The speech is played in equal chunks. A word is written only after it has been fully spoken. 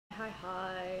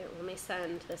hi. Let me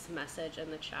send this message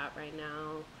in the chat right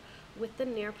now with the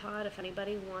Nearpod if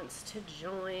anybody wants to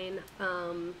join.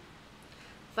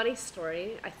 Funny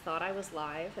story, I thought I was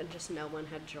live and just no one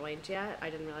had joined yet. I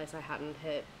didn't realize I hadn't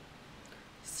hit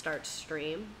start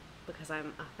stream because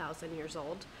I'm 1,000 years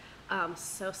old.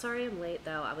 So sorry I'm late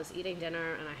though. I was eating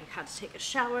dinner and I had to take a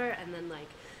shower, and then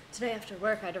today after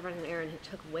work I had to run an errand. It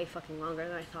took way fucking longer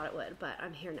than I thought it would, but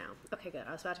I'm here now. Okay, good.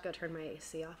 I was about to go turn my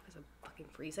AC off because I'm fucking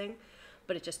freezing,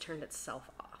 but it just turned itself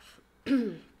off.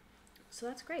 So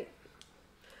that's great.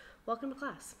 Welcome to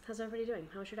class. How's everybody doing?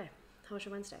 How was your day? How was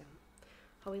your Wednesday?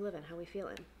 How we living? How we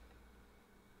feeling?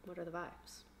 What are the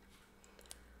vibes?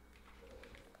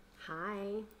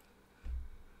 Hi.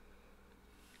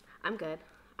 I'm good.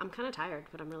 I'm kind of tired,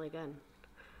 but I'm really good.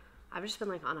 I've just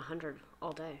been on 100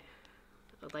 all day.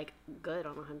 Good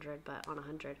on 100, but on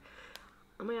 100.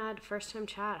 Oh my god, first time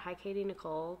chat. Hi, Katie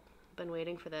Nicole. Been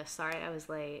waiting for this. Sorry I was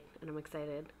late, and I'm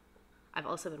excited. I've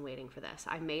also been waiting for this.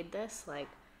 I made this,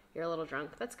 you're a little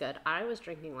drunk. That's good. I was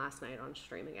drinking last night on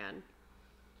stream again.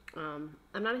 I'm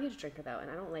not a huge drinker, though, and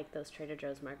I don't like those Trader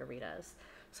Joe's margaritas.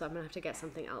 So I'm going to have to get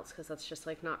something else, because that's just,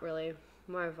 not really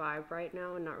my vibe right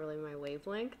now, and not really my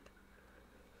wavelength.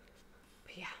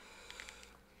 But yeah.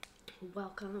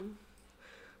 Welcome.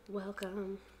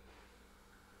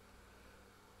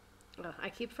 Ugh, I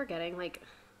keep forgetting,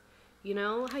 you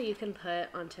know how you can put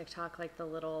on TikTok, the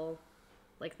little,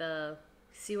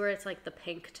 see where it's, the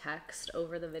pink text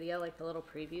over the video, the little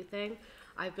preview thing?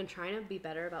 I've been trying to be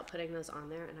better about putting those on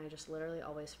there, and I just literally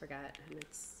always forget, and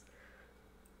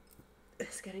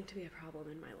it's getting to be a problem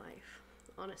in my life,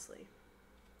 honestly.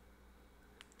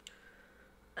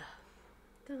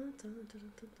 I'm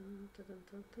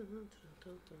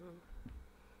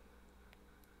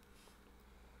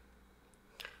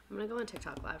gonna go on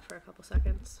TikTok live for a couple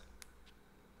seconds.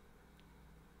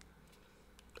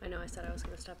 I know I said I was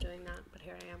gonna stop doing that, but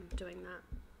here I am doing that.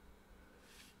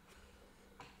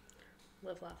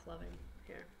 Live, laugh, loving.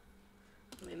 Here,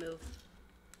 let me move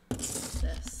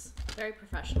this. Very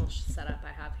professional setup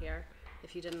I have here.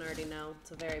 If you didn't already know,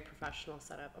 it's a very professional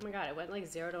setup. Oh my god, it went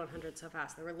 0 to 100 so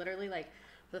fast. There were literally for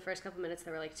the first couple minutes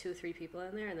there were 2 or 3 people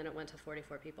in there, and then it went to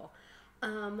 44 people.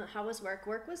 How was work?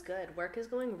 Work was good. Work is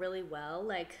going really well.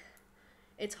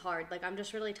 It's hard. I'm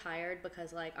just really tired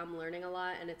because I'm learning a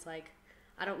lot, and it's I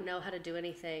don't know how to do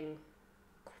anything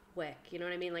quick. You know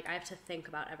what I mean? I have to think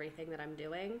about everything that I'm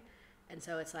doing, and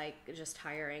so it's just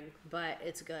tiring, but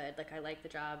it's good. I like the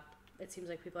job. It seems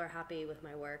like people are happy with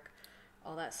my work,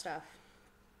 all that stuff.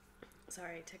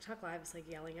 Sorry, TikTok Live is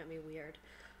yelling at me weird.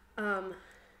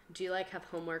 Do you have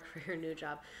homework for your new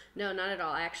job? No, not at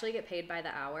all. I actually get paid by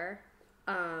the hour.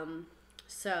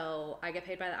 So I get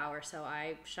paid by the hour, so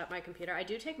I shut my computer. I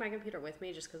do take my computer with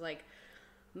me just because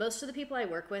most of the people I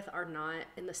work with are not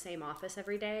in the same office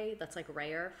every day. That's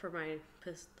rare for my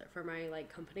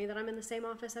company that I'm in the same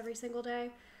office every single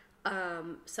day.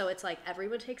 So it's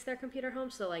everyone takes their computer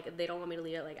home, so they don't want me to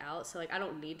leave it out. So I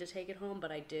don't need to take it home, but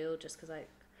I do just because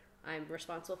I'm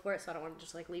responsible for it, so I don't want to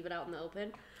just leave it out in the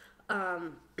open.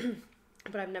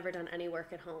 But I've never done any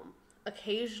work at home.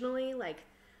 Occasionally,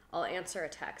 I'll answer a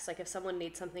text. If someone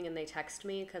needs something and they text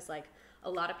me, because a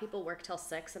lot of people work till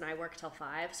 6 and I work till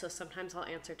 5, so sometimes I'll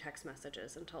answer text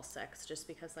messages until 6 just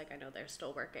because I know they're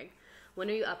still working. When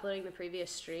are you uploading the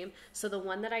previous stream? So the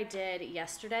one that I did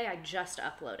yesterday, I just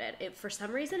uploaded it. For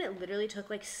some reason, it literally took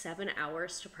 7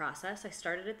 hours to process. I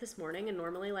started it this morning, and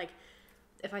normally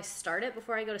if I start it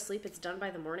before I go to sleep, it's done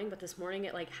by the morning, but this morning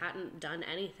it hadn't done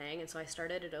anything, and so I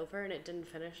started it over and it didn't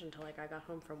finish until I got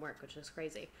home from work, which is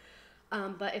crazy.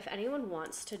 But if anyone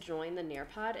wants to join the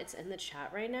Nearpod, it's in the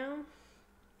chat right now.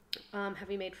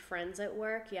 Have you made friends at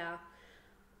work? Yeah.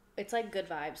 It's good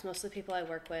vibes. Most of the people I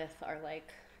work with are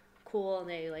cool, and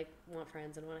they want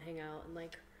friends and want to hang out, and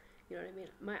you know what I mean?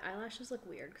 My eyelashes look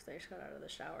weird because I just got out of the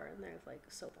shower and they have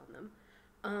soap on them.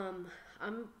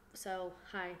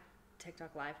 Hi,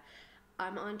 TikTok Live.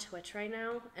 I'm on Twitch right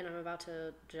now, and I'm about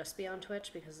to just be on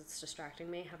Twitch because it's distracting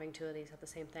me having 2 of these at the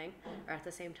same time.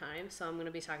 So I'm going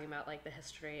to be talking about the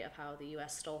history of how the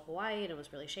U.S. stole Hawaii, and it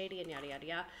was really shady, and yada yada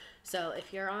yada. So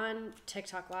if you're on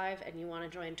TikTok Live and you want to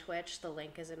join Twitch, the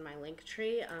link is in my link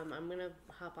tree. I'm going to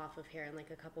hop off of here in a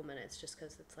couple minutes just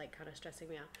because it's kind of stressing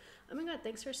me out. Oh my god,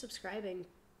 thanks for subscribing,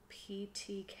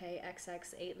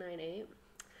 PTKXX898.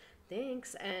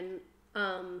 Thanks. And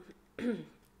oh,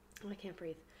 I can't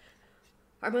breathe.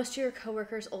 Are most of your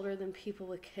coworkers older than people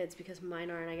with kids? Because mine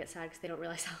are, and I get sad because they don't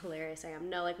realize how hilarious I am.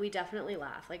 No, we definitely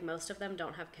laugh. Most of them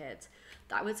don't have kids.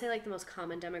 I would say the most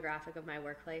common demographic of my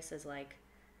workplace is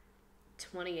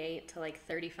 28 to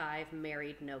 35,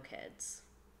 married, no kids.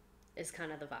 is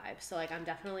kind of the vibe. So like I'm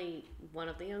definitely one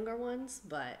of the younger ones,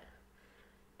 but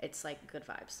it's like good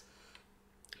vibes.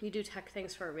 You do tech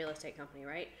things for a real estate company,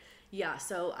 right? Yeah,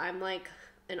 so I'm like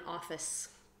an office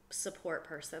support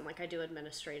person. Like I do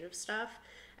administrative stuff,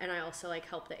 and I also like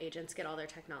help the agents get all their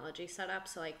technology set up.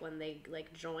 So like when they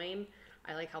like join,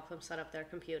 I like help them set up their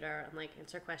computer and like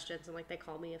answer questions, and like they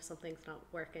call me if something's not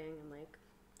working and like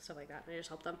stuff like that, and I just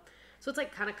help them. So it's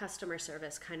like kind of customer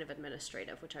service, kind of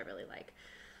administrative, which I really like.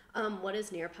 What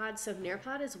is Nearpod? So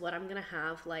Nearpod is what I'm gonna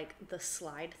have like the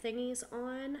slide thingies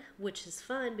on, which is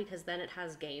fun because then it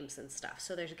has games and stuff.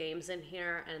 So there's games in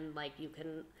here, and like you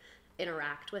can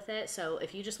interact with it. So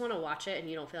if you just want to watch it and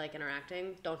you don't feel like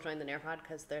interacting, don't join the Nearpod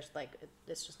because there's like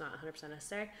it's just not 100%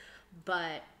 necessary.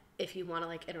 But if you want to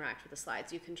like interact with the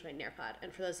slides, you can join Nearpod.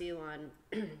 And for those of you on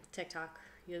TikTok,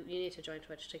 you need to join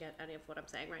Twitch to get any of what I'm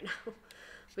saying right now.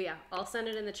 But yeah, I'll send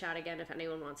it in the chat again if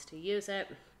anyone wants to use it.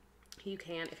 You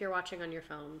can. If you're watching on your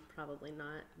phone, probably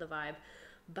not the vibe.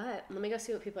 But let me go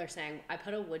see what people are saying. I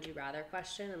put a would you rather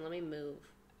question, and let me move.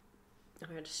 Oh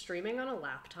my God, streaming on a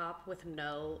laptop with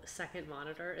no second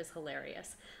monitor is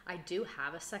hilarious. I do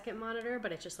have a second monitor,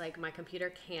 but it's just like my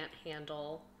computer can't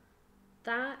handle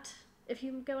that, if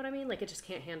you get what I mean. Like it just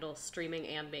can't handle streaming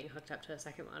and being hooked up to a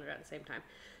second monitor at the same time.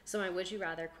 So my would you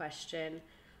rather question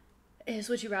is,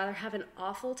 would you rather have an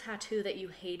awful tattoo that you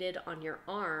hated on your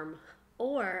arm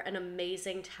or an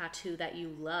amazing tattoo that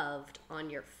you loved on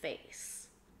your face?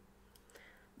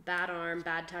 Bad arm,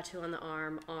 bad tattoo on the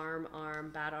arm,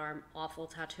 bad arm, awful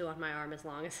tattoo on my arm as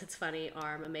long as it's funny,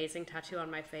 arm, amazing tattoo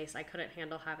on my face. I couldn't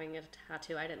handle having a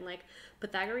tattoo I didn't like.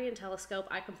 Pythagorean telescope,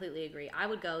 I completely agree. I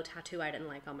would go tattoo I didn't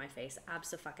like on my face.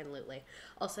 Abso-fucking-lutely.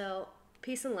 Also,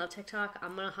 peace and love TikTok.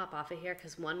 I'm gonna hop off of here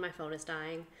because 1, my phone is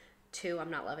dying. 2, I'm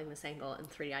not loving this angle, and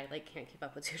 3, I like can't keep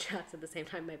up with 2 chats at the same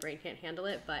time. My brain can't handle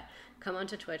it. But come on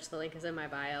to Twitch. The link is in my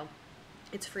bio.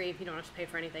 It's free. You don't have to pay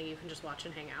for anything. You can just watch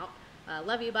and hang out.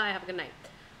 Love you. Bye. Have a good night.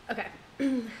 Okay.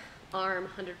 Arm,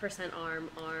 100%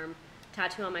 arm.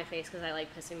 Tattoo on my face because I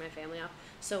like pissing my family off.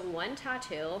 So one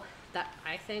tattoo that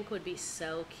I think would be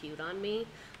so cute on me,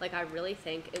 like I really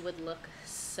think it would look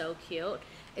so cute,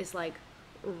 is like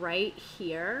right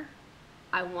here.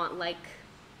 I want like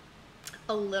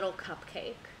a little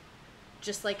cupcake,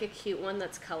 just like a cute one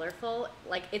that's colorful.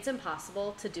 Like it's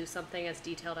impossible to do something as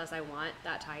detailed as I want,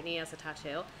 that tiny as a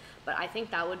tattoo, but I think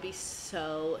that would be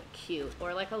so cute.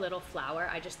 Or like a little flower.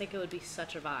 I just think it would be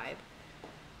such a vibe.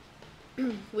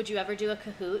 Would you ever do a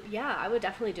Kahoot? Yeah, I would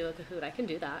definitely do a Kahoot. I can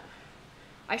do that.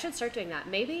 I should start doing that.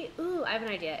 Maybe, ooh, I have an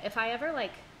idea. If I ever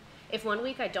like, if one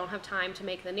week I don't have time to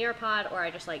make the Nearpod, or I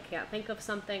just like can't think of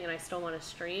something and I still want to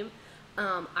stream,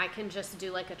 I can just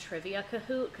do like a trivia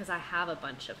Kahoot because I have a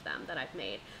bunch of them that I've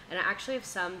made. And I actually have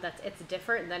some it's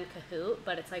different than Kahoot,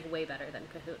 but it's like way better than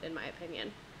Kahoot in my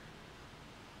opinion.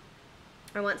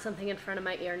 I want something in front of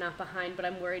my ear, not behind, but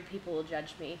I'm worried people will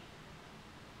judge me.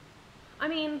 I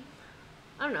mean,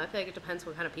 I don't know. I feel like it depends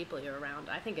what kind of people you're around.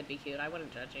 I think it'd be cute. I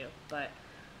wouldn't judge you, but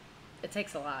it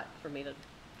takes a lot for me to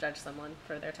judge someone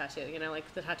for their tattoo. You know,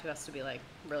 like the tattoo has to be like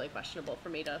really questionable for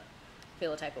me to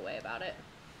feel a type of way about it.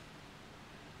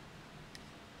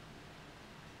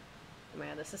 Oh my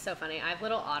God, this is so funny. I have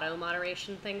little auto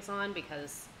moderation things on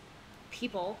because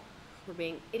people were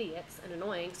being idiots and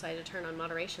annoying, so I had to turn on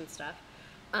moderation stuff.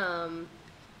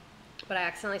 But I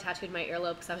accidentally tattooed my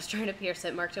earlobe because I was trying to pierce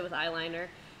it, marked it with eyeliner,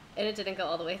 and it didn't go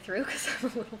all the way through because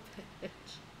I'm a little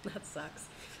bitch. That sucks.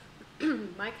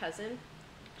 My cousin,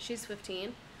 she's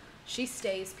 15. She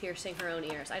stays piercing her own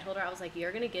ears. I told her, I was like,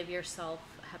 you're going to give yourself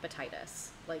hepatitis.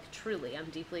 Like, truly,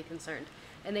 I'm deeply concerned.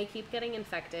 And they keep getting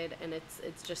infected, and it's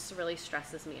just really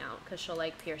stresses me out because she'll,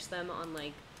 like, pierce them on,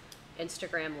 like,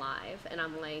 Instagram Live, and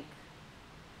I'm like,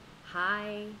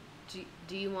 hi,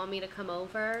 do you want me to come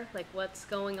over? Like, what's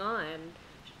going on?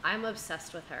 I'm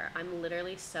obsessed with her. I'm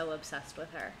literally so obsessed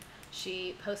with her.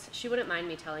 She wouldn't mind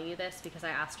me telling you this because I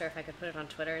asked her if I could put it on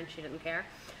Twitter and she didn't care.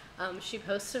 She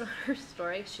posted on her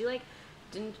story, she like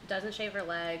doesn't shave her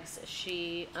legs.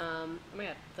 She, oh my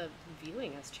God, the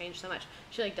viewing has changed so much.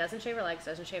 She like doesn't shave her legs,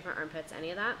 doesn't shave her armpits,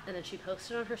 any of that. And then she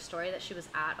posted on her story that she was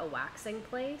at a waxing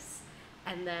place,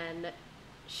 and then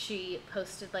she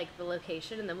posted like the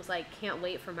location and then was like, can't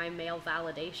wait for my mail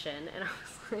validation. And I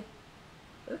was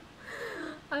like,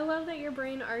 I love that your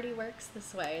brain already works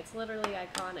this way. It's literally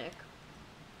iconic.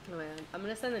 Oh man, I'm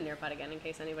gonna send the Nearpod again in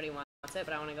case anybody wants it,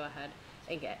 but I want to go ahead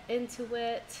and get into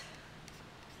it.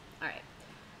 All right.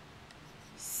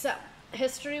 So,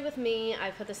 history with me,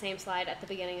 I put the same slide at the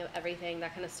beginning of everything.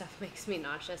 That kind of stuff makes me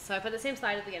nauseous. So I put the same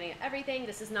slide at the beginning of everything.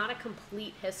 This is not a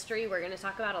complete history. We're going to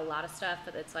talk about a lot of stuff,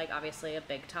 but it's like obviously a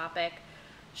big topic.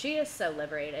 She is so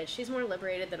liberated. She's more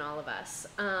liberated than all of us.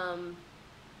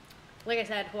 Like I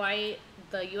said, Hawaii,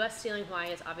 the U.S. stealing Hawaii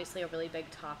is obviously a really big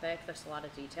topic. There's a lot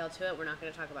of detail to it. We're not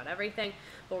going to talk about everything,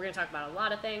 but we're going to talk about a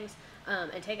lot of things.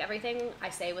 And take everything I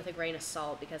say with a grain of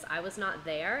salt, because I was not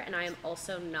there and I am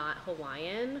also not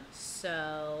Hawaiian.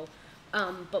 So,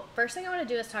 but first thing I want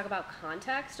to do is talk about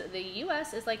context. The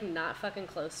U.S. is like not fucking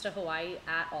close to Hawaii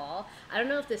at all. I don't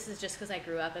know if this is just because I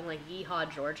grew up in like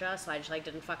Yeehaw, Georgia, so I just like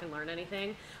didn't fucking learn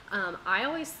anything. I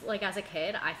always, like as a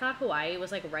kid, I thought Hawaii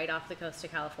was like right off the coast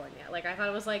of California. Like I thought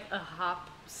it was like a hop,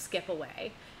 skip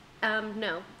away.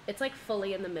 No, it's like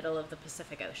fully in the middle of the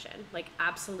Pacific Ocean, like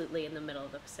absolutely in the middle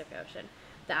of the Pacific Ocean.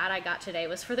 The ad I got today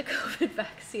was for the COVID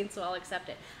vaccine, so I'll accept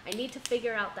it. I need to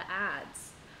figure out the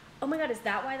ads. Oh my God, is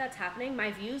that why that's happening?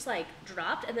 My views like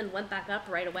dropped and then went back up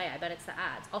right away. I bet it's the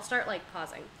ads. I'll start like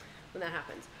pausing when that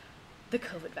happens. The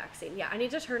COVID vaccine. Yeah, I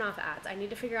need to turn off ads. I need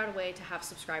to figure out a way to have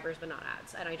subscribers but not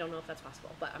ads. And I don't know if that's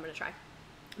possible, but I'm going to try.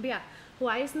 But yeah,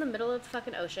 Hawaii is in the middle of the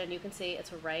fucking ocean. You can see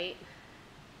it's right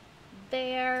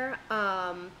there.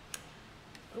 Oh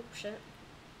shit.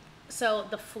 So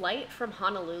the flight from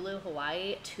Honolulu,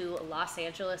 Hawaii to Los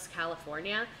Angeles,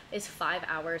 California is 5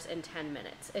 hours and 10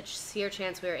 minutes. It's your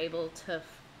chance we were able to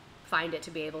find it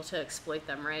to be able to exploit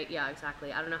them, right? Yeah,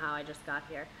 exactly. I don't know how I just got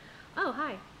here. Oh,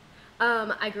 hi.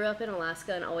 I grew up in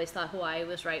Alaska and always thought Hawaii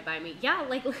was right by me. Yeah,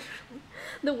 like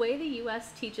the way the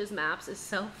U.S. teaches maps is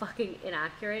so fucking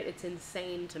inaccurate. It's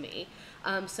insane to me.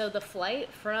 So the flight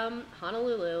from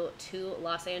Honolulu to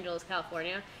Los Angeles,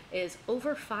 California is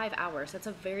over 5 hours. That's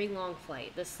a very long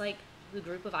flight. This like the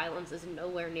group of islands is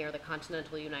nowhere near the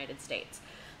continental United States.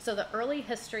 So the early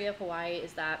history of Hawaii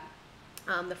is that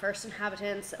the first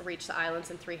inhabitants reached the islands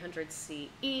in 300 CE.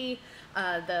 They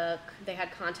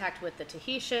had contact with the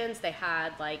Tahitians. They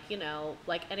had, like, you know,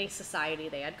 like any society,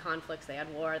 they had conflicts, they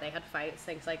had war, they had fights,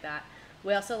 things like that.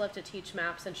 We also love to teach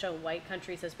maps and show white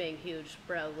countries as being huge,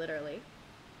 bro, literally.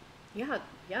 Yeah,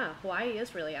 Hawaii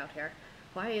is really out here.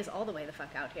 Hawaii is all the way the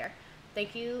fuck out here.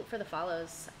 Thank you for the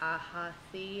follows,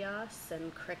 Ahathias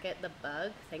and Cricket the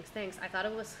Bug. Thanks. I thought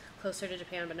it was closer to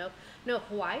Japan, but nope. No,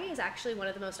 Hawaii is actually one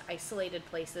of the most isolated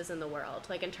places in the world,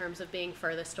 like in terms of being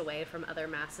furthest away from other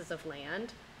masses of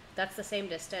land. That's the same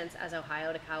distance as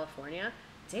Ohio to California.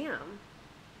 Damn.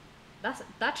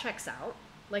 That checks out.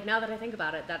 Like, now that I think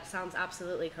about it, that sounds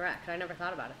absolutely correct. I never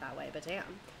thought about it that way, but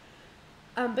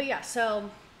damn. But yeah, so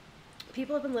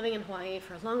people have been living in Hawaii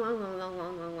for a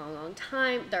long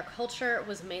time. Their culture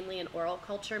was mainly an oral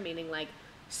culture, meaning like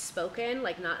spoken,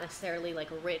 like not necessarily like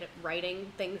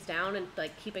writing things down and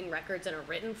like keeping records in a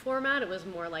written format. It was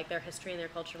more like their history and their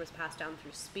culture was passed down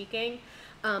through speaking.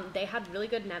 They had really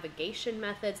good navigation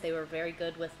methods. They were very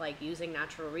good with like using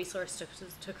natural resources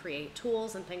to create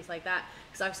tools and things like that.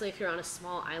 Because obviously if you're on a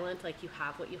small island, like you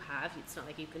have what you have. It's not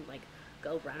like you can like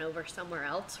go run over somewhere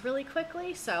else really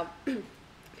quickly. So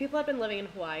people have been living in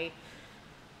Hawaii,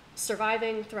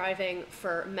 surviving, thriving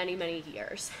for many, many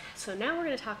years. So now we're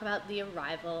going to talk about the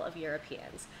arrival of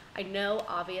Europeans. I know,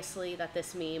 obviously, that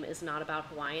this meme is not about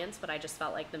Hawaiians, but I just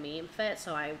felt like the meme fit,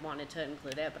 so I wanted to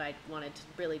include it, but I wanted to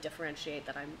really differentiate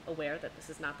that I'm aware that this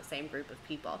is not the same group of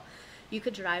people. You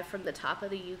could drive from the top of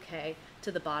the UK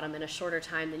to the bottom in a shorter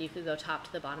time than you could go top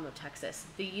to the bottom of Texas.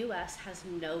 The US has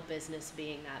no business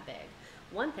being that big.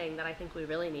 One thing that I think we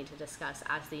really need to discuss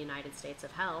as the United States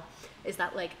of hell is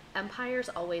that like empires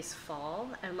always fall,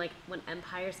 and like when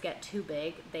empires get too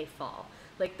big, they fall.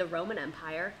 Like the Roman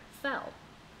Empire fell.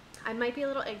 I might be a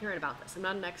little ignorant about this. I'm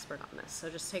not an expert on this, so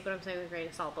just take what I'm saying with a grain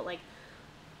of salt. But like,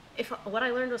 if what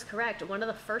I learned was correct, one of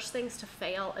the first things to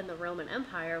fail in the Roman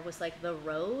Empire was like the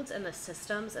roads and the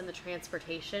systems and the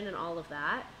transportation and all of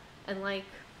that. And like,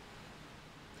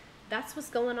 that's what's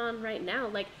going on right now.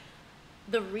 Like,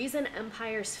 the reason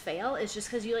empires fail is just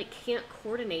because you like can't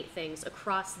coordinate things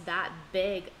across that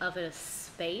big of a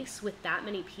space with that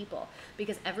many people,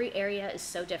 because every area is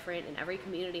so different and every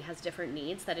community has different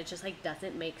needs that it just like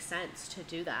doesn't make sense to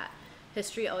do that.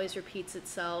 History always repeats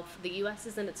itself. The US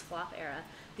is in its flop era.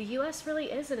 The US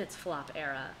really is in its flop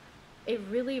era. It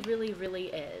really, really, really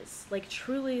is. Like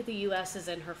truly the US is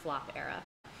in her flop era.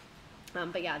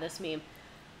 But yeah, this meme,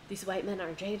 these white men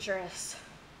are dangerous.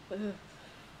 Ugh.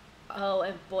 Oh,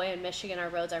 and boy, in Michigan, our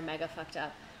roads are mega fucked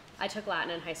up. I took Latin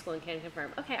in high school and can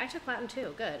confirm. Okay, I took Latin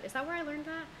too. Good. Is that where I learned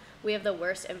that? We have the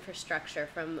worst infrastructure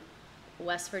from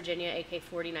West Virginia, AK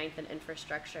 49th in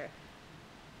infrastructure.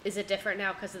 Is it different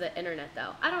now because of the internet,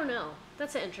 though? I don't know.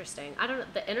 That's interesting. I don't know.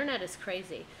 The internet is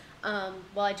crazy.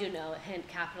 Well, I do know, hint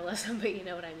capitalism, but you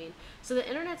know what I mean. So the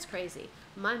internet's crazy.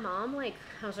 My mom, like,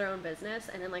 has her own business,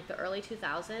 and in, like, the early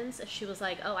 2000s, she was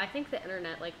like, oh, I think the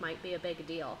internet, like, might be a big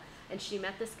deal. and she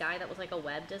met this guy that was like a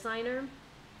web designer.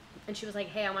 And she was like,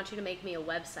 hey, I want you to make me a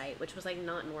website, which was like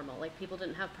not normal. Like people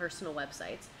didn't have personal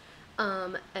websites.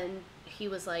 And he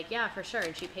was like, yeah, for sure.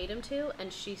 And she paid him to.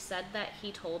 And she said that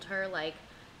he told her like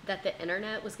that the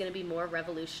internet was going to be more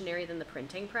revolutionary than the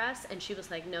printing press. And she was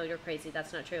like, no, you're crazy.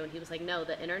 That's not true. And he was like, no,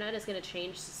 the internet is going to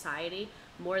change society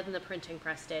more than the printing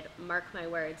press did. Mark my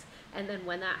words. And then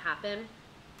when that happened,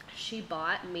 she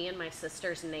bought me and my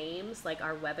sister's names, like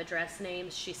our web address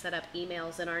names. She set up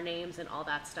emails in our names and all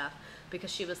that stuff because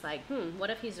she was like, what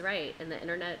if he's right and the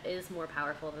internet is more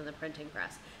powerful than the printing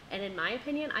press? And in my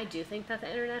opinion, I do think that the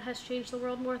internet has changed the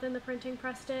world more than the printing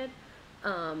press did.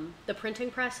 The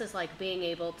printing press is like being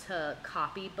able to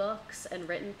copy books and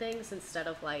written things instead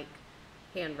of like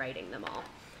handwriting them all.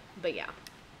 But yeah,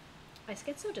 I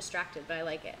get so distracted, but I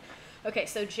like it. Okay,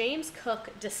 so James Cook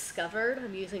discovered,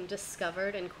 I'm using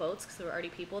discovered in quotes because there were already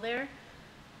people there.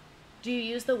 Do you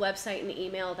use the website and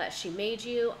email that she made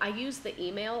you? I use the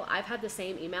email. I've had the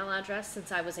same email address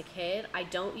since I was a kid. I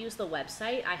don't use the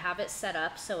website. I have it set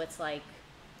up so it's like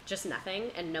just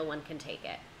nothing and no one can take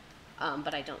it.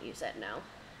 But I don't use it, no.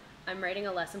 I'm writing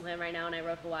a lesson plan right now and I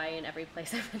wrote Hawaii in every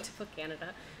place I've been to put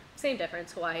Canada. Same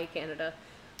difference, Hawaii, Canada.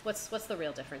 What's the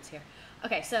real difference here?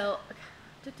 Okay, so...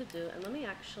 And let me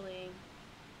actually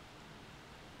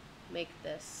make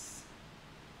this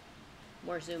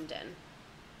more zoomed in.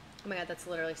 Oh my god, that's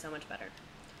literally so much better.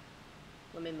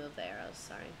 Let me move the arrows,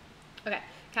 sorry. Okay,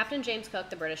 Captain James Cook,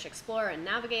 the British explorer and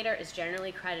navigator, is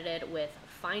generally credited with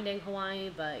finding Hawaii,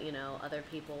 but you know, other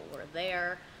people were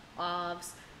there,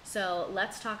 OVs. So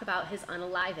let's talk about his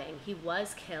unaliving. He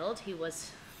was killed,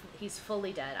 he's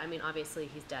fully dead. I mean, obviously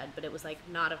he's dead, but it was like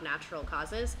not of natural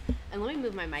causes. And let me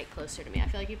move my mic closer to me. I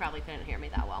feel like you probably couldn't hear me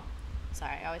that well.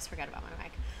 Sorry, I always forget about my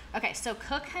mic. Okay, so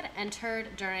Cook had entered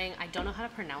during, I don't know how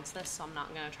to pronounce this, so I'm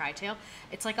not going to try to.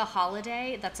 It's like a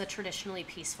holiday that's a traditionally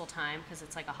peaceful time because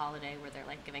it's like a holiday where they're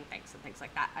like giving thanks and things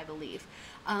like that, I believe.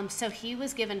 So he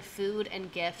was given food and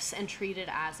gifts and treated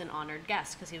as an honored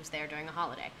guest because he was there during a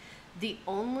holiday. The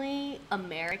only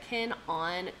American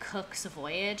on Cook's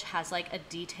voyage has like a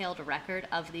detailed record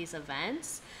of these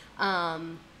events.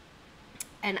 And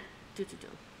I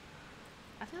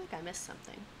feel like I missed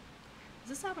something. Is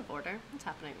this out of order? What's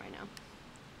happening right now?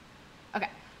 Okay,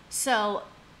 so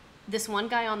this one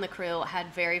guy on the crew had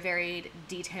very, very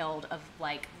detailed of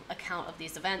like account of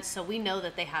these events. So we know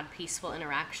that they had peaceful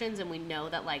interactions, and we know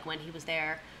that like when he was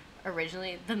there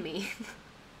originally, the meme.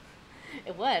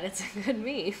 It's a good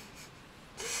meme.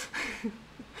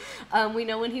 We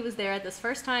know when he was there this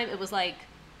first time, it was like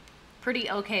pretty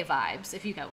okay vibes, if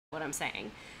you get what I'm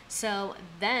saying. So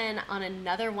then on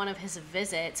another one of his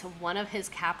visits, one of his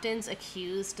captains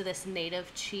accused this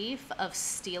native chief of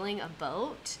stealing a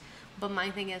boat. But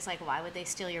my thing is like, why would they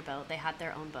steal your boat? They had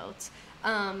their own boats.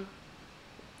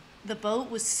 The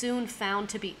boat was soon found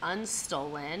to be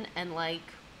unstolen, and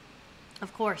like,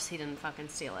 of course he didn't fucking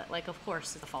steal it. Like, of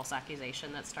course it's a false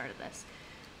accusation that started this.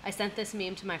 I sent this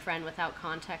meme to my friend without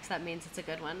context. That means it's a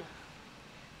good one.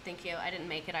 Thank you. I didn't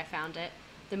make it. I found it.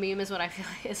 The meme is what I feel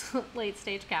like is late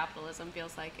stage capitalism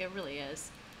feels like. It really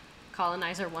is.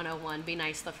 Colonizer 101. Be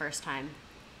nice the first time.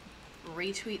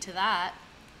 Retweet to that.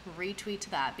 Retweet to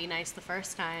that. Be nice the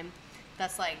first time.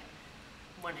 That's like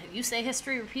when you say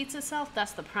history repeats itself.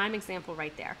 That's the prime example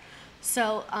right there.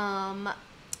 So,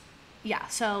 yeah,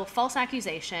 so false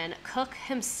accusation. Cook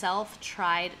himself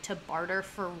tried to barter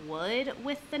for wood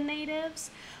with the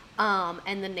natives,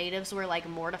 and the natives were like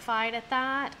mortified at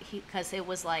that because it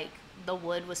was like the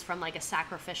wood was from like a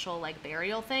sacrificial like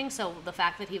burial thing. So the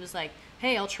fact that he was like,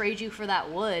 hey, I'll trade you for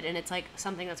that wood, and it's like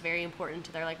something that's very important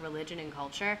to their like religion and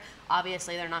culture,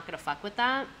 obviously they're not going to fuck with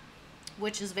that,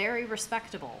 which is very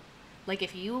respectable. Like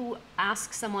if you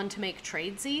ask someone to make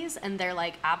tradesies and they're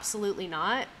like absolutely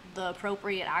not, the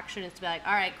appropriate action is to be like,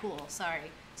 all right, cool,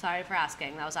 sorry for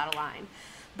asking, that was out of line.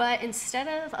 But instead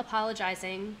of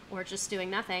apologizing or just doing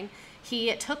nothing,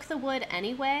 he took the wood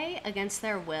anyway against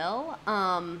their will,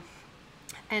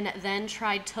 and then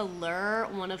tried to lure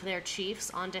one of their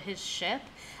chiefs onto his ship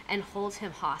and hold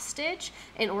him hostage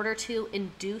in order to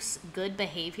induce good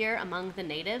behavior among the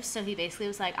natives. So he basically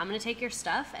was like, I'm going to take your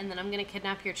stuff and then I'm going to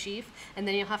kidnap your chief, and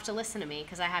then you'll have to listen to me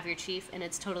because I have your chief and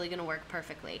it's totally going to work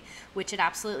perfectly, which it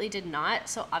absolutely did not.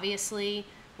 So obviously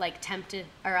like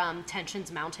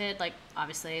tensions mounted, like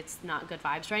obviously it's not good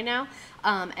vibes right now,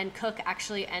 and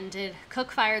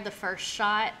Cook fired the first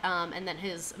shot, and then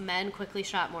his men quickly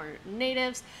shot more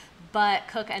natives, but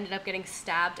Cook ended up getting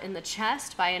stabbed in the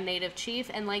chest by a native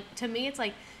chief. And like, to me, it's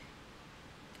like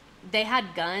they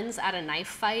had guns at a knife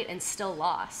fight and still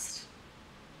lost.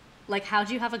 Like, how'd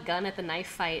you have a gun at the knife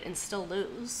fight and still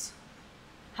lose?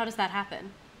 How does that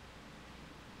happen?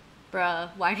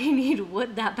 Bruh, why do you need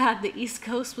wood that bad? The East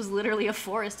Coast was literally a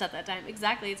forest at that time.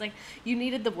 Exactly. It's like, you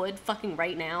needed the wood fucking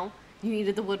right now. You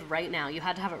needed the wood right now. You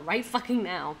had to have it right fucking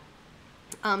now.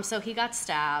 So he got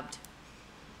stabbed,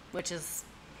 which is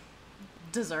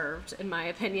deserved, in my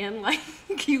opinion.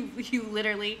 Like, you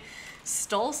literally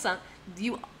stole some.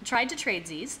 You tried to trade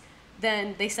these,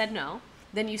 then they said no.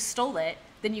 Then you stole it.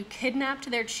 Then you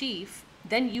kidnapped their chief.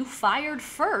 Then you fired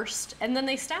first, and then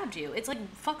they stabbed you. It's like,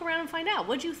 fuck around and find out.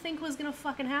 What'd you think was gonna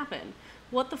fucking happen?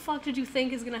 What the fuck did you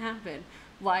think is gonna happen?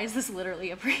 Why is this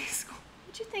literally a preschool?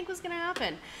 What'd you think was gonna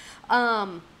happen?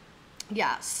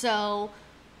 Yeah, so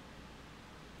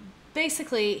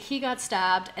basically he got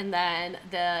stabbed, and then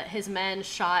his men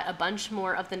shot a bunch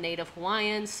more of the native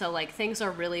Hawaiians. So like, things are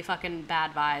really fucking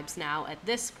bad vibes now at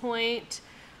this point.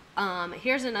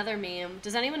 Here's another meme.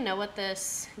 Does anyone know what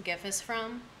this GIF is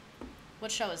from?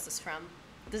 What show is this from?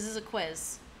 This is a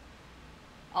quiz.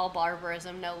 All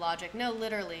barbarism, no logic. No,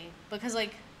 literally. Because,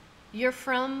 like, you're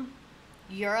from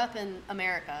Europe and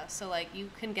America, so, like, you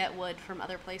can get wood from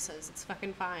other places. It's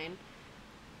fucking fine.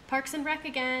 Parks and Rec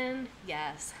again.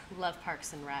 Yes, love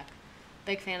Parks and Rec.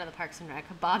 Big fan of the Parks and Rec.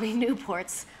 Bobby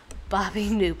Newport's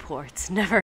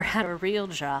never had a real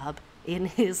job in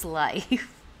his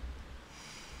life.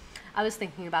 I was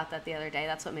thinking about that the other day.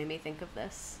 That's what made me think of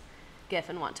this GIF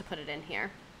and want to put it in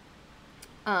here.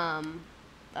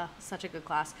 Such a good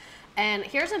class. And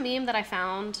here's a meme that I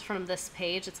found from this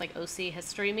page. It's like OC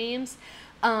history memes.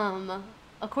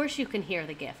 Of course you can hear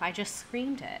the GIF. I just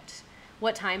screamed it.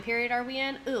 What time period are we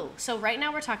in? Ooh, so right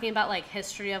now we're talking about like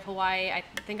history of Hawaii. I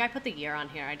think I put the year on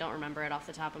here. I don't remember it off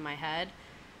the top of my head.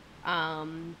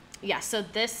 Yeah, so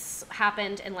this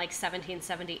happened in like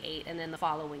 1778 and then the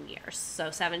following years. So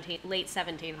late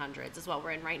 1700s is what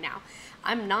we're in right now.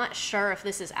 I'm not sure if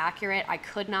this is accurate. I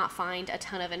could not find a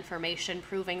ton of information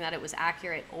proving that it was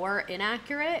accurate or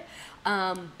inaccurate,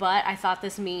 but I thought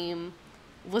this meme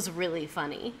was really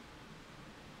funny.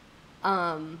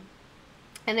 And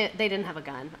they didn't have a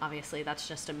gun, obviously. That's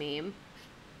just a meme.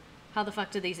 How the fuck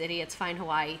did these idiots find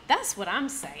Hawaii? That's what I'm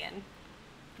saying.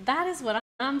 That is what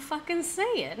I'm fucking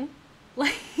saying.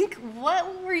 Like,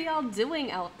 what were y'all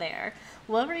doing out there?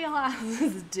 What were y'all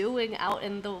doing out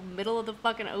in the middle of the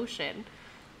fucking ocean?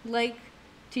 Like,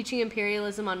 teaching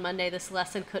imperialism on Monday, this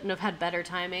lesson couldn't have had better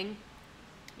timing.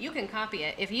 You can copy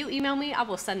it. If you email me, I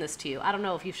will send this to you. I don't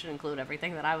know if you should include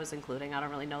everything that I was including. I don't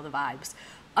really know the vibes.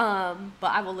 But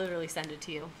I will literally send it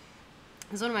to you.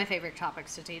 It's one of my favorite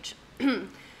topics to teach.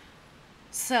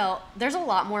 So, there's a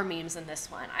lot more memes in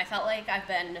this one. I felt like I've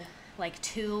been like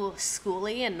too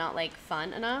schooly and not like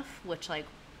fun enough, which like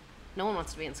no one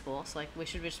wants to be in school, so like we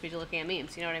should just be looking at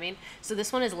memes, you know what I mean? So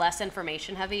this one is less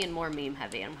information heavy and more meme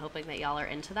heavy. I'm hoping that y'all are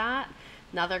into that.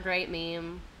 Another great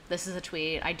meme. This is a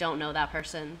tweet. I don't know that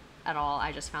person at all.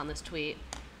 I just found this tweet.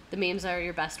 The memes are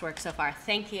your best work so far.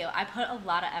 Thank you. I put a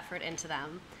lot of effort into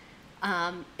them.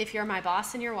 If you're my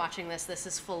boss and you're watching this, this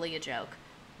is fully a joke.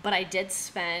 But I did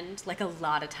spend like a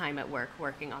lot of time at work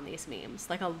working on these memes.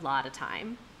 Like a lot of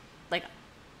time. Like,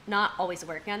 not always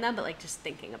working on them, but like just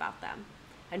thinking about them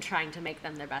and trying to make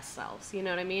them their best selves. You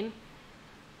know what I mean?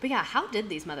 But yeah, how did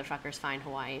these motherfuckers find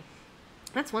Hawaii?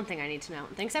 That's one thing I need to know.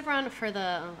 Thanks everyone for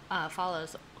the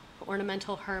follows.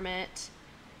 Ornamental Hermit,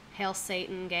 Hail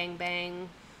Satan, Gangbang.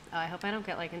 Oh, I hope I don't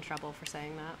get like in trouble for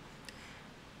saying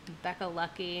that. Becca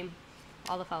Lucky,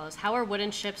 all the follows. How are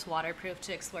wooden ships waterproof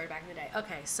to explore back in the day?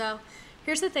 Okay, so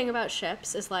here's the thing about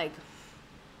ships is like,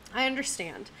 I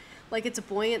understand. Like, it's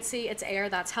buoyancy, it's air,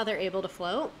 that's how they're able to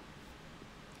float.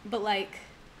 But, like,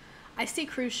 I see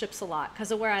cruise ships a lot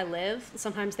because of where I live.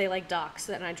 Sometimes they, like, dock,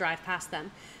 so and I drive past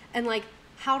them. And, like,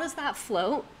 how does that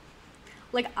float?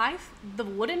 Like, the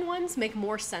wooden ones make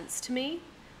more sense to me.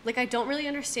 Like, I don't really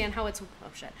understand how it's, oh,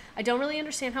 shit. I don't really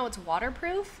understand how it's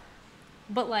waterproof.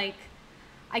 But, like,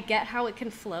 I get how it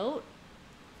can float.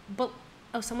 But,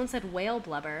 oh, someone said whale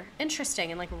blubber.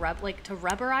 Interesting. And, like, to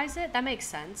rubberize it, that makes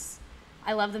sense.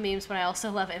 I love the memes, but I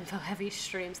also love info-heavy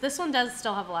streams. This one does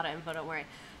still have a lot of info, don't worry.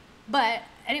 But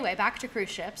anyway, back to cruise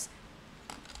ships.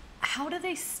 How do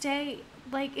they stay?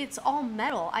 Like, it's all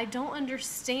metal. I don't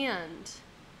understand.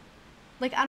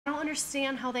 Like, I don't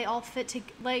understand how they all fit to,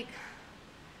 like,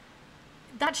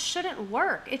 that shouldn't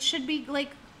work. It should be,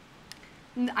 like,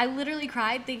 I literally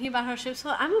cried thinking about how ships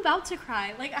float. I'm about to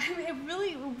cry. Like, it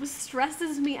really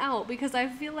stresses me out because I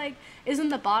feel like, isn't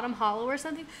the bottom hollow or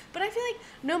something? But I feel like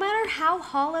no matter how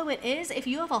hollow it is, if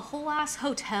you have a whole ass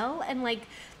hotel and like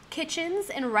kitchens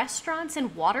and restaurants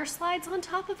and water slides on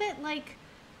top of it, like,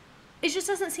 it just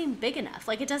doesn't seem big enough.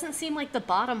 Like, it doesn't seem like the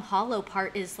bottom hollow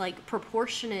part is like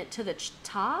proportionate to the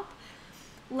top.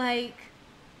 Like,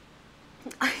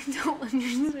 I don't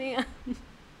understand.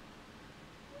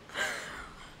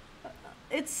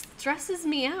 It stresses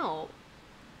me out.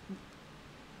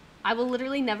 I will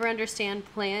literally never understand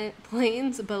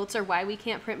planes, boats, or why we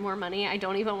can't print more money. I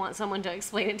don't even want someone to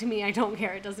explain it to me. I don't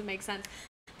care. It doesn't make sense.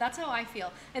 That's how I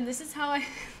feel. And this is how I...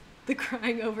 The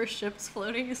crying over ships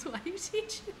floating is why you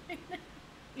teach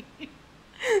it.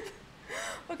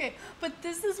 Okay, but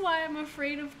this is why I'm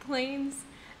afraid of planes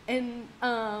and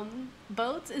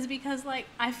boats, is because, like,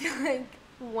 I feel like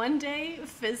one day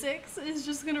physics is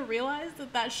just going to realize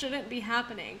that that shouldn't be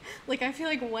happening. Like, I feel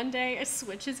like one day a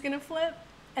switch is going to flip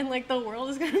and, like, the world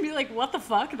is going to be like, what the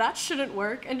fuck? That shouldn't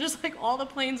work. And just, like, all the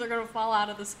planes are going to fall out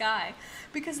of the sky.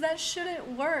 Because that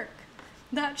shouldn't work.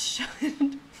 That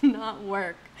should not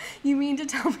work. You mean to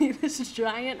tell me this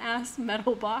giant-ass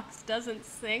metal box doesn't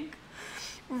sink?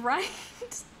 Right?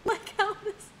 Like, how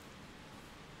does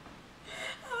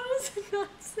it not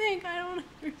sink? I don't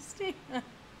understand.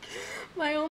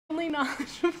 My only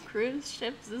knowledge of cruise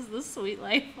ships is the Sweet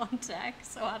Life on Deck,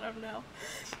 so I don't know.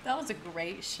 That was a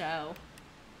great show.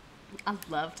 I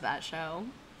loved that show.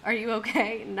 Are you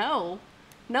okay? No.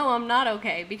 No, I'm not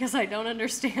okay, because I don't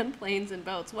understand planes and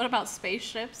boats. What about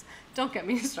spaceships? Don't get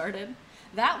me started.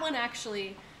 That one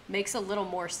actually makes a little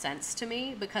more sense to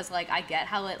me, because, like, I get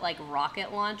how it, like,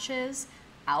 rocket launches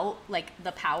out, like,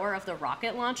 the power of the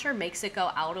rocket launcher makes it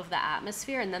go out of the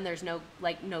atmosphere, and then there's no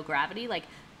gravity. Like,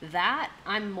 that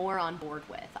I'm more on board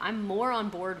with. I'm more on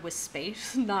board with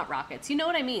space, not rockets. You know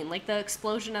what I mean? Like, the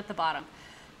explosion at the bottom.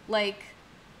 Like,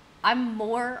 I'm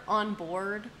more on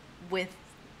board with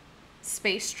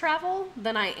space travel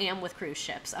than I am with cruise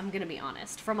ships. I'm gonna be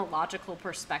honest, from a logical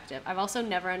perspective. I've also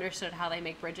never understood how they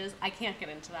make bridges. I can't get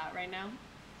into that right now.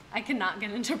 I cannot get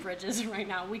into bridges right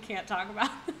now. We can't talk about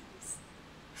this.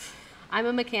 I'm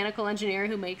a mechanical engineer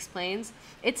who makes planes.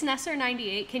 It's Nesser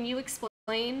 98. Can you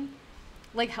explain,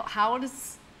 like, how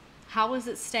does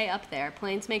it stay up there?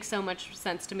 Planes make so much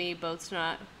sense to me. Boats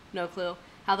not. No clue.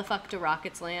 How the fuck do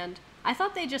rockets land? I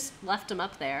thought they just left them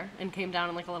up there and came down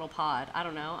in, like, a little pod. I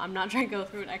don't know. I'm not trying to go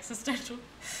through an existential...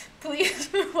 Please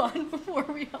move on before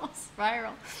we all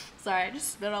spiral. Sorry, I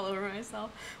just spit all over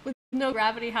myself. With no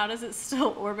gravity, how does it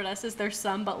still orbit us? Is there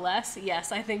some but less?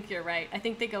 Yes, I think you're right. I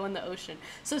think they go in the ocean.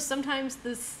 So sometimes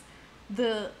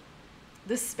the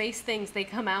space things, they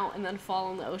come out and then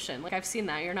fall in the ocean. Like, I've seen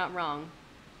that. You're not wrong.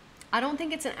 I don't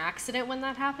think it's an accident when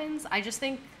that happens. I just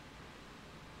think...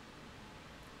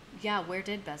 Yeah, where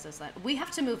did Bezos land? We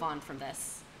have to move on from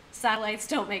this. Satellites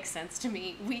don't make sense to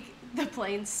me. The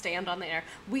planes stand on the air.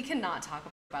 We cannot talk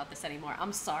about this anymore.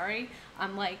 I'm sorry.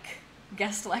 I'm like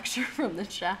guest lecture from the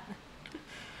chat.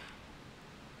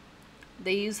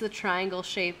 They use the triangle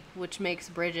shape, which makes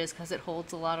bridges because it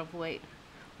holds a lot of weight.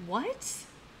 What?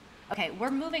 Okay, we're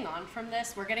moving on from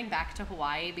this. We're getting back to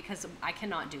Hawaii because I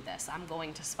cannot do this. I'm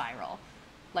going to spiral,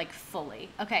 like, fully.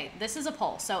 Okay, this is a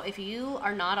poll. So if you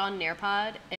are not on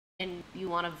Nearpod and you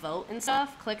want to vote and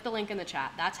stuff, click the link in the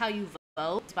chat. That's how you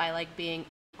vote, by, like, being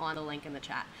on the link in the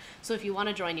chat. So if you want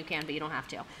to join, you can, but you don't have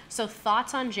to. So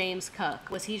thoughts on James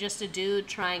Cook? Was he just a dude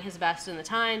trying his best in the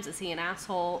times? Is he an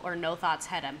asshole? Or no thoughts,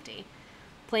 head empty?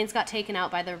 Planes got taken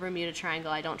out by the Bermuda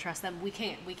Triangle. I don't trust them. We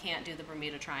can't do the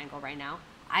Bermuda Triangle right now.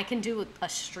 I can do a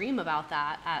stream about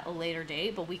that at a later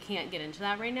date, but we can't get into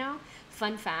that right now.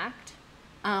 Fun fact,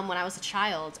 when I was a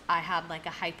child, I had, like,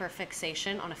 a hyper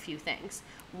fixation on a few things.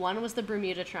 One was the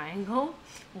Bermuda Triangle.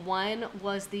 One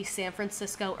was the San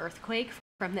Francisco earthquake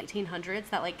from the 1800s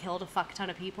that, like, killed a fuck ton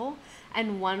of people.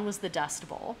 And one was the Dust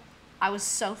Bowl. I was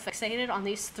so fixated on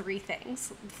these three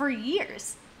things for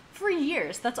years. For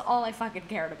years. That's all I fucking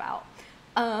cared about.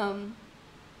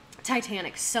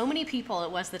 Titanic. So many people,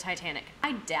 it was the Titanic.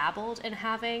 I dabbled in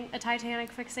having a Titanic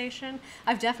fixation.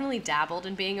 I've definitely dabbled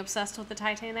in being obsessed with the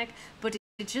Titanic, but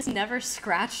it just never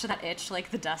scratched that itch like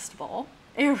the Dust Bowl.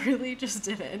 It really just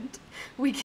didn't.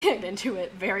 We can't get into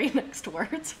it. Very next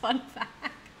words. Fun fact.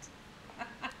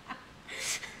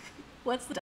 What's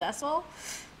the Dust Bowl?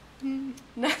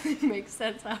 Nothing makes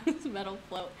sense. How does metal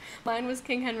float? Mine was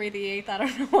King Henry VIII. I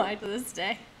don't know why to this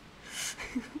day.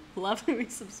 Love me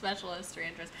some special history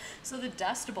interest. So the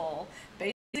Dust Bowl,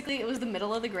 basically it was the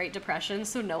middle of the Great Depression,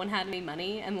 so no one had any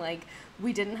money, and, like,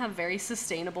 we didn't have very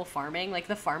sustainable farming. Like,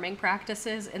 the farming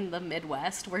practices in the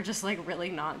Midwest were just, like, really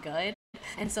not good.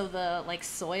 And so the, like,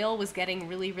 soil was getting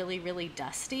really, really, really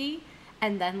dusty.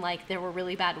 And then, like, there were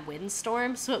really bad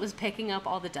windstorms, so it was picking up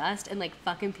all the dust and, like,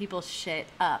 fucking people's shit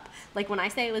up. Like, when I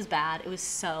say it was bad, it was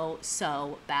so,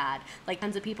 so bad. Like,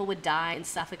 tons of people would die and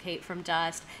suffocate from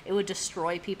dust. It would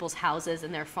destroy people's houses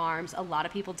and their farms. A lot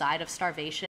of people died of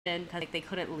starvation because, like, they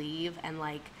couldn't leave, and,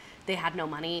 like, they had no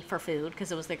money for food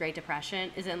because it was the Great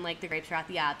Depression. Isn't like the grapes of wrath?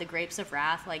 Yeah, the grapes of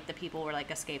wrath, like the people were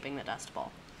like escaping the Dust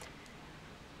Bowl.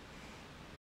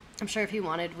 I'm sure if you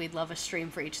wanted, we'd love a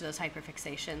stream for each of those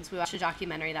hyperfixations. We watched a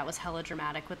documentary that was hella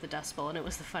dramatic with the Dust Bowl, and it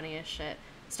was the funniest shit.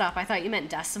 Stop, I thought you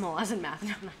meant decimal as in math.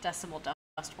 No, not decimal,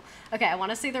 Dust Bowl. Okay, I want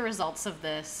to see the results of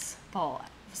this poll.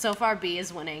 So far, B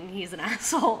is winning. He's an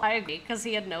asshole. I agree, because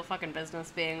he had no fucking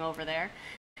business being over there.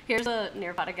 Here's a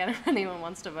nearpod again if anyone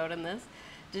wants to vote in this.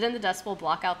 Didn't the Dust Bowl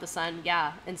block out the sun?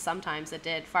 Yeah, and sometimes it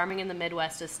did. Farming in the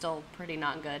Midwest is still pretty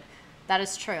not good. That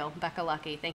is true. Becca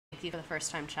Lucky, thank you for the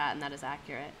first time chat, and that is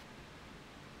accurate.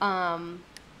 But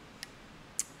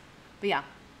yeah,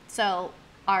 so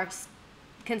our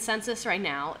consensus right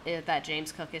now is that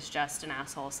James Cook is just an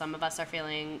asshole. Some of us are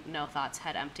feeling no thoughts,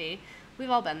 head empty.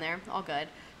 We've all been there, all good.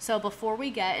 So before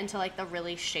we get into like the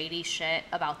really shady shit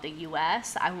about the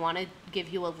US, I want to give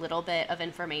you a little bit of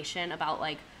information about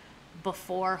like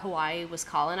before Hawaii was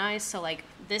colonized. So like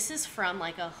this is from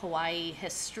like a Hawaii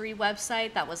history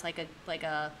website that was like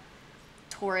a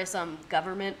tourism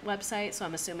government website. So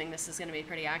I'm assuming this is going to be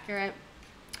pretty accurate.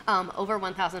 Over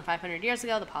 1,500 years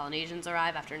ago, the Polynesians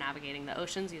arrived after navigating the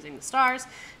oceans using the stars.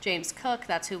 James Cook,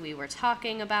 that's who we were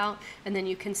talking about. And then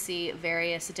you can see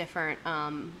various different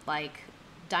like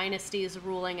dynasties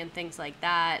ruling and things like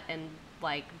that, and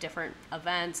like different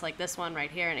events like this one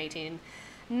right here in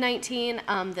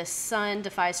 1819. The sun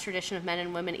defies tradition of men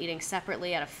and women eating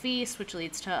separately at a feast, which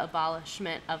leads to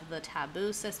abolishment of the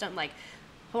taboo system. Like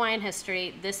Hawaiian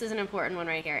history, this is an important one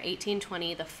right here.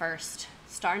 1820, the first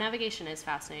star navigation is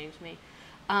fascinating to me.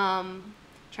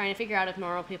 Trying to figure out if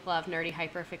normal people have nerdy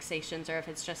hyperfixations or if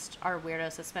it's just our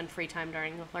weirdos that spend free time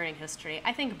during learning history.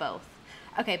 I think both.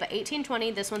 Okay, but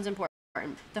 1820, this one's important.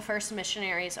 The first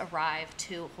missionaries arrived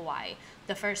to Hawaii.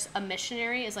 A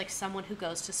missionary is like someone who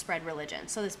goes to spread religion.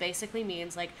 So this basically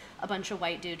means like a bunch of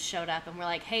white dudes showed up and were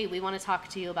like, hey, we want to talk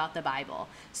to you about the Bible.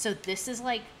 So this is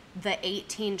like the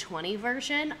 1820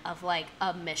 version of like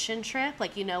a mission trip.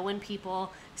 Like, you know, when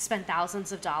people spend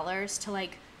thousands of dollars to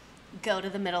like go to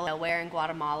the middle of nowhere in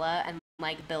Guatemala and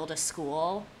like build a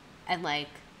school and like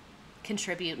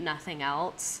contribute nothing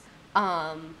else.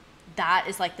 That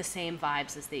is like the same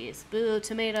vibes as these. Boo,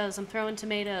 tomatoes, I'm throwing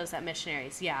tomatoes at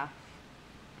missionaries. Yeah.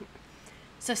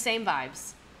 So same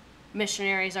vibes.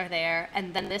 Missionaries are there.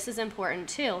 And then this is important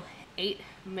too. 8,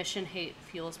 mission hate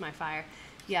fuels my fire.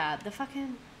 Yeah,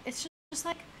 it's just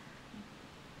like,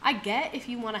 I get if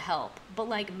you want to help, but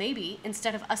like maybe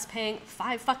instead of us paying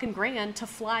 $5,000 to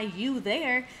fly you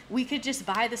there, we could just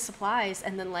buy the supplies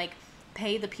and then like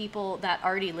pay the people that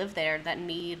already live there that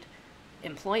need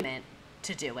employment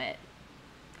to do it.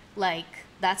 Like,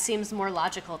 that seems more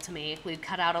logical to me. We'd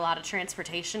cut out a lot of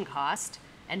transportation cost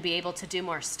and be able to do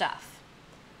more stuff.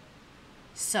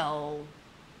 So,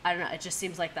 I don't know, it just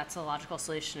seems like that's a logical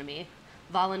solution to me.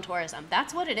 Voluntourism,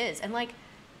 that's what it is. And like,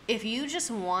 if you just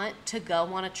want to go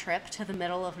on a trip to the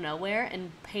middle of nowhere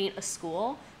and paint a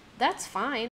school, that's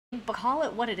fine, but call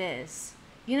it what it is.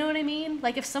 You know what I mean?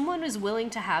 Like, if someone is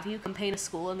willing to have you come paint a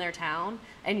school in their town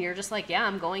and you're just like, yeah,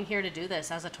 I'm going here to do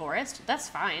this as a tourist, that's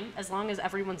fine, as long as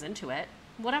everyone's into it.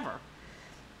 Whatever.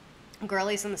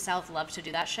 Girlies in the South love to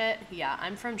do that shit. Yeah,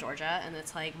 I'm from Georgia, and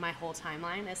it's like my whole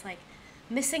timeline is like,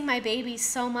 missing my babies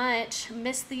so much,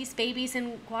 miss these babies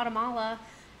in Guatemala.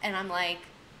 And I'm like,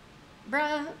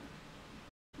 bruh,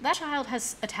 that child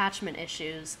has attachment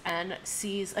issues and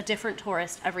sees a different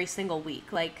tourist every single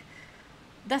week. Like,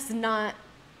 that's not...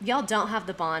 Y'all don't have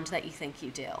the bond that you think you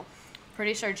do.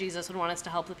 Pretty sure Jesus would want us to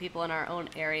help the people in our own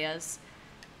areas.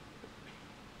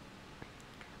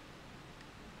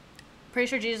 Pretty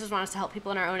sure Jesus would want us to help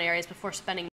people in our own areas before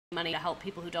spending money to help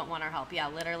people who don't want our help. Yeah,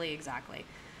 literally, exactly.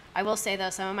 I will say, though,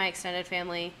 some of my extended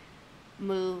family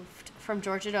moved from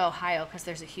Georgia to Ohio because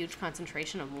there's a huge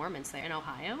concentration of Mormons there. In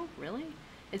Ohio? Really?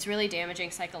 It's really damaging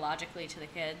psychologically to the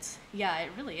kids. Yeah, it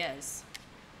really is.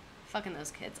 Fucking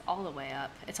those kids all the way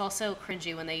up. It's also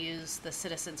cringy when they use the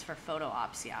citizens for photo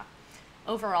ops. Yeah.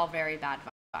 Overall, very bad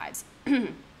vibes.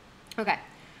 Okay.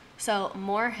 So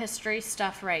more history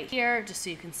stuff right here, just so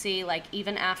you can see, like,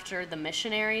 even after the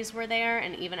missionaries were there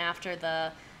and even after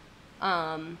the,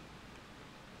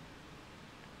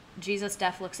 Jesus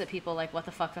deaf looks at people like, what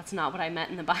the fuck, that's not what I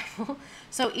meant in the Bible.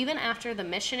 So even after the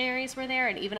missionaries were there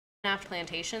and even after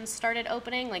plantations started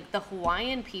opening, like the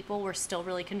Hawaiian people were still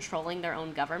really controlling their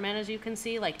own government, as you can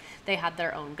see. Like they had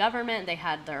their own government, they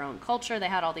had their own culture, they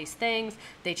had all these things.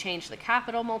 They changed the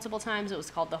capital multiple times. It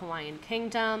was called the Hawaiian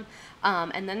Kingdom.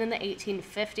 And then in the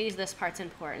 1850s, this part's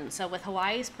important. So with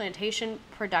Hawaii's plantation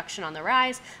production on the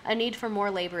rise, a need for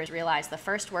more labor is realized. The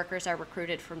first workers are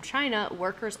recruited from China.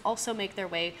 Workers also make their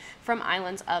way from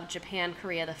islands of Japan,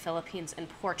 Korea, the Philippines, and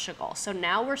Portugal. So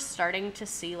now we're starting to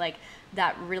see like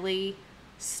that really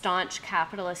staunch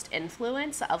capitalist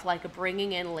influence of like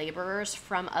bringing in laborers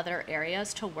from other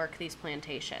areas to work these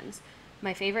plantations.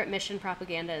 My favorite mission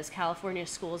propaganda is California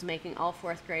schools making all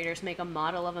fourth graders make a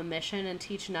model of a mission and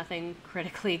teach nothing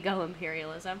critically. Go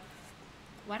imperialism.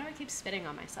 Why do I keep spitting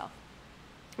on myself?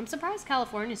 I'm surprised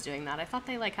California's doing that. I thought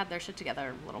they like had their shit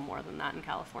together a little more than that in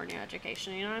California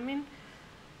education, you know what I mean?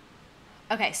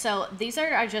 Okay, so these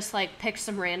are just like picked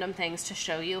some random things to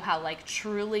show you how like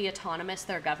truly autonomous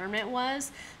their government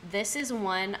was. This is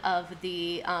one of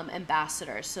the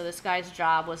ambassadors. So this guy's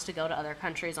job was to go to other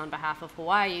countries on behalf of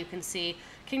Hawaii. You can see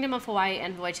Kingdom of Hawaii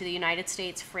envoy to the United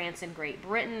States, France, and Great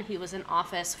Britain. He was in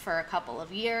office for a couple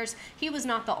of years. He was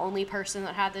not the only person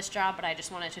that had this job, but I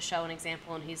just wanted to show an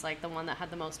example, and he's like the one that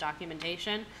had the most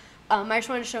documentation. I just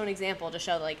wanted to show an example to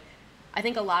show like, I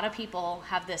think a lot of people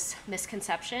have this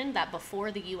misconception that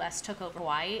before the U.S. took over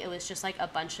Hawaii, it was just like a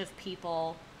bunch of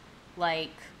people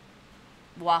like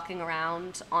walking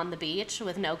around on the beach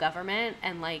with no government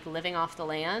and like living off the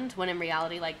land, when in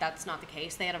reality like that's not the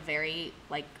case. They had a very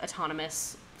like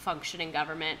autonomous functioning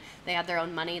government. They had their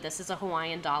own money. This is a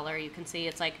Hawaiian dollar. You can see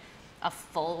it's like a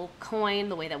full coin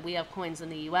the way that we have coins in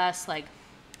the U.S. Like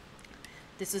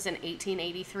this was in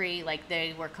 1883. Like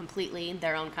they were completely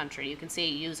their own country. You can see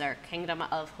user Kingdom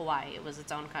of Hawaii. It was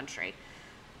its own country.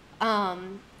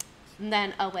 And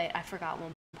then, oh wait, I forgot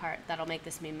one part that'll make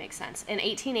this meme make sense. In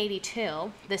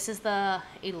 1882, this is the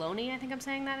Eloni, I think I'm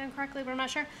saying that incorrectly, but I'm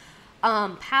not sure.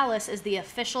 Palace is the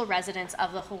official residence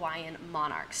of the Hawaiian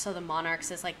monarchs. So the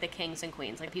monarchs is like the kings and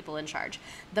queens, like people in charge.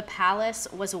 The palace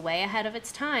was way ahead of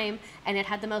its time, and it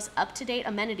had the most up-to-date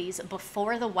amenities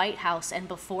before the White House and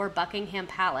before Buckingham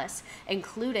Palace,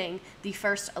 including the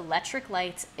first electric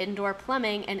lights, indoor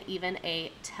plumbing, and even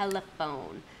a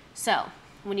telephone. So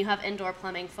when you have indoor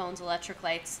plumbing, phones, electric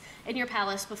lights in your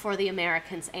palace before the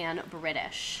Americans and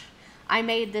British. I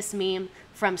made this meme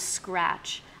from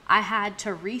scratch. I had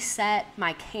to reset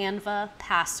my Canva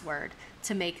password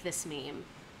to make this meme.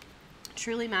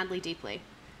 Truly, madly, deeply.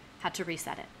 Had to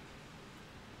reset it.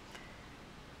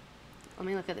 Let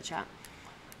me look at the chat.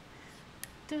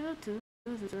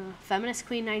 Feminist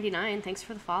Queen 99, thanks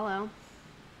for the follow.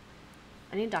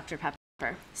 I need Dr.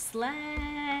 Pepper.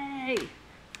 Slay!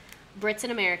 Brits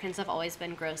and Americans have always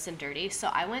been gross and dirty. So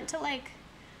I went to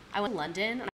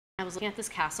London, and I was looking at this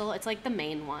castle. It's like the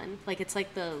main one. Like it's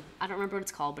like the, I don't remember what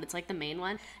it's called, but it's like the main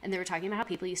one. And they were talking about how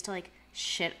people used to like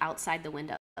shit outside the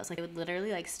windows. Like they would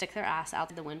literally like stick their ass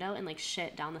out the window and like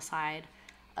shit down the side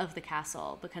of the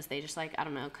castle because they just like, I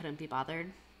don't know, couldn't be bothered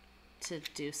to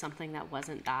do something that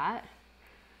wasn't that.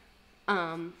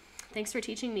 Thanks for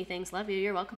teaching me things. Love you.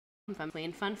 You're welcome,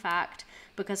 Queen. Fun fact,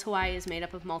 because Hawaii is made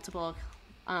up of multiple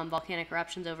volcanic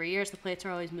eruptions over years, the plates are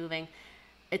always moving.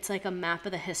 It's like a map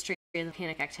of the history of the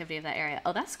volcanic activity of that area.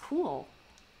 Oh, that's cool.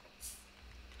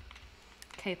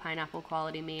 Okay, pineapple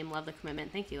quality meme. Love the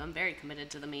commitment. Thank you. I'm very committed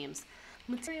to the memes.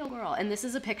 Material girl. And this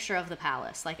is a picture of the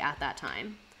palace, like at that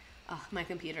time. Oh, my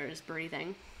computer is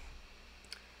breathing.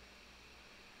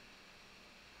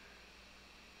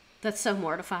 That's so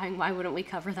mortifying. Why wouldn't we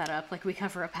cover that up? Like we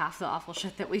cover up half the awful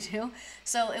shit that we do.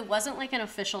 So it wasn't like an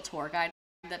official tour guide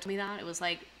that told me that. It was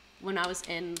like when I was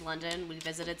in London, we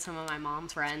visited some of my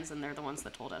mom's friends, and they're the ones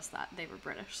that told us that they were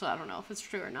British. So I don't know if it's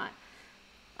true or not.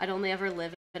 I'd only ever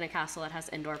live in a castle that has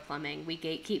indoor plumbing. We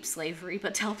gatekeep slavery,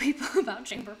 but tell people about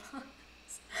chamber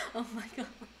pots. Oh my god.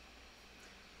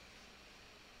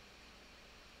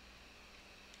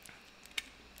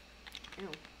 Ew,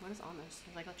 what is on this?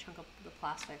 There's like a chunk of the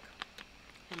plastic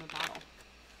in the bottle.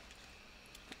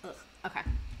 Ugh. Okay.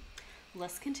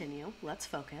 Let's continue. Let's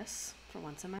focus for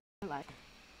once in my life.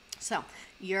 So,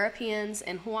 Europeans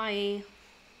in Hawaii,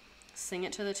 sing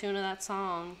it to the tune of that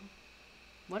song.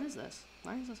 What is this?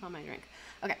 Why is this on my drink?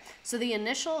 Okay, so the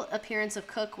initial appearance of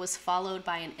Cook was followed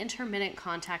by an intermittent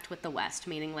contact with the West,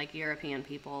 meaning like European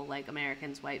people, like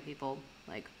Americans, white people,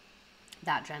 like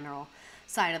that general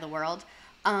side of the world.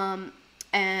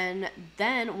 And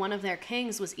then one of their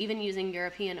kings was even using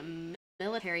European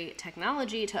military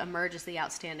technology to emerge as the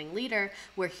outstanding leader,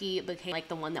 where he became like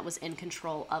the one that was in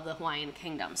control of the Hawaiian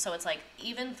kingdom. So it's like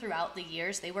even throughout the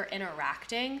years they were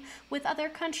interacting with other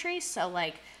countries. So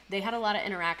like they had a lot of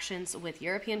interactions with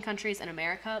European countries and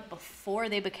America before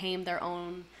they became their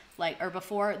own, like, or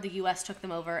before the US took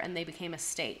them over and they became a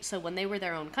state. So when they were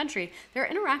their own country, they're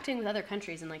interacting with other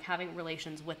countries and like having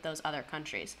relations with those other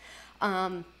countries.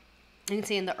 You can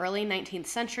see in the early 19th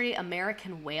century,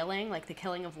 American whaling, like the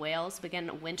killing of whales,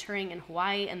 began wintering in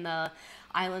Hawaii, and the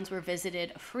islands were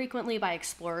visited frequently by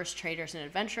explorers, traders, and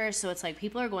adventurers. So it's like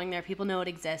people are going there, people know it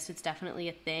exists, it's definitely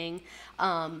a thing.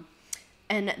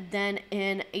 And then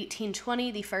in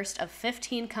 1820, the first of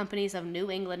 15 companies of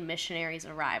New England missionaries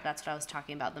arrived. That's what I was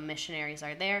talking about. The missionaries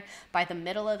are there. By the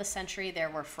middle of the century, there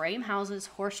were frame houses,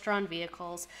 horse-drawn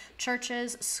vehicles,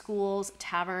 churches, schools,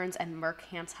 taverns, and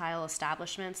mercantile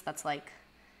establishments. That's like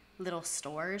little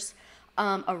stores.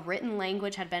 A written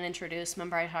language had been introduced.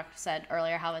 Remember I said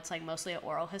earlier how it's like mostly an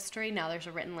oral history. Now there's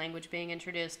a written language being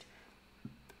introduced.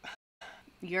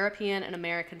 European and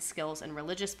American skills and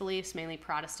religious beliefs, mainly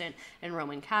Protestant and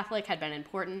Roman Catholic, had been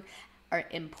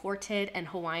imported, and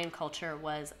Hawaiian culture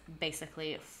was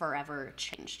basically forever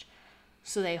changed.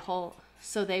 So they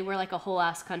were like a whole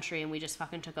ass country, and we just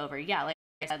fucking took over. Yeah, like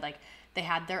I said, like they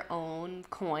had their own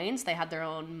coins, they had their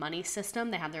own money system,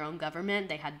 they had their own government,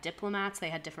 they had diplomats, they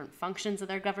had different functions of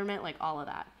their government, like all of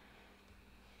that.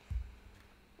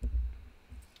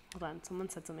 Hold on, someone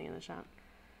said something in the chat.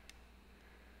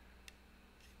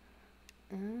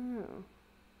 Oh,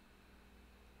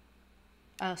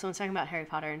 someone's talking about Harry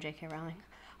Potter and J.K. Rowling.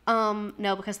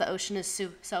 No, because the ocean is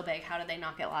so big. How did they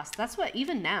not get lost? That's what,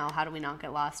 even now, how do we not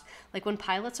get lost? Like when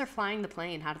pilots are flying the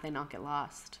plane, how do they not get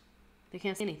lost? They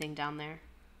can't see anything down there.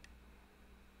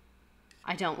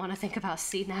 I don't want to think about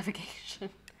sea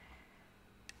navigation.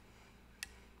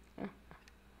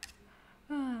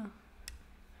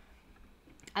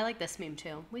 I like this meme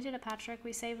too. We did it, Patrick.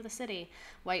 We saved the city.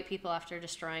 White people after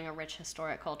destroying a rich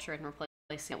historic culture and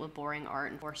replacing it with boring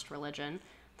art and forced religion.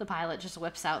 The pilot just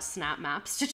whips out snap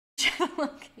maps to check the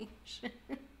location.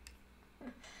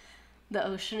 The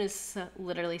ocean is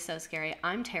literally so scary.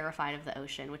 I'm terrified of the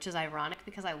ocean, which is ironic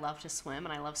because I love to swim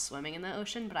and I love swimming in the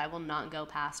ocean, but I will not go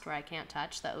past where I can't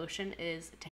touch. The ocean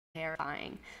is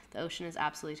terrifying. The ocean is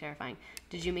absolutely terrifying.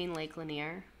 Did you mean Lake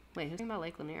Lanier? Wait, who's talking about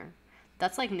Lake Lanier?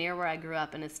 That's like near where I grew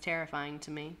up, and it's terrifying to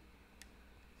me.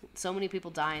 So many people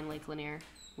die in Lake Lanier,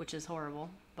 which is horrible,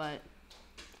 but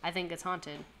I think it's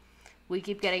haunted. We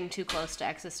keep getting too close to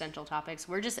existential topics.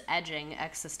 We're just edging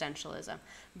existentialism.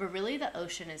 But really, the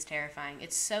ocean is terrifying.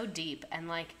 It's so deep, and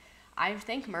like, I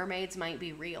think mermaids might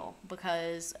be real,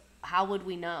 because how would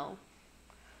we know?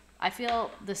 I feel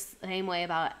the same way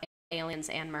about aliens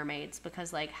and mermaids,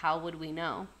 because like, how would we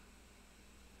know?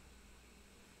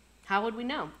 How would we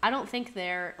know? I don't think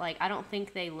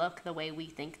they look the way we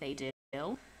think they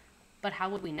do, but how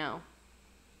would we know?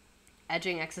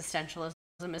 Edging existentialism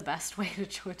is the best way to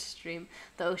Twitch stream.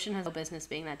 The ocean has no business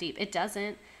being that deep. It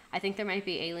doesn't. I think there might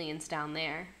be aliens down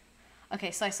there. Okay,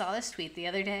 so I saw this tweet the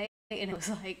other day, and it was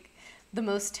like, the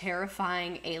most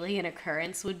terrifying alien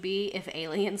occurrence would be if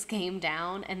aliens came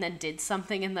down and then did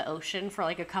something in the ocean for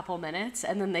like a couple minutes,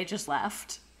 and then they just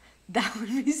left. That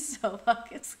would be so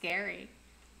fucking scary.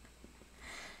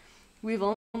 We've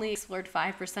only explored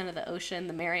 5% of the ocean,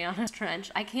 the Marianas Trench.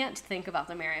 I can't think about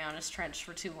the Marianas Trench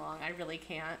for too long. I really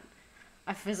can't.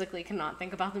 I physically cannot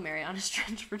think about the Marianas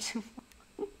Trench for too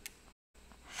long.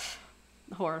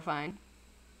 Horrifying.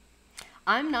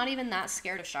 I'm not even that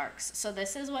scared of sharks. So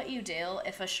this is what you do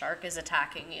if a shark is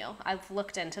attacking you. I've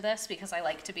looked into this because I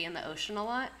like to be in the ocean a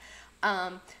lot.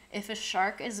 If a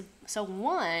shark is... So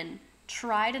one,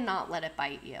 try to not let it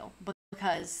bite you,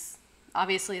 because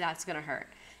obviously that's going to hurt.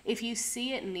 If you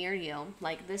see it near you,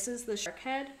 like this is the shark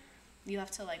head, you have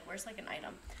to like, where's like an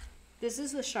item? This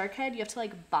is the shark head, you have to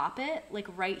like bop it, like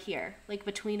right here, like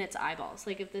between its eyeballs.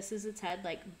 Like if this is its head,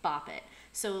 like bop it.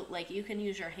 So like you can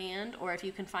use your hand, or if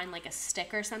you can find like a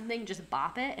stick or something, just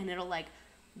bop it and it'll like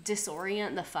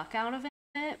disorient the fuck out of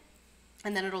it,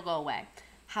 and then it'll go away.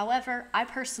 However, I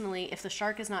personally, if the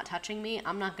shark is not touching me,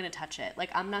 I'm not going to touch it.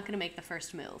 Like, I'm not going to make the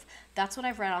first move. That's what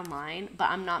I've read online, but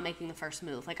I'm not making the first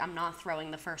move. Like, I'm not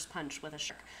throwing the first punch with a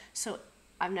shark. So,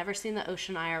 I've never seen the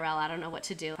ocean IRL. I don't know what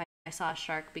to do. I saw a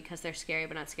shark because they're scary,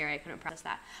 but not scary. I couldn't process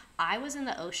that. I was in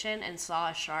the ocean and saw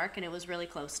a shark, and it was really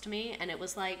close to me, and it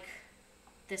was, like,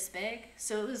 this big.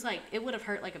 So, it was, like, it would have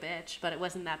hurt like a bitch, but it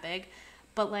wasn't that big.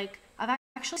 But, like, I've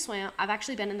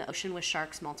actually been in the ocean with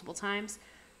sharks multiple times.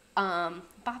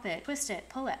 Bop it, twist it,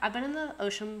 pull it. I've been in the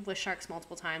ocean with sharks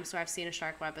multiple times, so I've seen a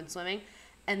shark when I've been swimming,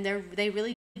 and they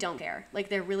really don't care. Like,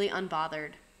 they're really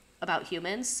unbothered about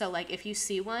humans. So like, if you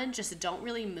see one, just don't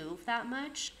really move that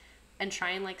much and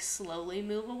try and like slowly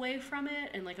move away from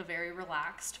it in like a very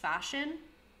relaxed fashion,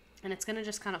 and it's gonna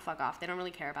just kind of fuck off. They don't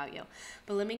really care about you.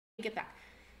 But let me get back.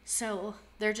 So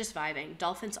they're just vibing.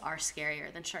 Dolphins are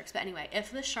scarier than sharks. But anyway,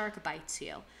 if the shark bites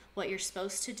you, what you're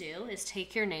supposed to do is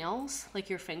take your nails, like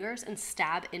your fingers, and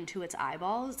stab into its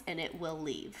eyeballs, and it will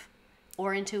leave.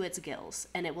 Or into its gills,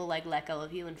 and it will like let go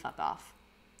of you and fuck off.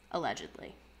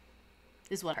 Allegedly.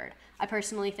 Is what I heard. I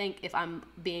personally think if I'm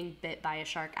being bit by a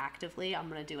shark actively, I'm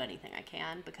going to do anything I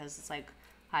can, because it's like,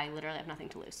 I literally have nothing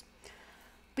to lose.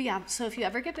 But yeah, so if you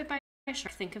ever get bit by a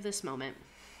shark, think of this moment.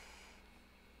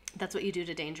 That's what you do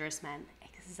to dangerous men.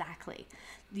 Exactly.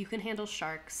 You can handle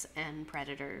sharks and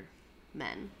predator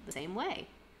men the same way.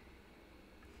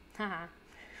 Haha.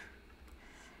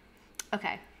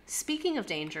 Okay. Speaking of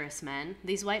dangerous men,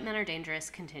 these white men are dangerous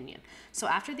continue. So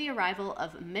after the arrival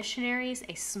of missionaries,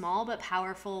 a small but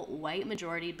powerful white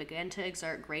majority began to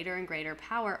exert greater and greater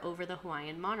power over the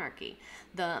Hawaiian monarchy.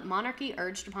 The monarchy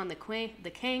urged upon the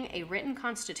king a written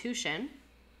constitution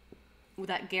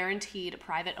that guaranteed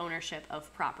private ownership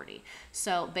of property.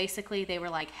 So basically they were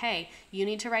like, hey, you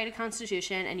need to write a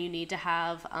constitution and you need to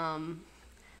have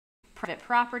private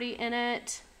property in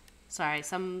it. Sorry,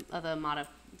 some of the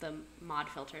mod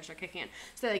filters are kicking in.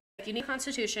 So like, you need a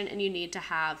constitution and you need to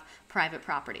have private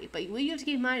property. But what you have to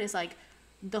keep in mind is like,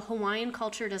 the Hawaiian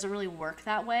culture doesn't really work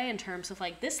that way in terms of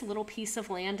like, this little piece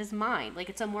of land is mine. Like,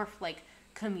 it's a more like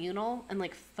communal and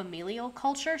like familial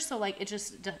culture. So like, it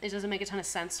doesn't make a ton of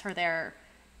sense for their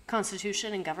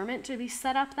constitution and government to be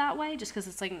set up that way, just because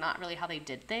it's like not really how they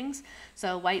did things.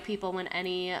 So white people, when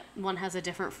anyone has a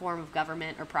different form of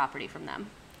government or property from them,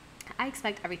 I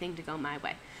expect everything to go my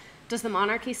way. Does the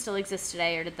monarchy still exist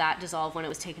today, or did that dissolve when it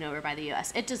was taken over by the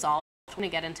U.S.? It dissolved. I'm going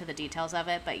to get into the details of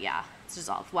it, but yeah, it's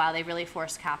dissolved. Wow, they really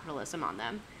forced capitalism on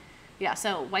them. Yeah,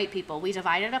 so white people, we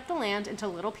divided up the land into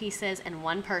little pieces, and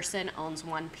one person owns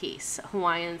one piece.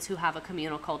 Hawaiians who have a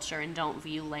communal culture and don't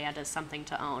view land as something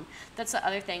to own. That's the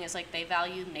other thing, is like they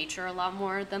value nature a lot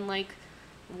more than like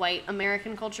white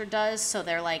American culture does. So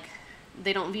they're like,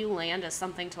 they don't view land as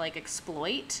something to like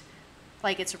exploit,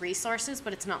 like it's resources,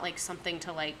 but it's not like something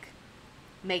to like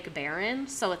make barren.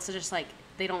 So it's just like,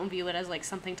 they don't view it as like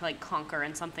something to like conquer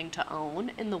and something to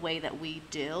own in the way that we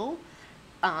do.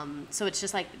 So it's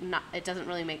just like, not, it doesn't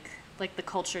really make, like the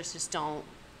cultures just don't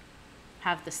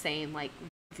have the same like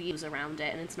views around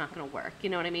it, and it's not going to work. You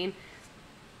know what I mean?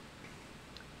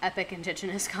 Epic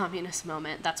indigenous communist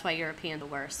moment. That's why European the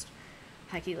worst.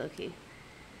 Hikey Loki.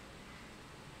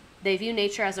 They view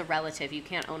nature as a relative. You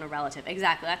can't own a relative.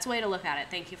 Exactly. That's the way to look at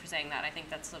it. Thank you for saying that. I think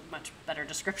that's a much better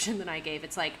description than I gave.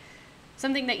 It's like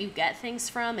something that you get things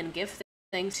from and give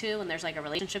things to, and there's like a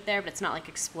relationship there, but it's not like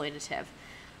exploitative.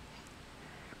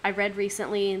 I read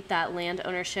recently that land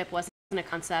ownership wasn't a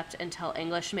concept until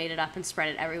English made it up and spread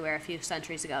it everywhere a few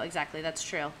centuries ago. Exactly. That's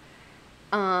true.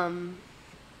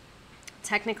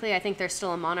 Technically, I think there's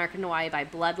still a monarch in Hawaii by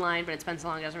bloodline, but it's been so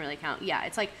long it doesn't really count. Yeah,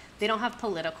 it's like they don't have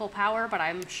political power, but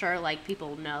I'm sure like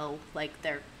people know like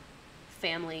their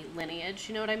family lineage.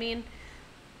 You know what I mean?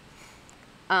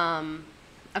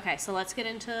 Okay, so let's get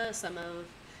into some of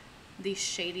the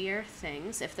shadier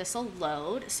things, if this will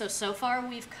load. So far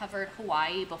we've covered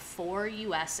Hawaii before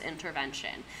U.S.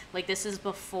 intervention. Like, this is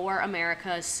before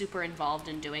America is super involved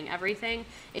in doing everything.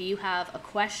 If you have a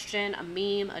question, a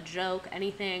meme, a joke,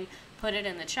 anything, put it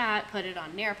in the chat, put it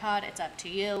on Nearpod. It's up to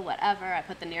you, whatever. I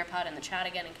put the Nearpod in the chat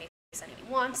again in case anybody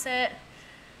wants it.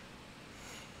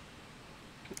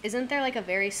 Isn't there like a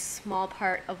very small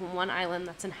part of one island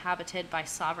that's inhabited by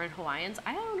sovereign Hawaiians?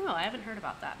 I don't know. I haven't heard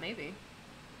about that. Maybe.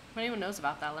 If anyone knows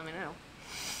about that, let me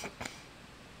know.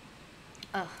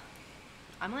 Ugh.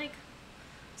 I'm like,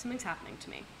 something's happening to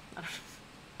me.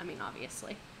 I mean,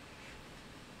 obviously.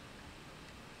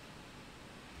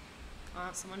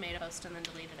 Someone made a post and then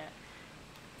deleted it.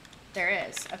 There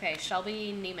is. Okay,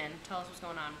 Shelby Neiman, tell us what's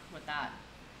going on with that.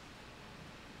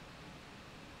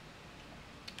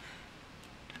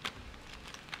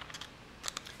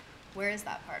 Where is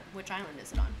that part? Which island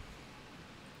is it on?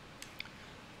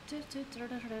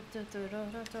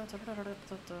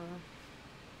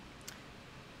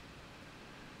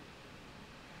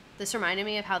 This reminded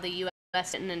me of how the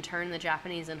U.S. didn't intern the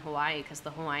Japanese in Hawaii because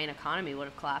the Hawaiian economy would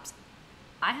have collapsed.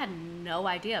 I had no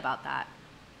idea about that.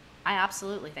 I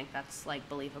absolutely think that's like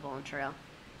believable and true.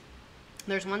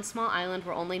 There's one small island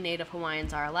where only native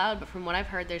Hawaiians are allowed, but from what I've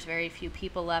heard, there's very few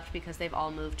people left because they've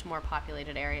all moved to more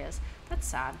populated areas. That's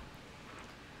sad.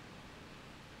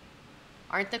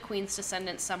 Aren't the Queen's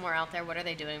descendants somewhere out there? What are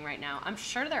they doing right now? I'm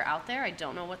sure they're out there. I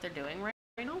don't know what they're doing right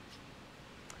now.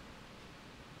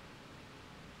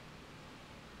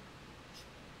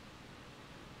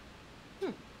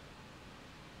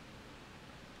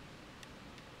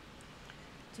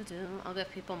 I'll give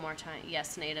people more time.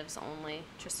 Yes, natives only.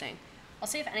 Interesting. I'll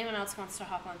see if anyone else wants to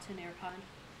hop onto Nearpod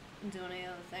and do any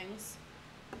other things.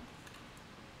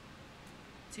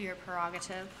 It's your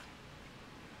prerogative.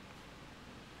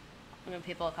 I'm gonna give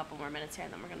people a couple more minutes here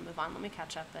and then we're gonna move on. Let me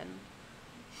catch up in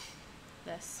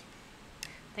this.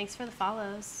 Thanks for the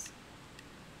follows.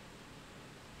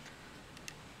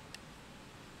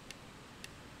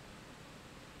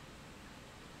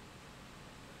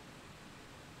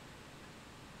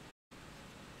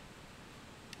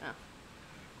 Oh.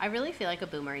 I really feel like a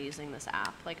boomer using this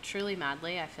app. Like, truly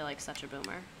madly, I feel like such a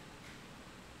boomer.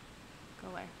 Go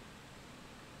away.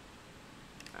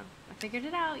 Oh, I figured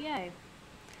it out. Yay.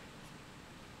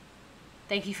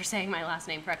 Thank you for saying my last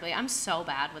name correctly. I'm so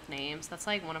bad with names. That's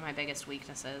like one of my biggest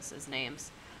weaknesses is names.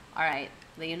 All right,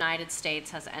 the United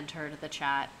States has entered the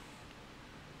chat.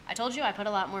 I told you I put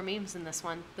a lot more memes in this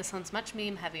one. This one's much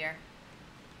meme heavier.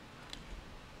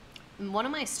 One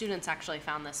of my students actually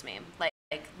found this meme. Like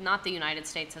not the United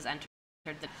States has entered,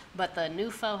 but the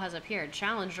new foe has appeared.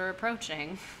 Challenger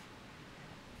approaching.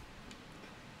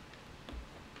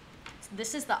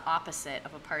 This is the opposite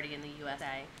of a party in the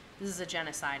USA. This is a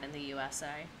genocide in the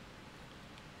USA.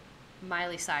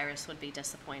 Miley Cyrus would be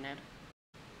disappointed.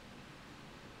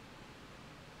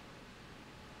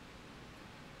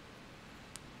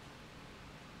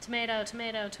 Tomato,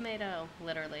 tomato, tomato,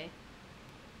 literally.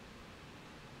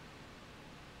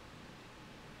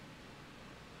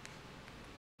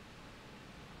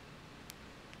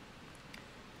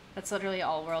 That's literally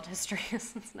all world history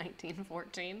since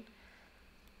 1914.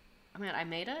 Oh man, I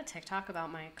made a TikTok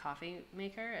about my coffee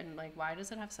maker and like, why does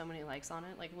it have so many likes on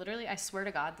it? Like literally, I swear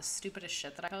to God, the stupidest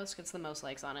shit that I post gets the most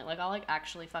likes on it. Like I'll like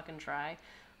actually fucking try.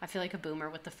 I feel like a boomer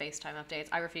with the FaceTime updates.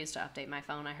 I refuse to update my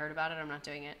phone. I heard about it. I'm not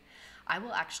doing it. I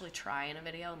will actually try in a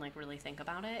video and like really think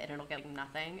about it and it'll get like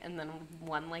nothing. And then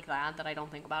one like that I don't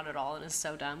think about at all and is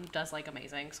so dumb does like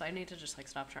amazing. So I need to just like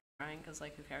stop trying because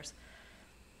like who cares?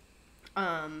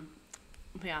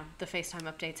 Yeah, the FaceTime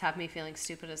updates have me feeling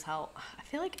stupid as hell. I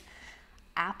feel like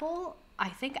I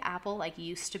think Apple like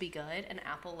used to be good and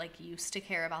Apple like used to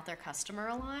care about their customer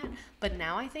a lot, but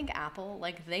now I think Apple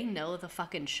like they know the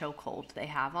fucking chokehold they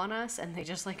have on us and they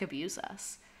just like abuse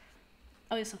us.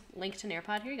 Oh, it's a link to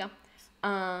Nearpod. Here you go.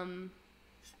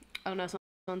 Oh no,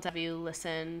 someone's have you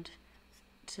listened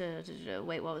to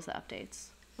wait, what was the updates?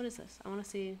 What is this? I want to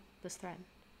see this thread.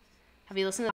 Have you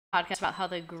listened to the podcast about how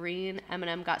the green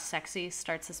M&M got sexy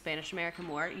starts the Spanish-American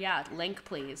War? Yeah, link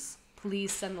please.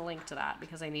 Please send the link to that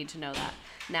because I need to know that.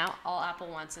 Now all Apple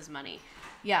wants is money.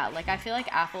 Yeah, like I feel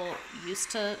like Apple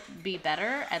used to be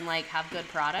better and like have good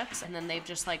products and then they've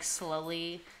just like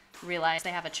slowly realized they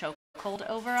have a chokehold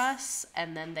over us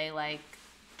and then they like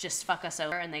just fuck us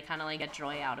over and they kind of like get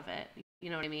joy out of it. You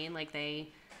know what I mean? Like they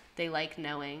like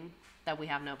knowing that we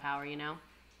have no power, you know?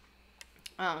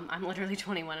 I'm literally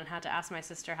 21 and had to ask my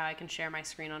sister how I can share my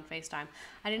screen on FaceTime.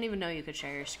 I didn't even know you could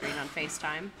share your screen on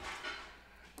FaceTime.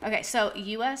 Okay, so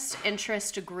U.S.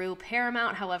 interest grew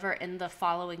paramount, however, in the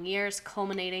following years,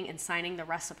 culminating in signing the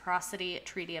Reciprocity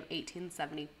Treaty of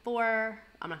 1874.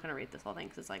 I'm not going to read this whole thing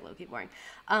because it's like low-key boring.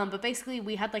 But basically,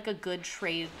 we had like a good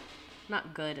trade,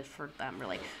 not good for them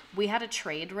really. We had a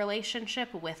trade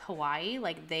relationship with Hawaii.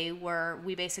 Like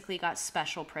we basically got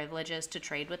special privileges to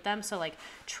trade with them. So like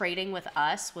trading with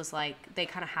us was like, they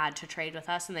kind of had to trade with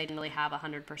us and they didn't really have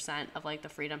 100% of like the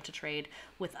freedom to trade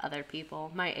with other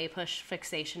people. My APUSH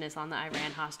fixation is on the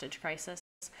Iran hostage crisis.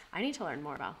 I need to learn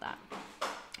more about that.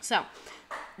 So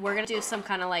we're going to do some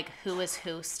kind of like who is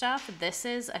who stuff. This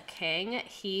is a king.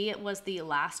 He was the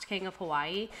last king of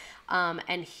Hawaii,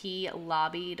 and he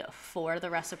lobbied for the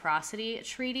Reciprocity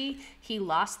Treaty. He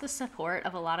lost the support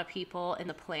of a lot of people in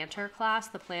the planter class.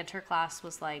 The planter class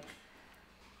was like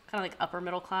kind of like upper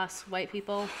middle class white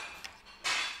people.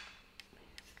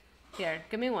 Here,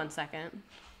 give me 1 second.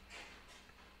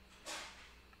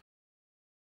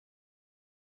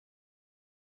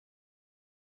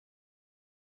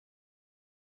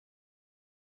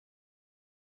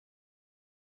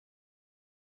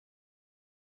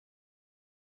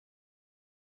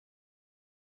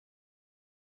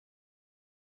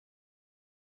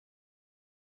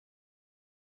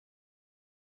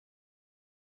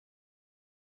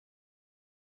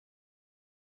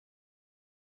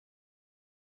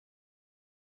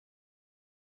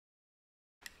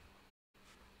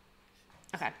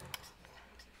 Okay.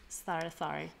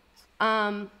 Sorry.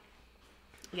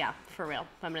 Yeah, for real.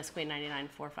 Feminist Queen 99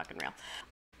 for fucking real.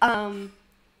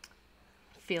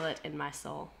 Feel it in my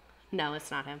soul. No,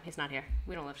 it's not him. He's not here.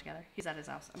 We don't live together. He's at his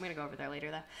house. I'm going to go over there later,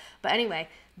 though. But anyway,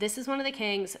 this is one of the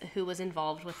kings who was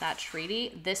involved with that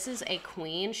treaty. This is a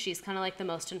queen. She's kind of like the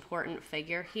most important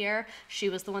figure here. She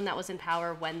was the one that was in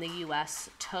power when the U.S.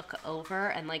 took over,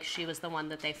 and like she was the one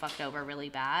that they fucked over really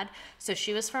bad. So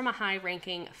she was from a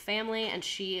high-ranking family, and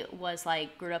she was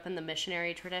like grew up in the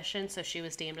missionary tradition, so she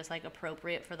was deemed as like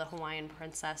appropriate for the Hawaiian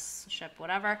princess-ship,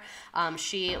 whatever.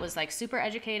 She was like super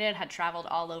educated, had traveled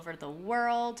all over the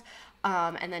world.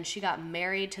 And then she got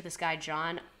married to this guy,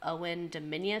 John Owen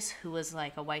Dominius, who was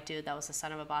like a white dude that was the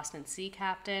son of a Boston Sea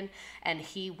captain. And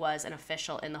he was an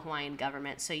official in the Hawaiian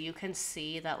government. So you can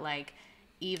see that like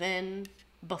even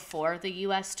before the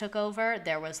U.S. took over,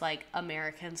 there was like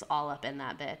Americans all up in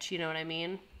that bitch. You know what I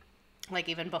mean? Like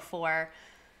even before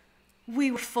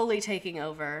we were fully taking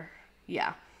over.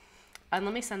 Yeah. And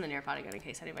let me send the Nearpod again in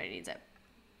case anybody needs it.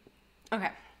 Okay.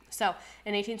 So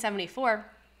in 1874...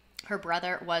 her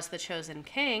brother was the chosen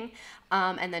king,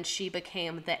 and then she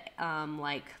became the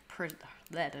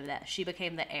she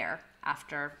became the heir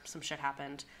after some shit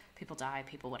happened. People die,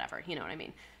 people whatever, you know what I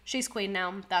mean. She's queen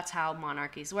now. That's how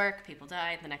monarchies work. People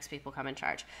die, the next people come in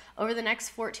charge. Over the next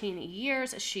 14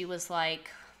 years, she was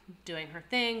like doing her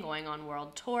thing, going on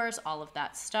world tours, all of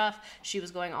that stuff. She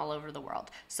was going all over the world.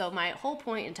 So my whole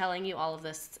point in telling you all of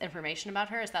this information about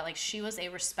her is that like she was a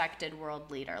respected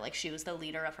world leader. Like she was the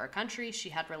leader of her country. She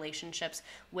had relationships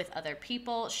with other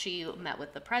people. She met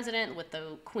with the president, with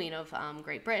the Queen of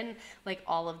Great Britain, like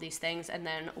all of these things. And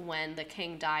then when the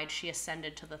king died, she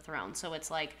ascended to the throne. So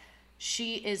it's like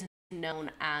she is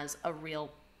known as a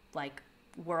real like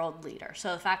world leader.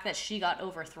 So the fact that she got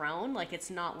overthrown, like it's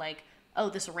not like, oh,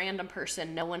 this random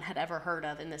person no one had ever heard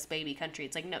of in this baby country.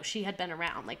 It's like, no, she had been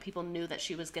around. Like, people knew that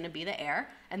she was going to be the heir,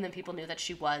 and then people knew that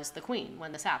she was the queen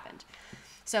when this happened.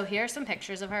 So here are some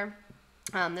pictures of her.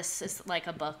 This is, like,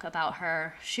 a book about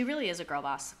her. She really is a girl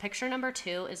boss. Picture number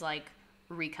 2 is, like,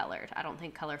 recolored. I don't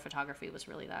think color photography was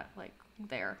really that, like,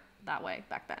 there that way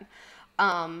back then.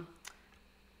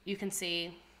 You can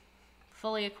see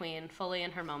fully a queen, fully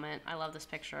in her moment. I love this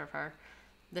picture of her.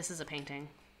 This is a painting.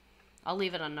 I'll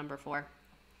leave it on number 4.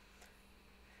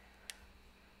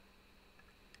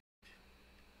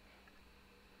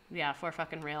 Yeah, for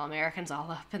fucking real. Americans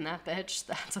all up in that bitch.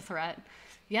 That's a threat.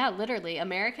 Yeah, literally.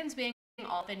 Americans being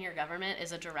all up in your government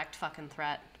is a direct fucking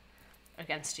threat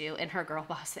against you in her girl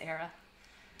boss era.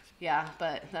 Yeah,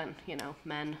 but then, you know,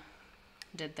 men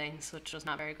did things, which was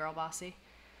not very girl bossy.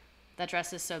 That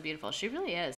dress is so beautiful. She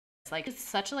really is. Like, it's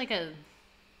such a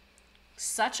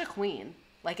queen.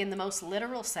 Like, in the most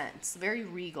literal sense. Very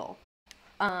regal.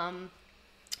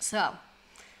 So,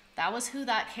 that was who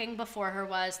that king before her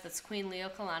was. That's Queen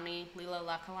Liokalani.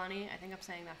 I think I'm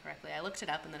saying that correctly. I looked it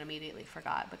up and then immediately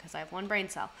forgot because I have one brain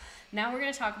cell. Now we're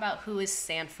going to talk about who is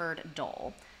Sanford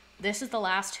Dole. This is the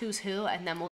last who's who, and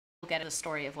then we'll get to the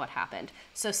story of what happened.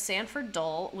 So, Sanford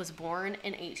Dole was born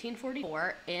in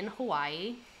 1844 in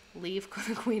Hawaii. Leave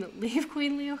Queen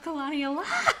Liokalani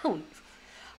alone.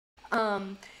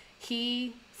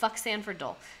 Fuck Sanford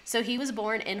Dole. So he was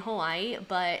born in Hawaii,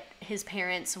 but his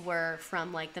parents were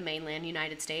from like the mainland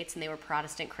United States, and they were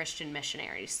Protestant Christian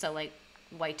missionaries. So like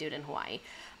white dude in Hawaii.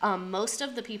 Most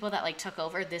of the people that like took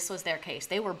over, this was their case.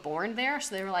 They were born there,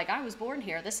 so they were like, I was born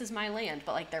here. This is my land.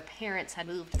 But like their parents had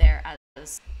moved there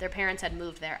as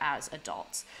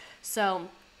adults. So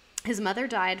his mother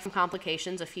died from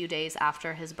complications a few days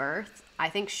after his birth. I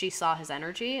think she saw his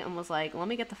energy and was like, let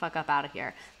me get the fuck up out of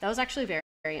here. That was actually very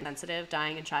insensitive.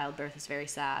 Dying in childbirth is very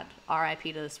sad.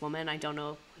 R.I.P. to this woman. I don't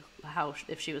know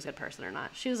if she was a good person or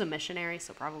not. She was a missionary,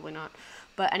 so probably not.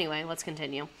 But anyway, let's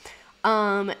continue.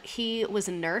 He was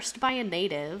nursed by a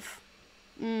native.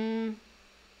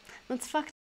 That's fucked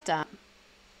up.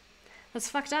 That's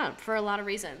fucked up for a lot of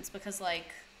reasons, because like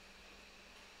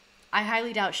I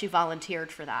highly doubt she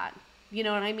volunteered for that. You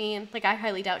know what I mean? Like, I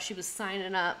highly doubt she was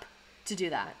signing up to do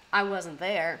that. I wasn't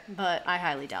there, but I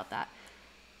highly doubt that.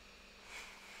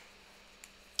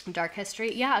 Dark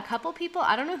history. Yeah, a couple people,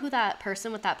 I don't know who that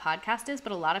person with that podcast is,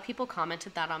 but a lot of people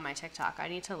commented that on my TikTok. I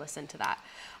need to listen to that.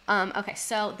 Okay,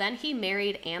 so then he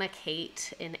married Anna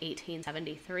Kate in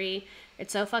 1873.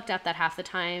 It's so fucked up that half the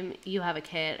time you have a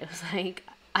kid, it was like,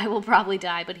 I will probably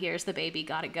die, but here's the baby,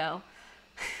 gotta go.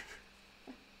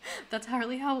 That's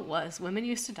hardly how it was. Women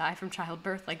used to die from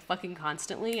childbirth like fucking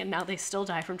constantly, and now they still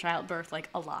die from childbirth like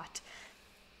a lot.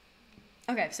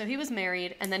 Okay, so he was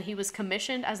married, and then he was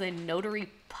commissioned as a notary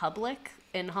public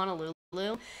in Honolulu.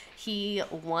 He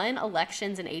won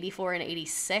elections in 84 and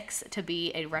 86 to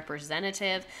be a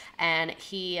representative, and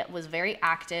he was very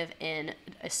active in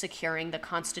securing the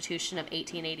Constitution of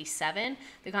 1887.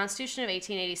 The Constitution of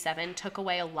 1887 took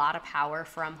away a lot of power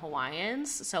from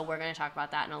Hawaiians, so we're going to talk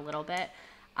about that in a little bit.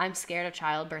 I'm scared of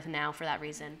childbirth now for that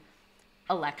reason.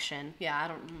 Election.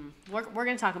 Yeah, we're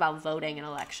going to talk about voting and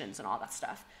elections and all that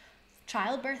stuff.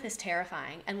 Childbirth is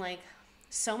terrifying, and like,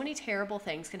 so many terrible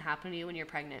things can happen to you when you're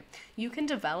pregnant. You can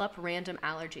develop random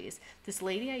allergies. This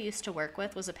lady I used to work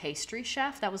with was a pastry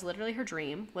chef. That was literally her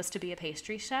dream, was to be a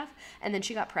pastry chef. And then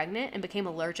she got pregnant and became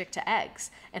allergic to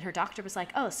eggs. And her doctor was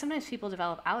like, oh, sometimes people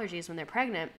develop allergies when they're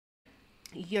pregnant.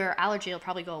 Your allergy will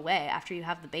probably go away after you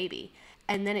have the baby.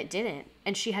 And then it didn't.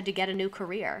 And she had to get a new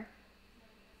career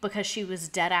because she was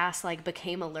dead ass, like,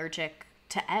 became allergic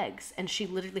to eggs, and she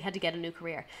literally had to get a new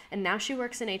career. And now she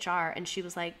works in HR, and she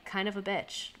was like kind of a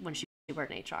bitch when she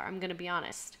worked in HR. I'm gonna be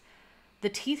honest. The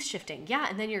teeth shifting, yeah,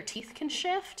 and then your teeth can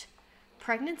shift.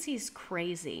 Pregnancy's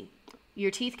crazy. Your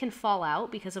teeth can fall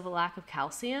out because of a lack of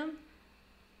calcium.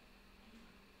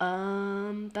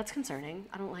 That's concerning.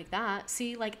 I don't like that.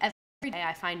 See, like, every day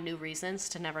I find new reasons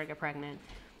to never get pregnant.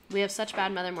 We have such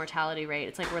bad mother mortality rate.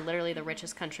 It's like we're literally the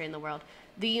richest country in the world.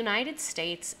 The United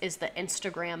States is the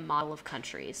Instagram model of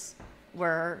countries.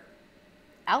 We're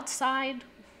outside,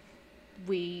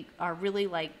 we are really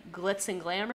like glitz and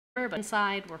glamour, but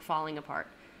inside we're falling apart.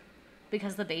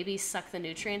 Because the babies suck the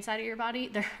nutrients out of your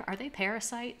body. Are they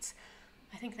parasites?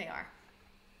 I think they are.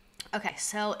 Okay,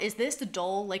 so is this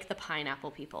Dole like the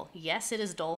pineapple people? Yes, it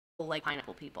is Dole like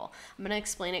pineapple people. I'm going to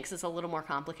explain it because it's a little more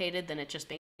complicated than it just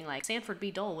being like Sanford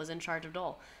B. Dole was in charge of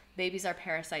Dole. Babies are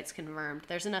parasites confirmed.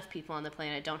 There's enough people on the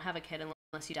planet. Don't have a kid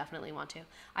unless you definitely want to.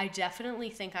 I definitely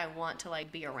think I want to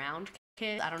like be around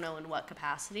kids. I don't know in what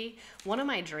capacity. One of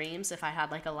my dreams, if I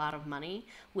had like a lot of money,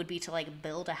 would be to like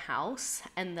build a house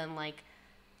and then like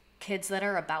kids that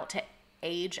are about to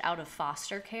age out of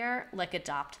foster care, like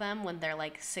adopt them when they're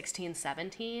like 16,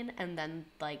 17, and then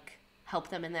like help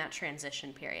them in that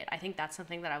transition period. I think that's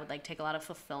something that I would like take a lot of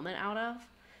fulfillment out of.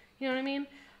 You know what I mean?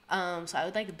 So I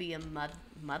would like be a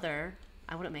mother.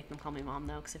 I wouldn't make them call me mom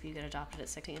though, because if you get adopted at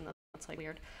 16, that's like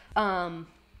weird.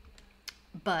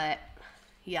 But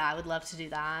yeah, I would love to do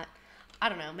that. I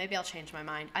don't know. Maybe I'll change my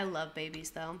mind. I love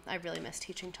babies though. I really miss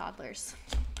teaching toddlers.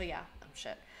 But yeah, oh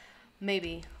shit.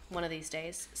 Maybe one of these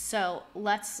days. So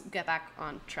let's get back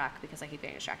on track because I keep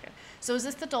getting distracted. So is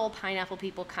this the Dole pineapple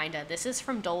people? Kinda. This is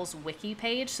from Dole's wiki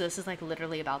page. So this is like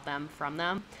literally about them, from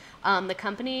them. The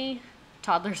company,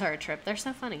 toddlers are a trip. They're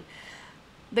so funny.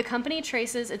 The company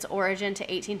traces its origin to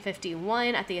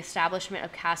 1851 at the establishment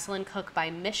of Castle and Cooke by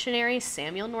missionaries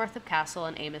Samuel Northup Castle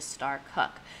and Amos Starr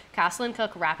Cook. Castle and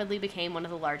Cooke rapidly became one of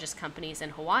the largest companies in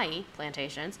Hawaii,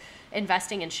 plantations,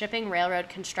 investing in shipping, railroad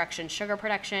construction, sugar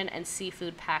production, and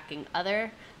seafood packing.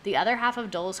 The other half of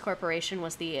Dole's corporation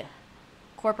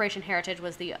heritage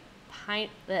was the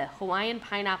Hawaiian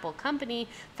Pineapple Company,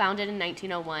 founded in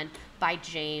 1901 by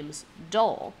James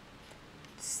Dole.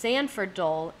 Sanford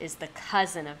Dole is the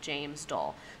cousin of James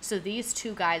Dole. So these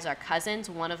two guys are cousins.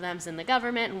 One of them's in the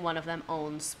government, and one of them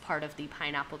owns part of the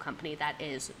pineapple company that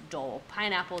is Dole.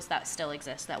 Pineapples that still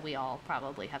exist that we all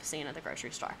probably have seen at the grocery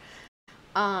store.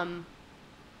 Why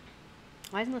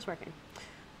isn't this working?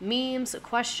 Memes,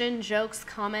 question, jokes,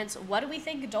 comments. What do we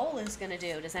think Dole is going to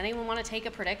do? Does anyone want to take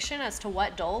a prediction as to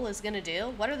what Dole is going to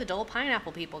do? What are the Dole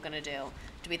pineapple people going to do?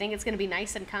 Do we think it's going to be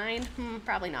nice and kind?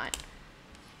 Probably not.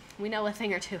 We know a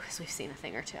thing or two because we've seen a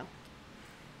thing or two.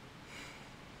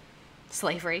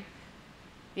 Slavery.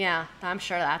 Yeah, I'm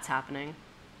sure that's happening.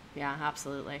 Yeah,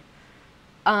 absolutely.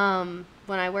 When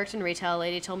I worked in retail, a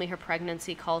lady told me her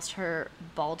pregnancy caused her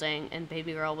balding, and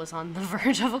baby girl was on the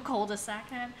verge of a cul-de-sac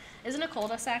head. Isn't a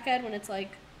cul-de-sac head when it's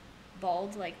like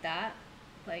bald like that?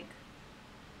 Like,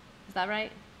 is that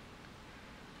right?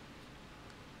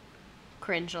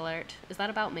 Cringe alert. Is that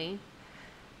about me?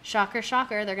 Shocker,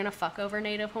 shocker, they're gonna fuck over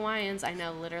Native Hawaiians. I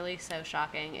know, literally so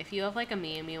shocking. If you have like a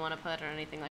meme you want to put or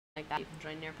anything like that, you can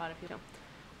join Nearpod if you do.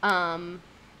 I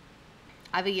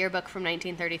have a yearbook from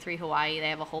 1933 Hawaii. They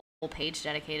have a whole page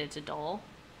dedicated to Dole.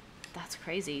 That's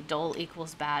crazy. Dole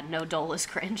equals bad. No, Dole is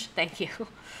cringe. Thank you.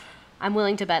 I'm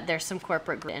willing to bet there's some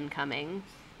corporate incoming.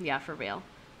 Yeah, for real.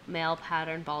 Male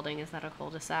pattern balding, is that a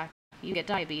cul-de-sac? You get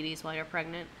diabetes while you're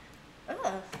pregnant.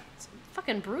 Ugh, it's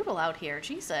fucking brutal out here.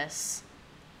 Jesus.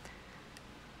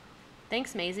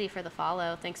 Thanks, Maisie, for the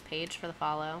follow. Thanks, Paige, for the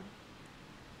follow.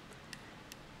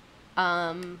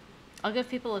 I'll give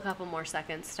people a couple more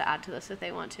seconds to add to this if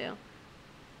they want to.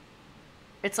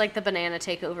 It's like the banana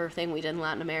takeover thing we did in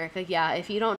Latin America. Yeah, if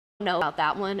you don't know about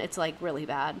that one, it's like really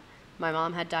bad. My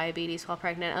mom had diabetes while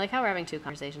pregnant. I like how we're having two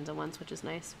conversations at once, which is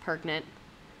nice. Pregnant.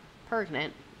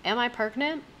 Am I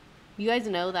pregnant? You guys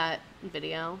know that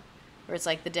video where it's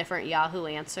like the different Yahoo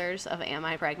answers of am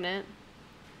I pregnant?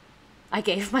 I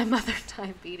gave my mother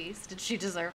diabetes. Did she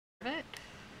deserve it?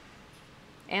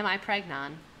 Am I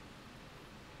pregnant?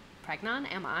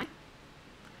 Pregnant? Am I?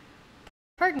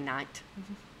 Pregnant.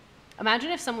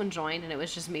 Imagine if someone joined and it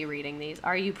was just me reading these.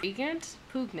 Are you pregnant?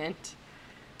 Pugnant.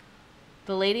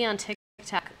 The lady on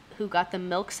TikTok who got the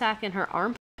milk sack in her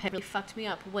armpit really fucked me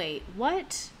up. Wait,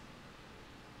 what?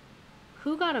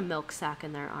 Who got a milk sack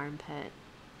in their armpit?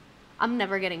 I'm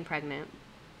never getting pregnant.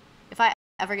 If I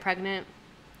ever get pregnant,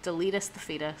 delete us the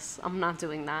fetus. I'm not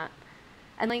doing that.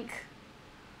 And like,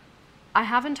 I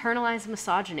have internalized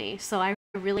misogyny, so I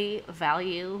really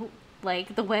value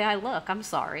like the way I look. I'm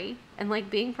sorry. And like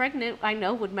being pregnant, I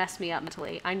know would mess me up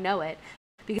mentally. I know it.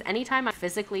 Because anytime I'm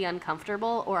physically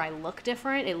uncomfortable or I look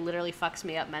different, it literally fucks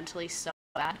me up mentally so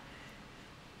bad.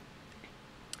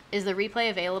 Is the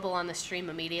replay available on the stream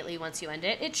immediately once you end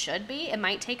it? It should be. It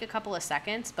might take a couple of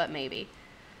seconds, but maybe.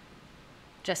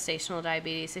 Gestational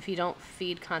diabetes. If you don't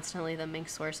feed constantly, the milk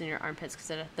stores in your armpits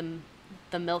because the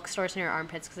milk stores in your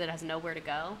armpits because it has nowhere to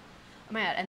go. Oh my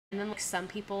god! And then like some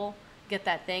people get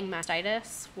that thing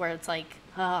mastitis where it's like,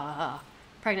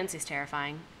 pregnancy's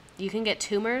terrifying. You can get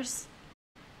tumors.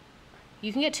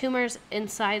 You can get tumors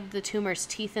inside the tumor's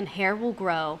teeth and hair will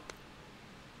grow.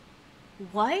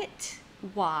 What?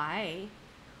 Why?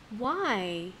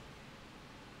 Why?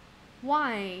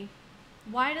 Why?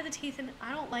 Why do the teeth and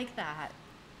I don't like that.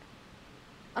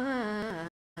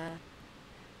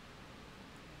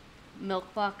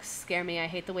 Milk blocks scare me. I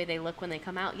hate the way they look when they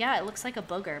come out. Yeah, it looks like a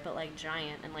booger, but like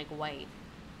giant and like white.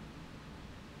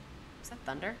 Is that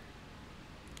thunder?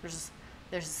 There's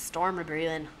a storm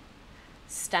brewing.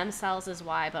 Stem cells is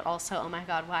why, but also, oh my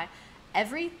god, why?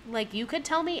 Like, you could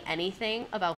tell me anything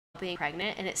about being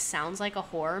pregnant and it sounds like a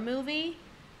horror movie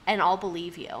and I'll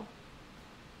believe you.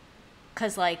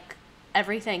 Because, like,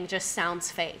 everything just sounds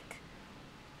fake.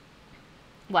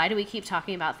 Why do we keep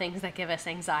talking about things that give us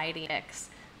anxiety?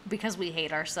 Because we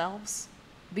hate ourselves.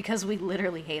 Because we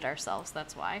literally hate ourselves,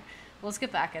 that's why. Let's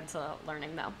get back into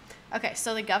learning, though. Okay,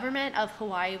 so the government of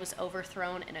Hawaii was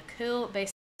overthrown in a coup.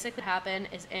 Basically what happened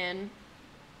is in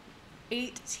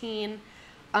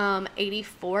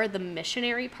 1884, the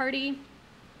Missionary Party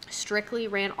strictly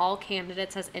ran all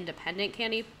candidates as independent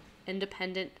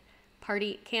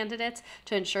party candidates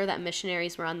to ensure that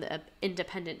missionaries were on the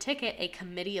independent ticket. A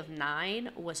committee of 9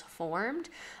 was formed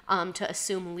to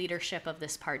assume leadership of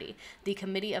this party. The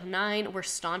committee of 9 were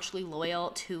staunchly loyal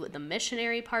to the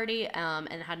missionary party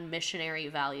and had missionary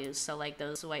values. So like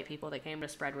those white people that came to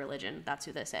spread religion, that's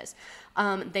who this is.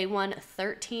 They won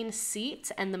 13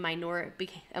 seats and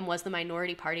was the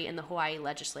minority party in the Hawaii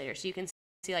legislature. So you can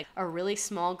see like a really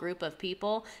small group of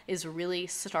people is really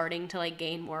starting to like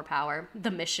gain more power. The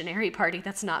missionary party,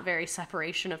 that's not very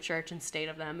separation of church and state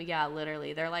of them. Yeah,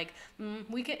 literally. They're like,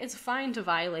 it's fine to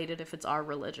violate it if it's our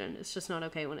religion. It's just not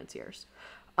okay when it's yours.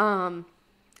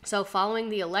 So following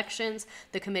the elections,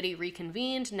 the committee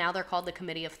reconvened. Now they're called the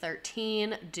Committee of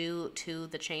 13 due to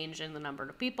the change in the number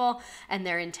of people. And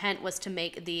their intent was to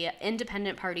make the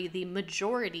independent party the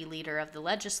majority leader of the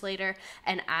legislature.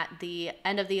 And at the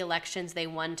end of the elections, they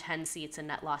won 10 seats, a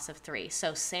net loss of 3.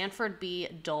 So Sanford B.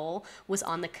 Dole was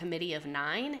on the Committee of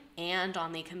 9 and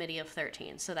on the Committee of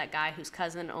 13. So that guy whose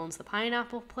cousin owns the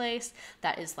pineapple place,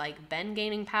 that is like been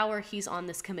gaining power, he's on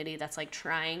this committee that's like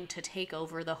trying to take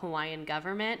over the Hawaiian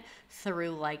government through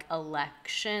like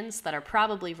elections that are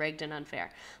probably rigged and unfair,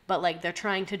 but like they're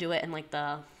trying to do it in like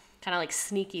the kind of like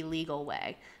sneaky legal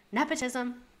way.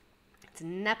 Nepotism. It's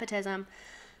nepotism.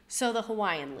 So the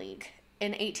Hawaiian League.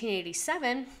 In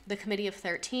 1887, the Committee of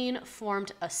 13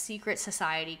 formed a secret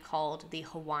society called the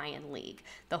Hawaiian League.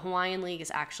 The Hawaiian League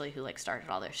is actually who like started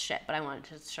all this shit, but I wanted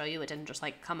to show you it didn't just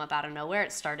like come up out of nowhere.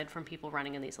 It started from people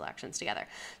running in these elections together.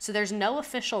 So there's no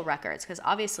official records because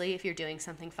obviously if you're doing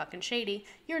something fucking shady,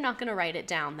 you're not going to write it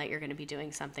down that you're going to be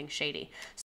doing something shady.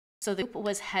 So the group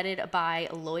was headed by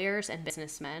lawyers and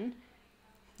businessmen.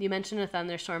 You mentioned a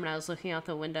thunderstorm, and I was looking out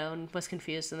the window and was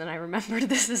confused, and then I remembered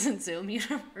this isn't Zoom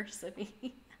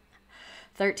University.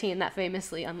 13, that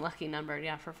famously unlucky number.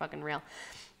 Yeah, for fucking real.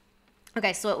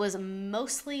 Okay, so it was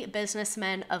mostly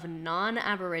businessmen of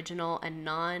non-Aboriginal and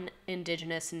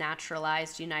non-Indigenous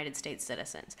naturalized United States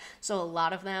citizens. So a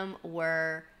lot of them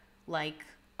were, like,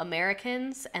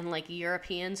 Americans and like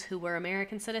Europeans who were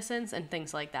American citizens and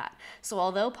things like that. So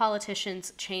although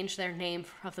politicians changed their name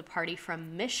of the party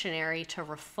from missionary to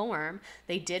reform,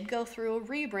 they did go through a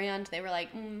rebrand. They were like,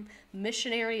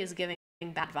 missionary is giving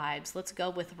bad vibes. Let's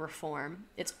go with reform.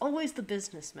 It's always the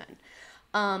businessmen.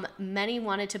 Many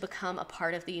wanted to become a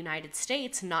part of the United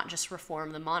States, not just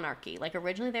reform the monarchy. Like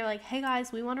originally they were like, hey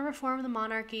guys, we want to reform the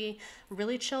monarchy,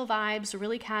 really chill vibes,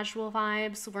 really casual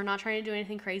vibes. We're not trying to do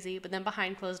anything crazy. But then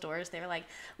behind closed doors, they were like,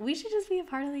 we should just be a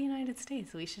part of the United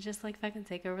States. We should just like fucking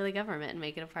take over the government and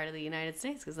make it a part of the United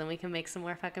States because then we can make some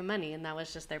more fucking money. And that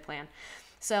was just their plan.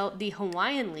 So the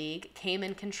Hawaiian League came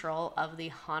in control of the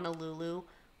Honolulu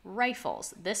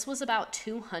Rifles. This was about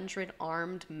 200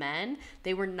 armed men.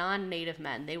 They were non-native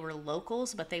men. They were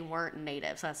locals, but they weren't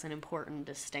natives. That's an important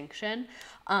distinction.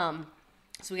 So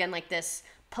again, like this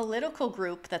political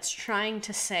group that's trying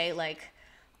to say like,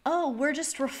 oh, we're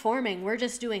just reforming, we're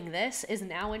just doing this, is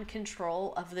now in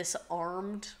control of this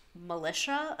armed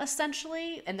militia,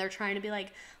 essentially. And they're trying to be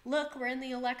like, look, we're in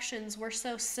the elections, we're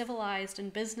so civilized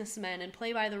and businessmen and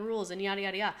play by the rules and yada,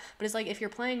 yada, yada. But it's like, if you're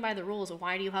playing by the rules,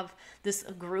 why do you have this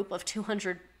group of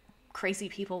 200 crazy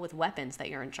people with weapons that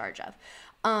you're in charge of?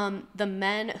 The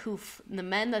men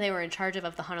that they were in charge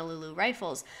of the Honolulu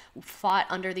Rifles fought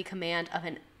under the command of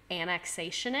an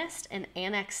annexationist.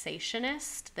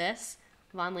 This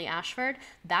Von Lee Ashford,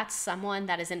 that's someone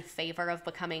that is in favor of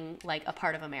becoming like a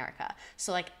part of America.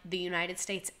 So like the United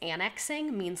States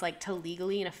annexing means like to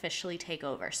legally and officially take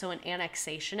over. So an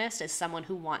annexationist is someone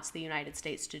who wants the United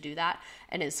States to do that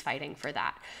and is fighting for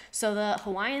that. So the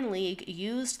Hawaiian League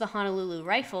used the Honolulu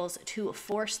Rifles to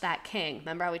force that king.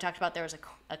 Remember how we talked about there was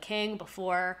a king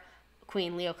before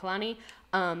Queen Leokalani?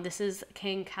 This is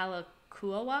King Kalakaua,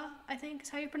 I think is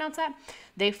how you pronounce that.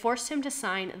 They forced him to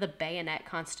sign the Bayonet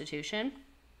Constitution.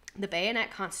 The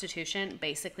Bayonet Constitution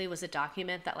basically was a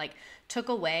document that like took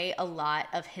away a lot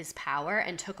of his power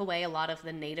and took away a lot of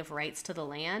the native rights to the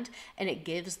land, and it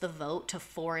gives the vote to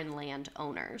foreign land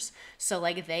owners. So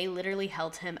like they literally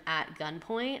held him at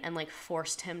gunpoint and like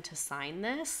forced him to sign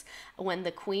this. When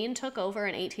the Queen took over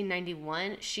in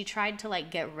 1891, she tried to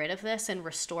like get rid of this and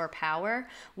restore power,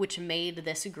 which made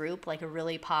this group like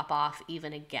really pop off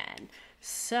even again.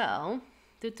 So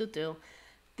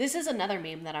this is another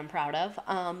meme that I'm proud of.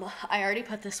 I already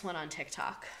put this one on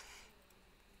TikTok.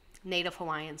 Native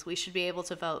Hawaiians, we should be able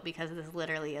to vote because this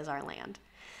literally is our land.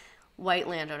 White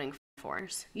landowning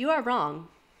foreigners. You are wrong.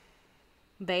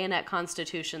 Bayonet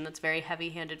Constitution, that's very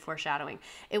heavy-handed foreshadowing.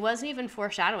 It wasn't even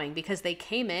foreshadowing because they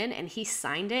came in and he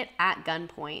signed it at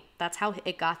gunpoint. That's how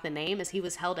it got the name, is he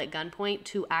was held at gunpoint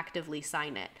to actively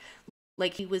sign it.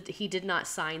 Like he did not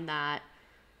sign that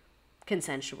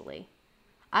consensually.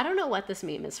 I don't know what this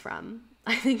meme is from.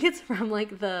 I think it's from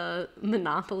like the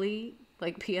Monopoly,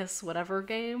 like PS whatever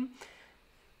game.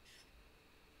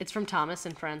 It's from Thomas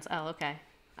and Friends. Oh, okay.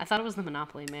 I thought it was the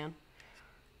Monopoly man.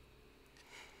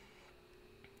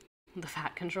 The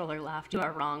fat controller laughed. You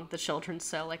are wrong. The children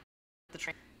sell like the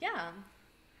train. Yeah.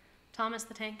 Thomas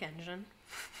the Tank Engine.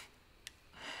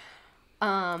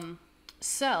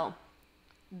 So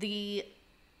the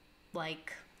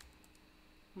like,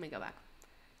 let me go back.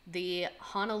 The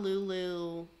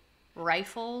Honolulu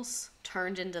Rifles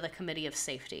turned into the Committee of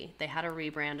Safety. They had a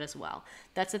rebrand as well.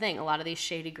 That's the thing. A lot of these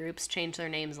shady groups change their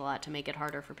names a lot to make it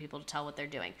harder for people to tell what they're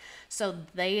doing. So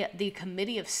the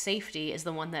Committee of Safety is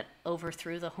the one that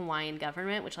overthrew the Hawaiian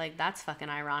government, which like that's fucking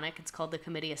ironic. It's called the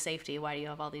Committee of Safety. Why do you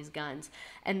have all these guns?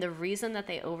 And the reason that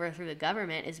they overthrew the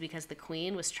government is because the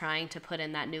Queen was trying to put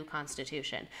in that new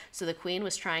constitution. So the Queen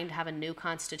was trying to have a new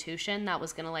constitution that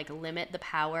was going to like limit the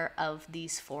power of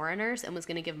these foreigners and was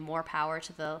going to give more power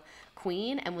to the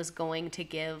Queen and was going to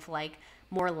give like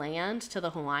more land to the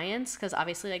Hawaiians because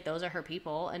obviously like those are her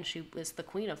people and she is the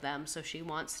queen of them, so she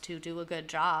wants to do a good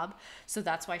job. So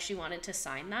that's why she wanted to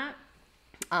sign that,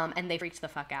 and they freaked the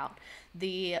fuck out.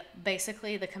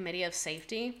 Basically the Committee of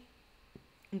Safety,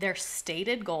 their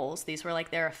stated goals, these were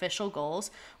like their official goals,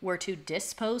 were to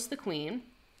dispose the Queen,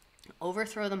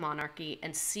 overthrow the monarchy,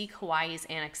 and seek Hawaii's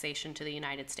annexation to the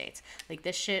United States. Like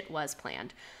this shit was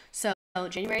planned. So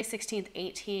January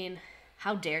 16th,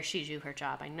 how dare she do her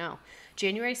job? I know.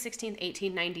 January 16th,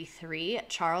 1893,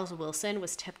 Charles Wilson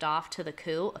was tipped off to the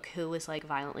coup. A coup was like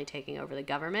violently taking over the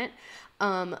government.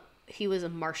 He was a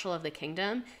marshal of the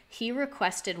kingdom. He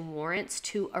requested warrants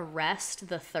to arrest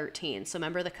the 13. So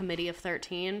remember the Committee of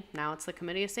 13? Now it's the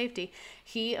Committee of Safety.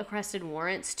 He requested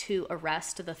warrants to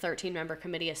arrest the 13-member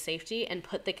Committee of Safety and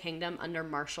put the kingdom under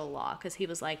martial law because he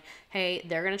was like, hey,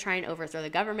 they're going to try and overthrow the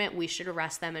government. We should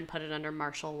arrest them and put it under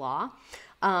martial law.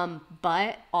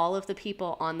 But all of the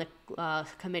people on the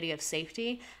Committee of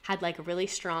Safety had like really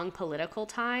strong political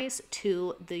ties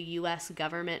to the U.S.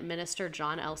 government minister,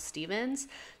 John L. Stevens.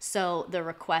 So the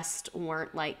requests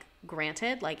weren't like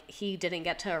granted. Like he didn't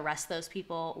get to arrest those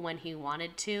people when he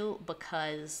wanted to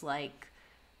because like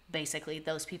basically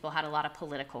those people had a lot of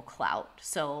political clout.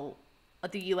 So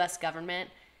the U.S. government,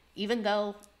 even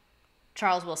though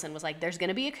Charles Wilson was like, there's going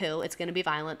to be a coup, it's going to be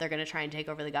violent, they're going to try and take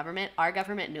over the government, our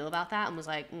government knew about that and was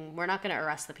like, we're not going to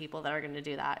arrest the people that are going to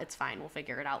do that. It's fine. We'll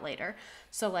figure it out later.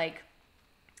 So, like,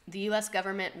 the U.S.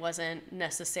 government wasn't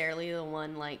necessarily the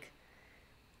one, like,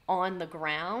 on the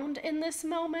ground in this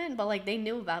moment, but like they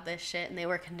knew about this shit and they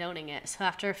were condoning it. So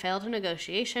after a failed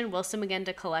negotiation, Wilson began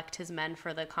to collect his men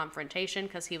for the confrontation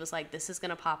because he was like, this is going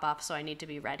to pop off, so I need to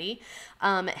be ready.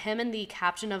 Him and the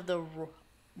captain of the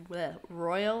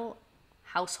Royal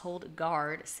Household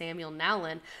Guard, Samuel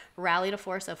Nowlin, rallied a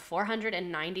force of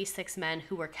 496 men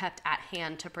who were kept at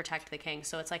hand to protect the king.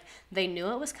 So it's like they knew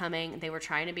it was coming. They were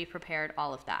trying to be prepared,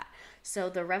 all of that. So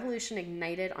the revolution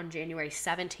ignited on January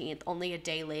 17th. Only a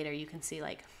day later, you can see,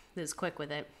 like, this is quick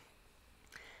with it.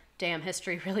 Damn,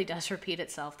 history really does repeat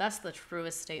itself. That's the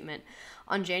truest statement.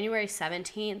 On January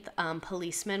 17th,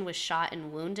 policemen was shot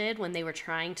and wounded when they were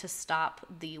trying to stop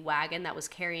the wagon that was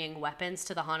carrying weapons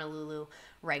to the Honolulu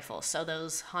Rifles. So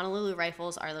those Honolulu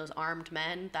Rifles are those armed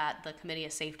men that the Committee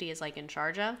of Safety is, like, in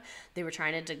charge of. They were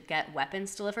trying to get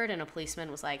weapons delivered, and a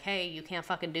policeman was like, hey, you can't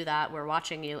fucking do that. We're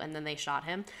watching you. And then they shot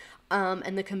him.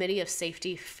 And the Committee of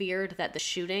Safety feared that the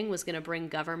shooting was going to bring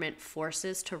government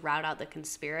forces to rout out the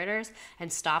conspirators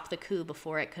and stop the coup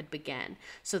before it could begin.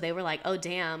 So they were like, oh,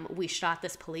 damn, we shot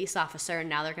this police officer and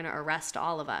now they're going to arrest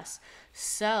all of us.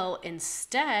 So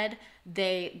instead,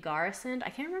 they garrisoned. I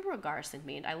can't remember what garrison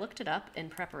means. I looked it up in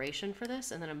preparation for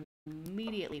this and then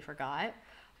immediately forgot.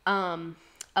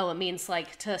 It means,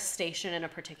 like, to station in a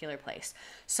particular place.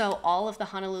 So all of the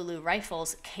Honolulu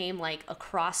Rifles came, like,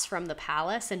 across from the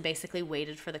palace and basically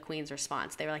waited for the queen's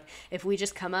response. They were like, if we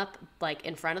just come up, like,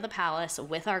 in front of the palace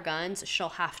with our guns, she'll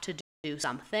have to do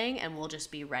something and we'll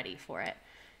just be ready for it.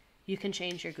 You can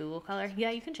change your Google color.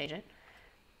 Yeah, you can change it.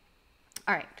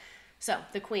 All right. So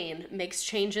the queen makes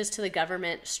changes to the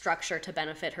government structure to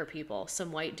benefit her people,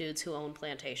 some white dudes who own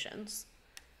plantations.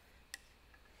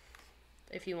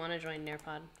 If you want to join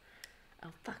Nearpod. Oh,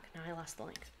 fuck. Now I lost the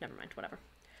link. Never mind. Whatever.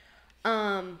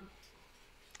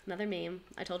 Another meme.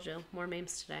 I told you. More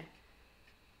memes today.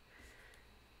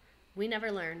 We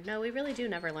never learn. No, we really do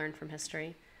never learn from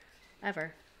history.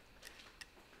 Ever.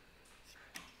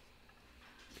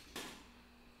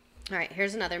 All right.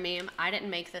 Here's another meme. I didn't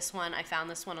make this one. I found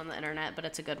this one on the internet, but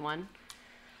it's a good one.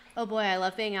 Oh, boy. I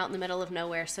love being out in the middle of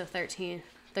nowhere, so 13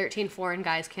 foreign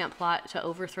guys can't plot to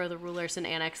overthrow the rulers and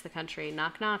annex the country.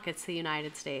 Knock, knock. It's the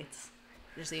United States.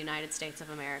 There's the United States of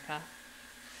America.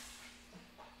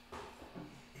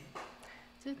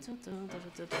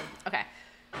 Okay.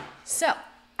 So,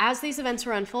 as these events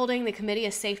were unfolding, the Committee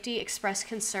of Safety expressed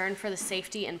concern for the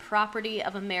safety and property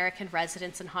of American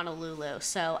residents in Honolulu.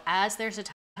 So, as there's a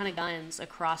ton of guns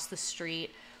across the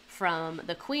street from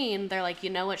the Queen, they're like, you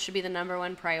know what should be the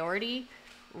 #1 priority?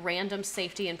 Random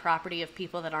safety and property of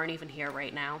people that aren't even here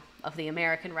right now, of the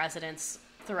American residents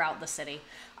throughout the city.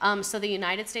 So the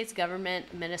United States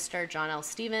government minister, John L.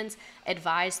 Stevens,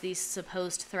 advised these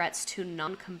supposed threats to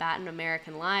non-combatant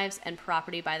American lives and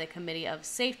property by the Committee of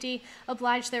Safety,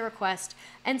 obliged their request,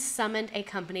 and summoned a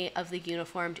company of the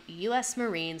uniformed U.S.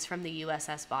 Marines from the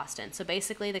USS Boston. So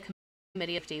basically the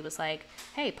Committee of Safety was like,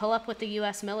 hey, pull up with the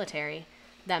U.S. military.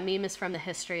 That meme is from the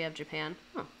history of Japan.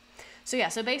 Huh. So yeah,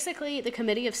 so basically the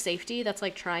Committee of Safety that's,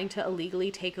 like, trying to illegally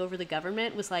take over the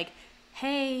government was like,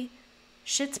 hey,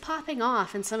 shit's popping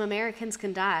off and some Americans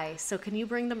can die. So can you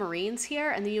bring the Marines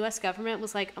here? And the U.S. government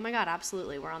was like, oh my God,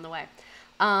 absolutely. We're on the way.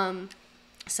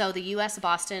 So the U.S.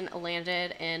 Boston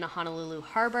landed in Honolulu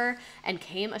Harbor and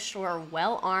came ashore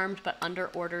well armed, but under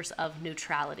orders of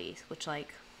neutrality, which,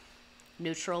 like,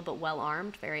 neutral but well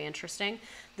armed. Very interesting.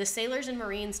 The sailors and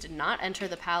Marines did not enter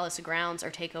the palace grounds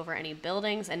or take over any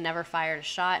buildings and never fired a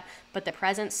shot, but the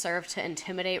presence served to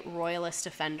intimidate royalist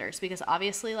defenders, because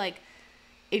obviously, like,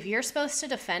 if you're supposed to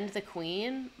defend the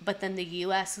Queen, but then the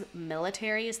U.S.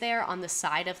 military is there on the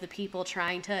side of the people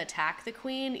trying to attack the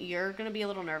Queen, you're going to be a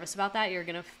little nervous about that. You're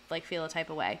going to, like, feel a type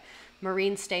of way.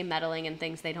 Marines stay meddling in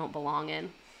things they don't belong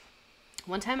in.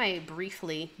 One time I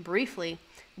briefly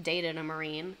dated a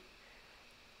Marine.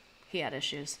 He had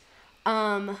issues.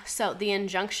 So the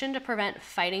injunction to prevent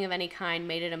fighting of any kind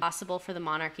made it impossible for the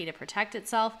monarchy to protect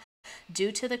itself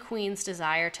due to the Queen's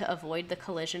desire to avoid the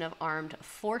collision of armed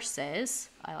forces.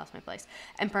 I lost my place.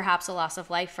 And perhaps a loss of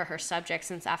life for her subjects,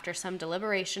 since after some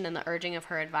deliberation and the urging of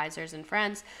her advisors and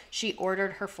friends, she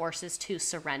ordered her forces to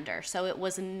surrender. So it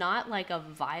was not like a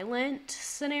violent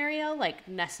scenario, like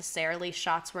necessarily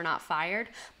shots were not fired,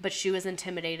 but she was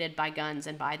intimidated by guns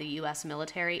and by the U.S.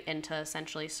 military into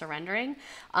essentially surrendering.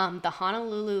 The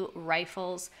Honolulu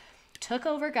Rifles took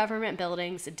over government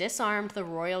buildings, disarmed the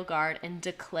royal guard, and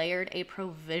declared a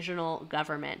provisional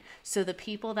government. So the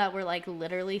people that were like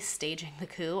literally staging the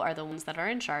coup are the ones that are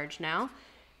in charge now.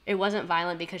 It wasn't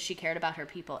violent because she cared about her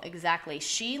people. Exactly.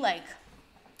 She like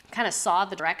kind of saw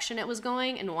the direction it was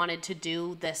going and wanted to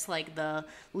do this like the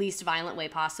least violent way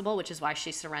possible, which is why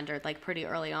she surrendered like pretty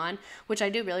early on, which I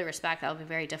do really respect. That would be a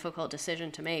very difficult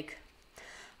decision to make.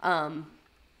 But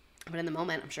in the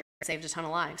moment, I'm sure it saved a ton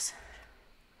of lives.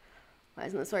 Why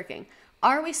isn't this working?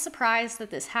 Are we surprised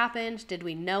that this happened? Did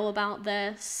we know about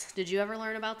this? Did you ever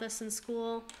learn about this in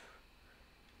school?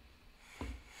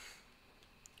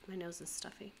 My nose is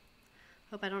stuffy.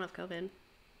 Hope I don't have COVID.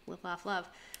 Live, laugh, love.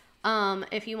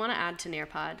 If you want to add to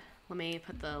Nearpod, let me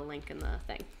put the link in the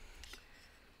thing.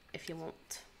 If you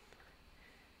won't.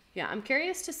 Yeah, I'm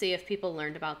curious to see if people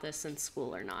learned about this in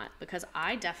school or not, because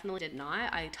I definitely did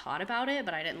not. I taught about it,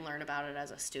 but I didn't learn about it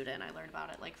as a student. I learned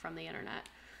about it like from the internet.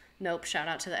 Nope, shout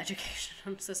out to the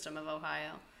education system of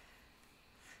Ohio.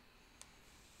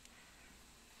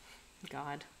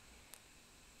 God.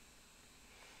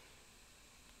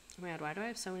 Oh my God, why do I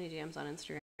have so many DMs on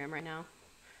Instagram right now?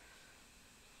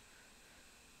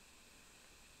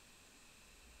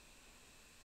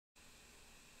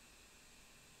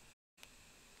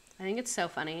 I think it's so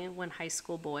funny when high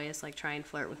school boys like try and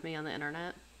flirt with me on the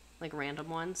internet, like random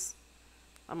ones.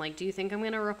 I'm like, do you think I'm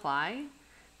gonna reply?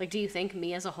 Like, do you think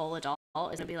me as a whole adult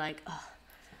is gonna be like, oh,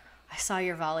 I saw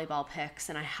your volleyball pics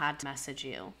and I had to message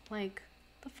you? Like,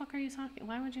 the fuck are you talking?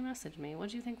 Why would you message me? What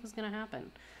do you think was gonna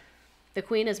happen? The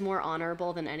Queen is more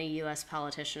honorable than any U.S.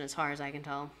 politician, as far as I can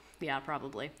tell. Yeah,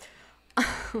 probably.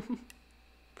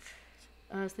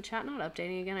 Is the chat not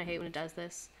updating again? I hate when it does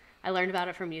this. I learned about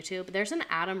it from YouTube. There's an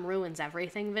Adam Ruins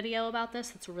Everything video about this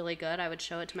that's really good. I would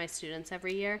show it to my students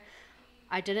every year.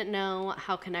 I didn't know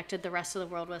how connected the rest of the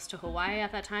world was to Hawaii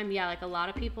at that time. Yeah, like a lot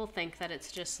of people think that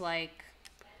it's just like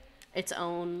its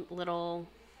own little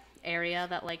area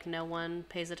that like no one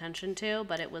pays attention to,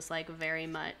 but it was like very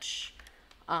much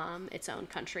its own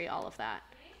country, all of that.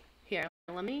 Here,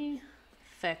 let me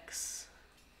fix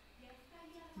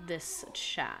this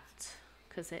chat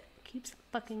because it keeps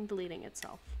fucking deleting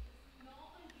itself.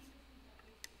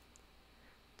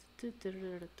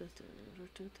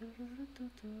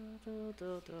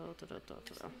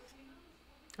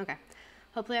 Okay,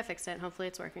 hopefully I fixed it. Hopefully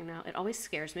it's working now. It always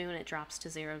scares me when it drops to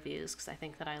 0 views because I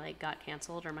think that I like got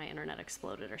canceled or my internet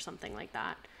exploded or something like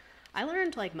that. I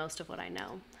learned like most of what I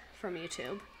know from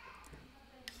YouTube.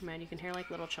 Man, you can hear like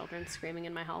little children screaming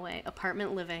in my hallway.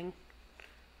 Apartment living.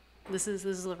 This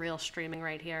is the real streaming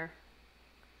right here.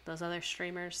 Those other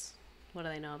streamers, what do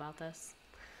they know about this?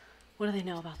 What do they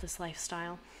know about this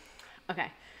lifestyle?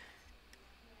 Okay.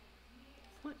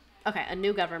 What? Okay, a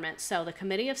new government. So the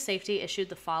Committee of Safety issued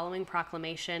the following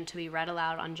proclamation to be read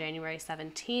aloud on January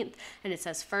 17th. And it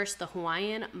says, first, the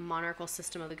Hawaiian monarchical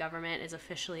system of the government is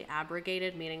officially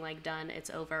abrogated, meaning like done, it's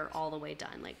over, all the way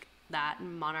done. Like that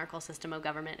monarchical system of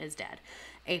government is dead.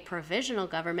 A provisional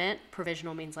government,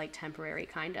 provisional means like temporary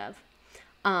kind of.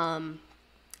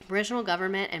 Provisional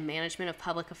government and management of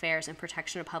public affairs and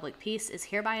protection of public peace is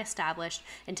hereby established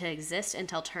and to exist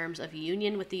until terms of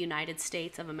union with the United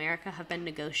States of America have been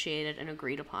negotiated and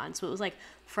agreed upon. So it was like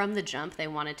from the jump, they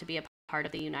wanted to be a part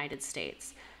of the United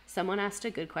States. Someone asked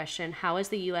a good question. How has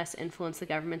the U.S. influenced the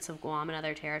governments of Guam and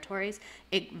other territories?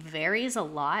 It varies a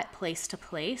lot place to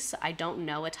place. I don't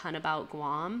know a ton about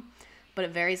Guam, but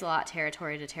it varies a lot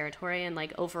territory to territory, and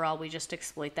like overall we just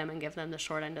exploit them and give them the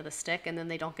short end of the stick, and then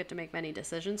they don't get to make many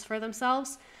decisions for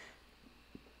themselves,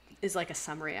 is like a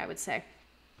summary, I would say.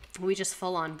 We just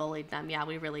full on bullied them. Yeah,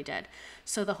 we really did.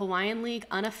 So the Hawaiian League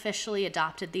unofficially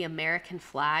adopted the American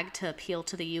flag to appeal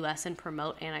to the U.S. and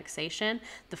promote annexation.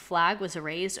 The flag was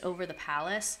raised over the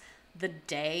palace the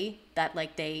day that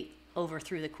like they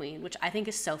overthrew the Queen, which I think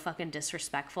is so fucking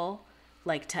disrespectful.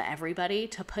 Like to everybody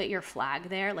to put your flag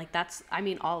there, like that's, I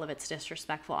mean, all of it's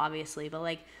disrespectful obviously, but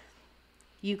like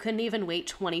you couldn't even wait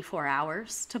 24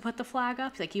 hours to put the flag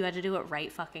up. Like you had to do it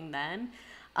right fucking then.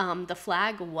 The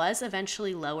flag was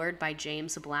eventually lowered by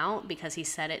James Blount because he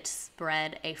said it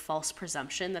spread a false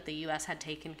presumption that the U.S. had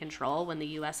taken control when the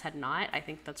U.S. had not. I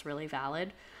think that's really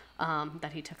valid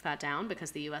that he took that down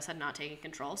because the U.S. had not taken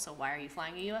control. So why are you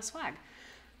flying a U.S. flag?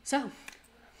 So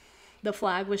the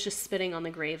flag was just spitting on the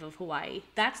grave of Hawaii.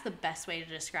 That's the best way to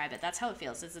describe it. That's how it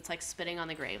feels, is it's like spitting on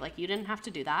the grave. Like you didn't have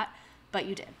to do that, but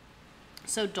you did.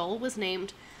 So Dole was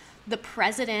named the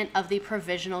president of the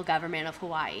provisional government of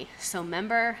Hawaii. So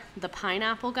remember, the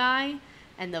pineapple guy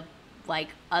and the like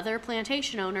other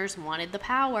plantation owners wanted the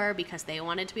power because they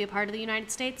wanted to be a part of the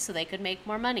United States so they could make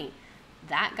more money.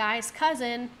 that guy's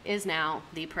cousin is now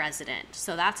the president.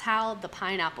 So that's how the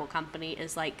pineapple company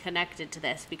is like connected to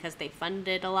this, because they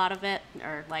funded a lot of it,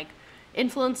 or like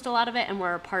influenced a lot of it, and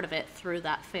were a part of it through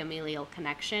that familial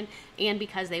connection, and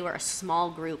because they were a small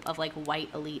group of like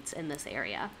white elites in this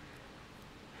area.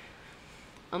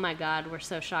 Oh my God, we're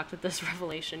so shocked at this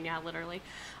revelation. Yeah, literally.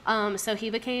 So he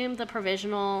became the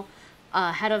provisional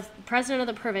president of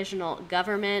the provisional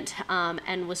government,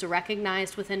 and was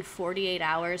recognized within 48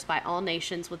 hours by all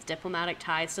nations with diplomatic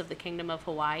ties of the Kingdom of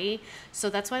Hawaii. So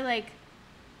that's why, like,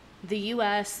 the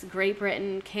U.S., Great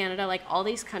Britain, Canada, like, all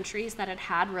these countries that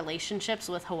had relationships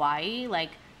with Hawaii,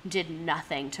 like, did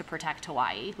nothing to protect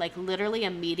Hawaii. Like, literally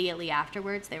immediately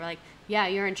afterwards, they were like, yeah,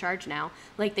 you're in charge now.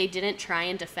 Like, they didn't try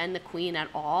and defend the queen at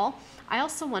all. I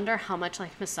also wonder how much,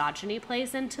 like, misogyny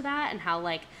plays into that, and how,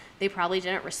 like, they probably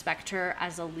didn't respect her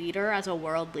as a leader, as a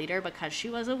world leader, because she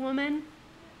was a woman,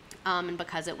 and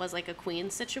because it was, like, a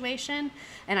queen situation.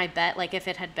 And I bet, like, if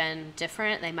it had been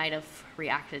different, they might have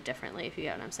reacted differently, if you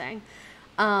get what I'm saying.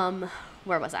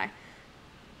 Where was I?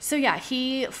 So yeah,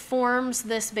 he forms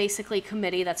this basically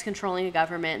committee that's controlling the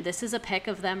government. This is a pic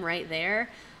of them right there.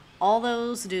 All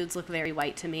those dudes look very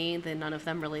white to me. Then none of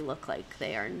them really look like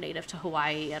they are native to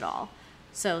Hawaii at all.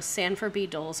 So Sanford B.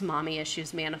 Dole's mommy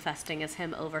issues manifesting as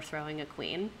him overthrowing a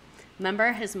queen.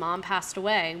 Remember, his mom passed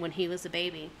away when he was a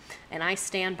baby. And I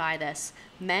stand by this.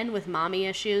 Men with mommy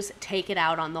issues take it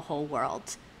out on the whole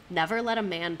world. Never let a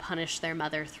man punish their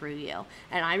mother through you.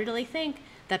 And I really think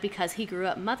that because he grew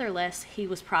up motherless, he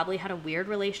was probably had a weird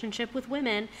relationship with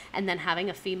women, and then having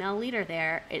a female leader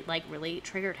there, it like really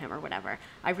triggered him or whatever.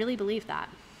 I really believe that.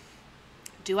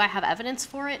 Do I have evidence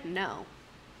for it? No.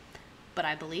 But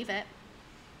I believe it.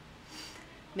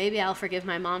 Maybe I'll forgive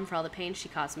my mom for all the pain she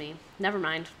caused me. Never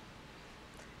mind.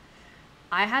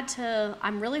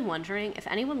 I'm really wondering if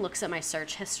anyone looks at my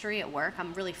search history at work,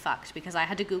 I'm really fucked, because I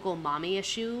had to Google mommy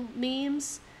issue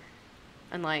memes,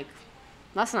 and like,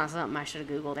 that's not something I should have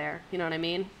Googled there. You know what I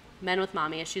mean? Men with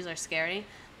mommy issues are scary.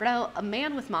 Bro, a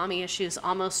man with mommy issues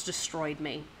almost destroyed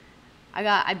me.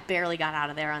 I barely got out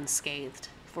of there unscathed,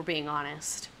 if we're being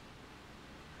honest.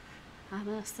 I'm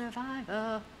a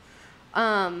survivor.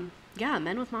 Yeah,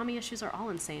 men with mommy issues are all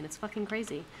insane. It's fucking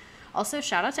crazy. Also,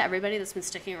 shout out to everybody that's been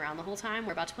sticking around the whole time.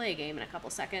 We're about to play a game in a couple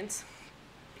seconds.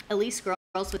 At least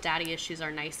girls with daddy issues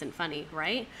are nice and funny,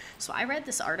 right? So I read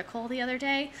this article the other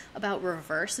day about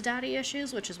reverse daddy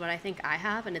issues, which is what I think I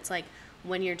have. And it's like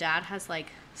when your dad has like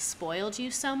spoiled you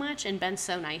so much and been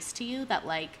so nice to you that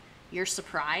like you're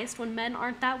surprised when men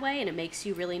aren't that way, and it makes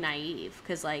you really naive,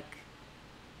 because like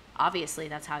obviously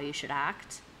that's how you should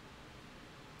act.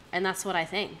 And that's what I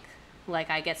think.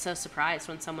 Like, I get so surprised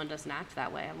when someone doesn't act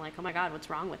that way. I'm like, oh my God, what's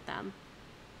wrong with them?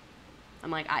 I'm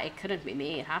like, it couldn't be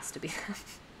me. It has to be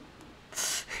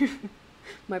them.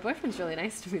 My boyfriend's really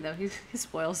nice to me, though. He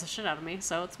spoils the shit out of me,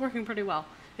 so it's working pretty well.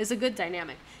 It's a good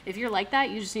dynamic. If you're like that,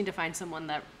 you just need to find someone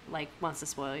that, like, wants to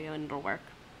spoil you, and it'll work.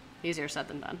 Easier said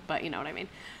than done, but you know what I mean.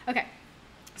 Okay,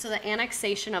 so the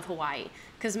annexation of Hawaii.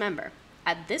 Because remember,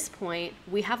 at this point,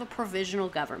 we have a provisional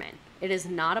government. It is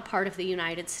not a part of the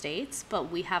United States,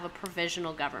 but we have a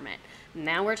provisional government.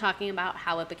 Now we're talking about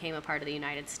how it became a part of the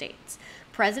United States.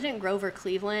 President Grover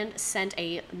Cleveland sent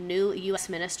a new U.S.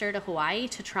 minister to Hawaii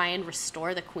to try and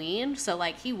restore the queen. So,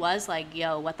 like, he was like,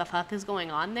 yo, what the fuck is going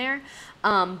on there?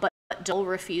 But Dole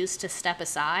refused to step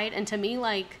aside. And to me,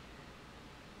 like,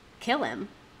 kill him.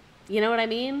 You know what I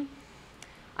mean?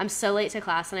 I'm so late to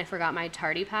class and I forgot my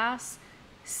tardy pass.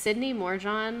 Sydney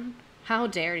Morjon, how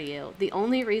dare you? The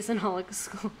only reason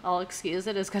I'll excuse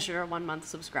it is because you're a 1 month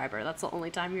subscriber. That's the only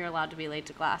time you're allowed to be late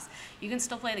to class. You can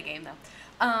still play the game,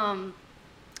 though.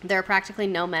 There are practically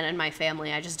no men in my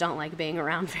family. I just don't like being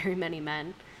around very many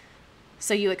men.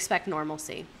 So you expect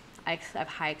normalcy. I have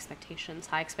high expectations.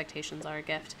 High expectations are a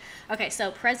gift. Okay, so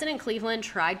President Cleveland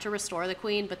tried to restore the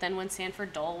queen, but then when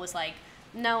Sanford Dole was like,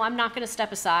 no, I'm not going to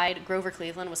step aside, Grover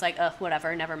Cleveland was like,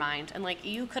 whatever, never mind. And, like,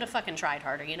 you could have fucking tried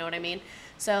harder, you know what I mean?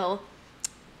 So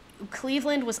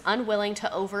Cleveland was unwilling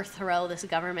to overthrow this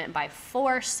government by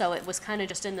force, so it was kind of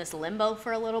just in this limbo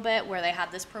for a little bit where they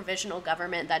had this provisional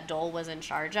government that Dole was in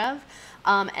charge of.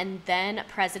 And then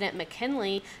President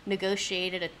McKinley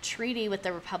negotiated a treaty with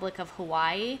the Republic of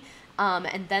Hawaii.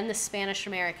 And then the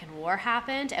Spanish-American War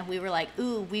happened, and we were like,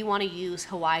 ooh, we want to use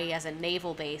Hawaii as a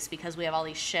naval base because we have all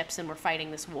these ships and we're fighting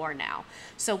this war now.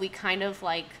 So we kind of,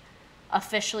 like,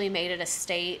 officially made it a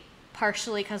state,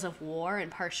 partially because of war and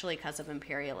partially because of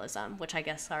imperialism, which I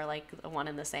guess are, like, one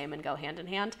and the same and go hand in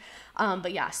hand.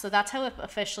 But yeah, so that's how it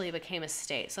officially became a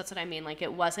state. So that's what I mean. Like,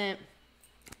 it wasn't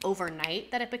overnight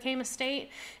that it became a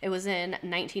state. It was in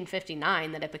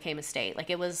 1959 that it became a state. Like,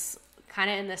 it was kind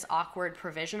of in this awkward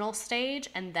provisional stage,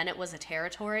 and then it was a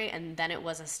territory, and then it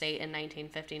was a state in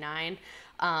 1959,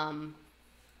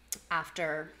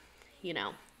 after, you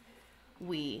know,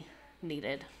 we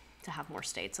needed to have more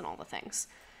states and all the things.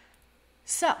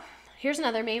 So here's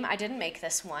another meme. I didn't make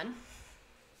this one.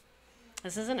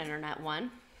 This is an internet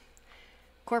one.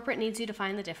 Corporate needs you to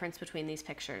find the difference between these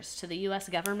pictures. To the U.S.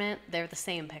 government, they're the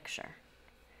same picture.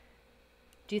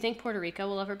 Do you think Puerto Rico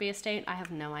will ever be a state? I have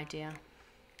no idea.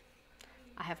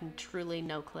 I have truly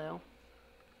no clue.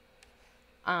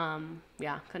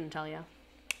 Yeah, couldn't tell you.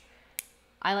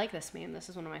 I like this meme. This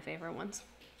is one of my favorite ones.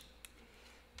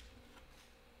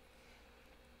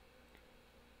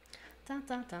 Dun,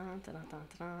 dun, dun, dun, dun,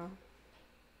 dun.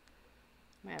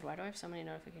 Man, why do I have so many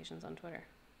notifications on Twitter?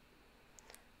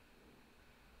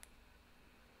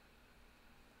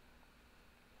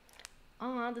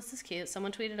 Aw, this is cute.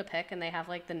 Someone tweeted a pic and they have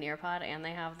like the Nearpod and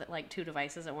they have like 2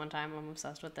 devices at one time. I'm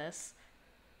obsessed with this.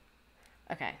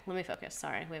 Okay, let me focus.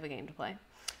 Sorry, we have a game to play.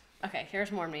 Okay,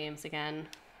 here's more memes again.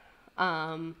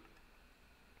 A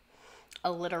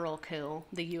literal coup.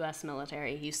 The U.S.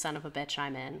 military. You son of a bitch,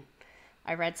 I'm in.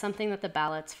 I read something that the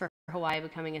ballots for Hawaii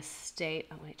becoming a state...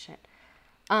 Oh, wait, shit.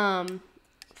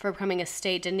 For becoming a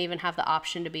state didn't even have the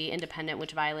option to be independent,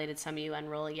 which violated some UN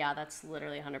rule. Yeah, that's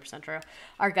literally 100% true.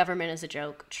 Our government is a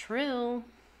joke. True.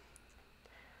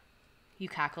 You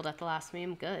cackled at the last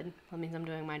meme. Good. That means I'm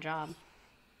doing my job.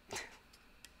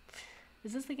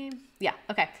 Is this the game? Yeah,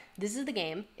 okay. This is the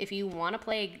game. If you want to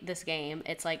play this game,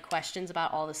 it's like questions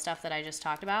about all the stuff that I just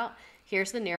talked about.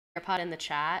 Here's the Nearpod in the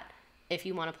chat if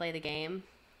you want to play the game.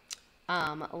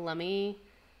 We'll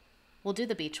do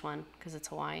the beach one because it's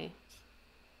Hawaii.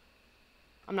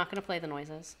 I'm not going to play the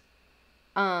noises.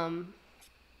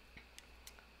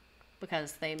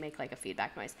 Because they make like a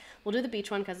feedback noise. We'll do the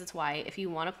beach one because it's Hawaii. If you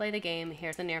want to play the game,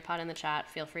 here's the Nearpod in the chat.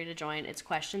 Feel free to join. It's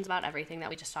questions about everything that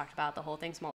we just talked about. The whole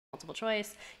thing's multiple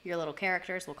choice. Your little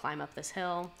characters will climb up this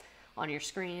hill. On your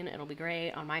screen, it'll be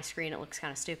great. On my screen, it looks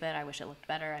kind of stupid. I wish it looked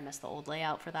better. I missed the old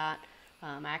layout for that.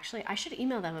 I should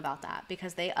email them about that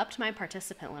because they upped my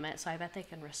participant limit, so I bet they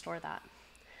can restore that.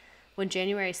 When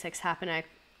January 6th happened, I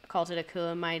called it a coup,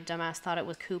 and my dumbass thought it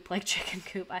was coop like chicken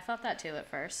coop. I thought that too at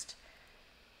first.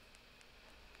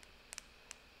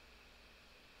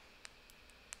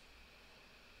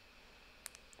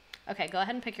 Okay, go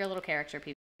ahead and pick your little character,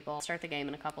 people. I'll start the game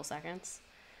in a couple seconds.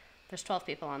 There's 12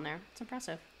 people on there. It's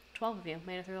impressive. 12 of you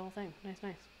made it through the whole thing. Nice,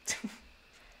 nice.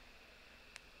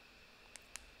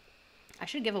 I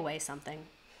should give away something.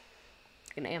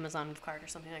 Like an Amazon gift card or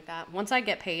something like that. Once I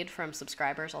get paid from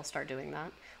subscribers, I'll start doing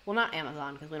that. Well, not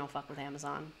Amazon, because we don't fuck with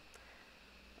Amazon.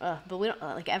 But we don't,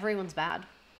 like, everyone's bad.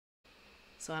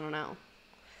 So I don't know.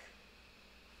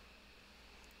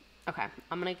 Okay,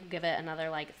 I'm gonna give it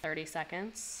another, like, 30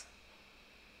 seconds.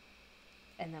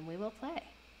 And then we will play.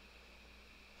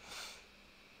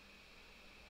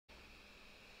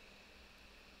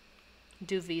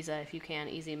 Do Visa if you can,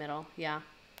 easy middle, yeah.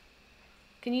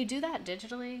 Can you do that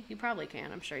digitally? You probably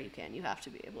can. I'm sure you can. You have to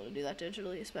be able to do that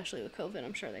digitally, especially with COVID.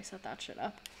 I'm sure they set that shit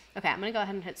up. Okay, I'm going to go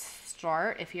ahead and hit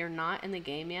start. If you're not in the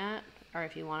game yet, or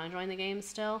if you want to join the game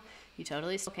still, you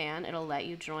totally still can. It'll let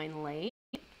you join late.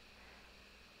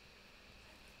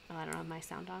 Oh, I don't have my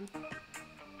sound on.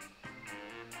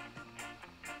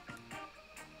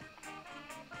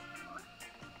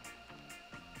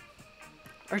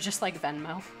 Or just like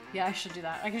Venmo. Yeah, I should do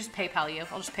that. I can just PayPal you.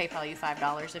 I'll just PayPal you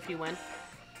 $5 if you win.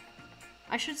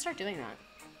 I should start doing that.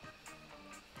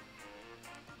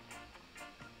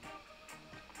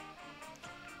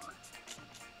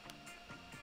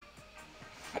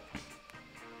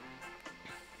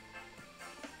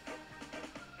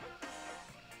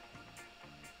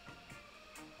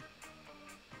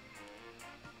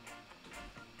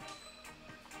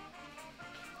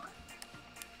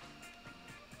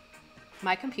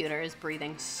 My computer is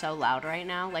breathing so loud right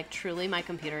now. Like, truly, my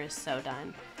computer is so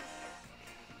done.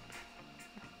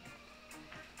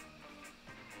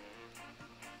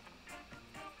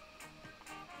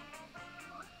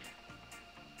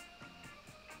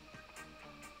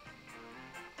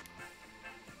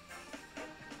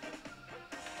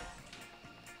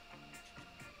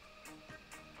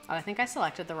 Oh, I think I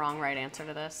selected the wrong right answer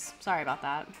to this. Sorry about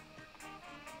that.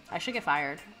 I should get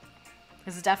fired.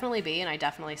 Because it's definitely B, and I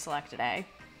definitely selected A.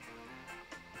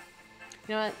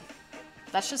 You know what?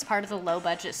 That's just part of the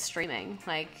low-budget streaming.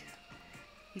 Like,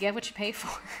 you get what you pay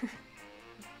for.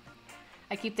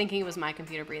 I keep thinking it was my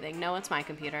computer breathing. No, it's my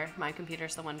computer. My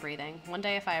computer's the one breathing. One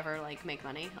day, if I ever, like, make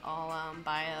money, I'll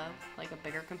buy a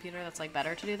bigger computer that's, like,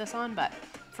 better to do this on. But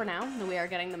for now, we are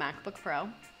getting the MacBook Pro.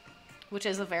 which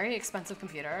is a very expensive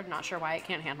computer. Not sure why it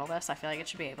can't handle this. I feel like it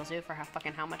should be able to for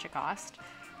how much it cost.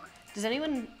 Does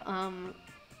anyone,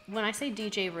 when I say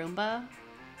DJ Roomba,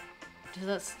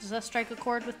 does that strike a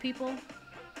chord with people?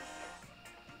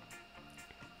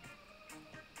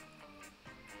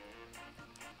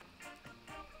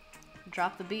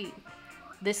 Drop the beat.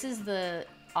 This is the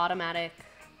automatic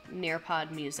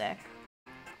Nearpod music.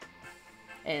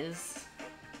 Is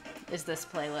this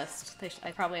playlist?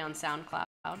 Probably on SoundCloud.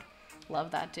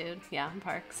 Love that dude. Yeah,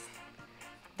 Parks.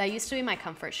 That used to be my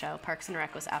comfort show. Parks and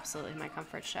Rec was absolutely my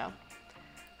comfort show.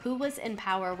 Who was in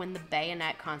power when the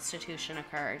Bayonet Constitution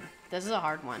occurred? This is a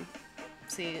hard one.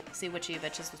 See which of you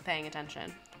bitches was paying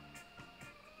attention.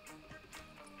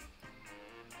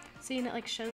 See, and it like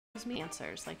shows me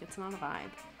answers. Like, it's not a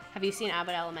vibe. Have you seen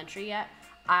Abbott Elementary yet?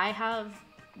 I have.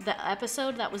 The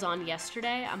episode that was on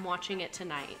yesterday, I'm watching it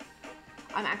tonight.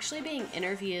 I'm actually being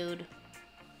interviewed.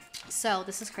 So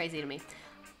this is crazy to me.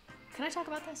 Can I talk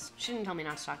about this? She didn't tell me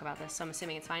not to talk about this, so I'm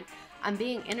assuming it's fine. I'm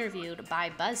being interviewed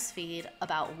by BuzzFeed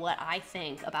about what I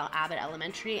think about Abbott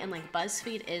Elementary, and like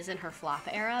BuzzFeed is in her flop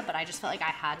era, but I just felt like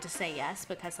I had to say yes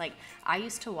because like I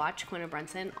used to watch Quinta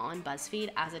Brunson on BuzzFeed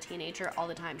as a teenager all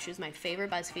the time. She was my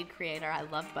favorite BuzzFeed creator. I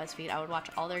loved BuzzFeed. I would watch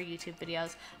all their YouTube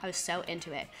videos. I was so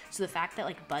into it. So the fact that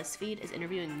like BuzzFeed is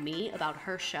interviewing me about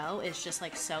her show is just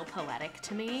like so poetic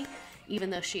to me, even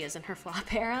though she is in her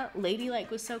flop era.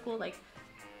 Ladylike was so cool. Like,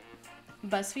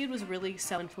 BuzzFeed was really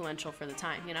so influential for the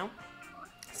time, you know?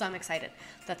 So I'm excited.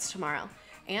 That's tomorrow.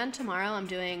 And tomorrow I'm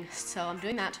doing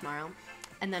that tomorrow.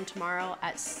 And then tomorrow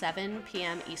at 7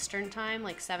 p.m. Eastern time,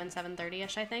 like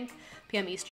 7:30ish, I think, p.m.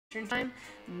 Eastern time,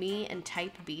 me and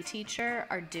Type B Teacher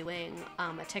are doing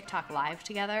a TikTok live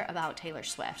together about Taylor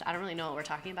Swift. I don't really know what we're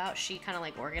talking about. She kind of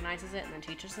like organizes it and then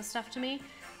teaches this stuff to me.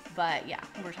 But yeah,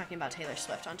 we're talking about Taylor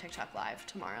Swift on TikTok live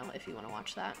tomorrow if you want to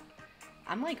watch that.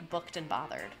 I'm like booked and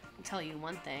bothered. I'll tell you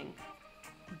one thing.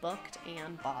 Booked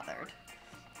and bothered.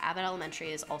 Abbott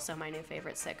Elementary is also my new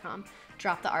favorite sitcom.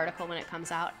 Drop the article when it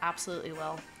comes out. Absolutely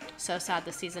will. So sad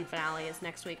the season finale is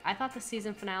next week. I thought the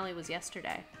season finale was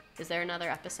yesterday. Is there another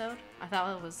episode? I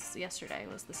thought it was yesterday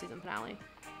was the season finale.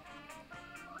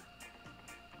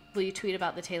 Will you tweet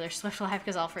about the Taylor Swift live?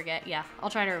 Because I'll forget. Yeah,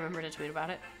 I'll try to remember to tweet about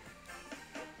it.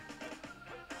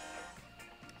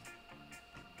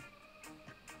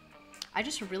 I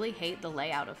just really hate the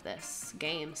layout of this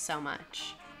game so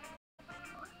much.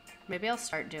 Maybe I'll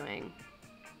start doing,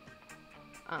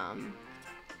 something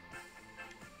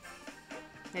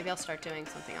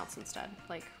else instead,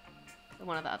 like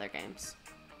one of the other games.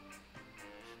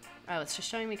 Oh, it's just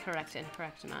showing me correct,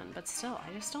 incorrect, none, but still,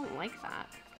 I just don't like that.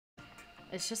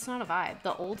 It's just not a vibe.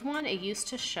 The old one, it used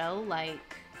to show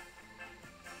like,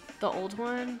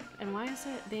 and why is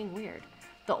it being weird?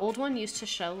 The old one used to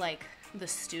show like the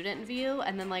student view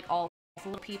and then like all the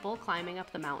little people climbing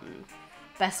up the mountain.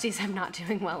 Besties, I'm not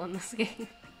doing well in this game.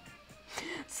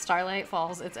 Starlight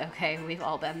Falls, it's okay. We've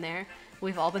all been there.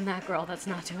 We've all been that girl that's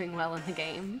not doing well in the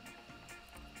game.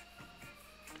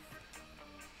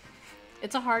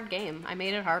 It's a hard game. I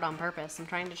made it hard on purpose. I'm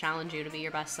trying to challenge you to be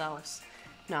your best selves.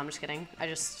 No, I'm just kidding. I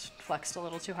just flexed a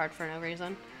little too hard for no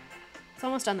reason. It's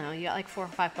almost done though. You got like 4 or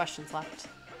 5 questions left.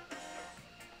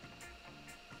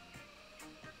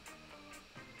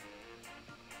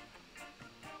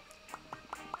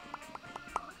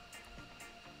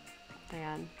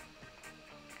 Man,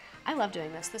 I love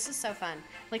doing this. This is so fun.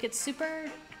 Like, it's super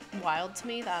wild to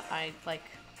me that I like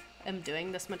am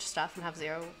doing this much stuff and have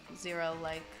zero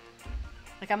like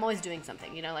I'm always doing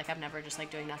something, you know, like I'm never just like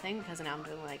doing nothing, because now I'm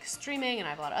doing like streaming and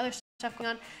I have a lot of other stuff going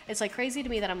on. It's like crazy to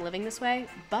me that I'm living this way,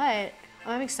 but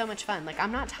I'm having so much fun. Like,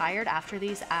 I'm not tired after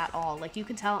these at all. Like, you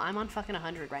can tell I'm on fucking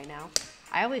 100 right now.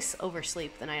 I always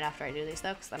oversleep the night after I do these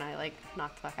though, because then I like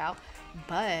knock the fuck out.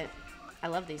 But I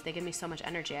love these. They give me so much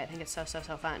energy. I think it's so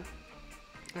fun.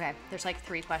 Okay, there's like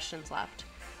 3 questions left.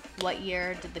 What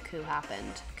year did the coup happen?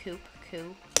 Coup,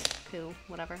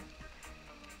 whatever.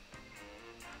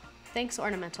 Thanks,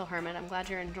 Ornamental Hermit. I'm glad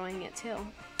you're enjoying it too.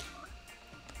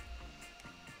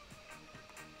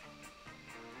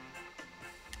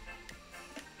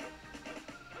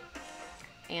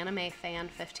 Anime Fan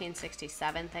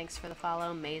 1567, thanks for the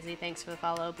follow. Maisie, thanks for the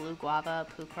follow. Blue Guava,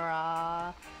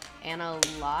 Pukara, Anna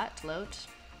Lot.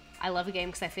 I love a game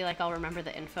because I feel like I'll remember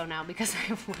the info now because I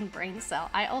have 1 brain cell.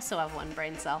 I also have 1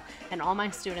 brain cell, and all my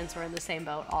students were in the same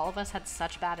boat. All of us had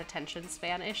such bad attention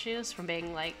span issues from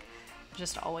being like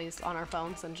just always on our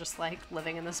phones and just like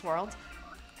living in this world.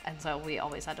 And so we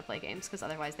always had to play games because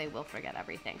otherwise they will forget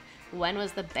everything. When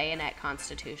was the Bayonet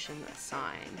Constitution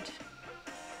signed?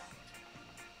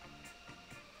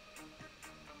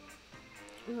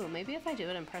 Ooh, maybe if I do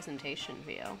it in presentation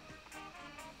view.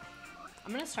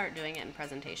 I'm going to start doing it in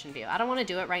presentation view. I don't want to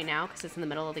do it right now because it's in the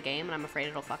middle of the game and I'm afraid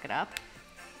it'll fuck it up.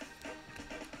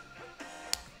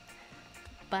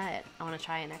 But I want to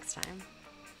try it next time.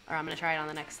 Or I'm going to try it on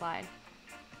the next slide.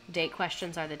 Date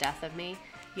questions are the death of me.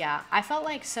 Yeah, I felt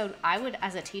like, so I would,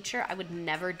 as a teacher, I would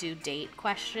never do date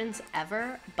questions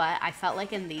ever, but I felt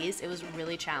like in these, it was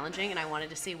really challenging and I wanted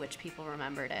to see which people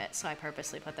remembered it, so I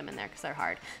purposely put them in there because they're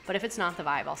hard. But if it's not the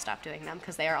vibe, I'll stop doing them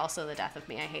because they are also the death of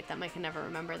me. I hate them. I can never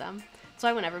remember them.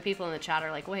 So whenever people in the chat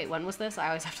are like, wait, when was this? I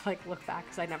always have to like look back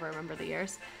because I never remember the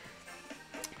years.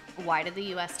 Why did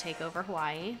the US take over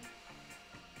Hawaii?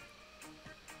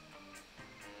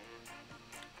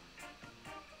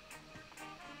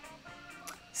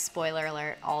 Spoiler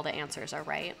alert, all the answers are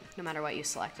right. No matter what you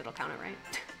select, it'll count it right.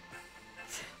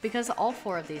 Because all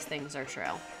 4 of these things are true.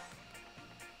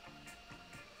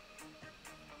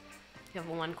 You have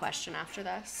one question after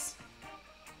this.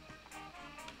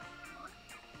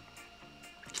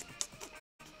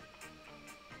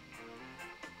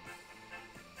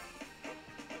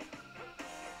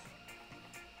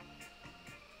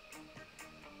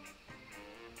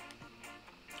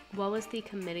 What was the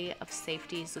Committee of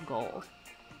Safety's goal?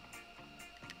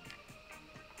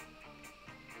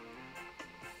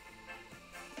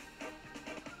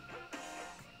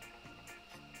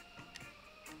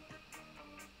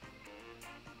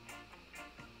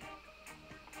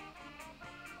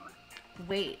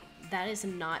 Wait, that is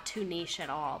not too niche at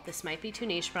all. This might be too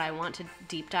niche, but I want to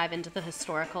deep dive into the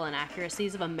historical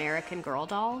inaccuracies of American Girl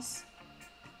dolls.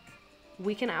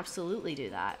 We can absolutely do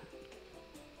that.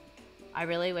 I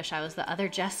really wish I was the other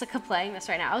Jessica playing this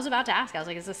right now. I was about to ask. I was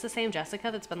like, is this the same Jessica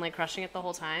that's been like crushing it the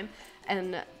whole time?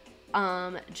 And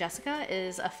Jessica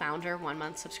is a founder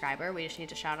 1-month subscriber. We just need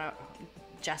to shout out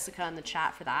Jessica in the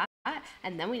chat for that.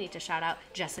 And then we need to shout out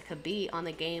Jessica B on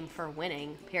the game for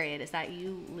winning, period. Is that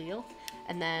you, Leal?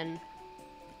 And then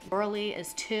Burley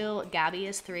is 2, Gabby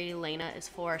is 3, Lena is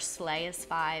 4, Slay is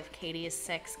 5, Katie is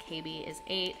 6, KB is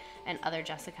 8, and other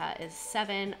Jessica is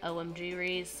 7, OMG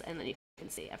Reese, and then you can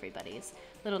see everybody's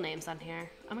little names on here.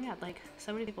 Oh my god, like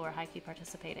so many people are high-key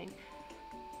participating.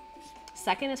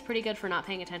 Second is pretty good for not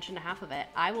paying attention to half of it.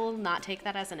 I will not take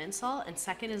that as an insult, and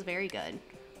second is very good.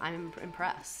 I'm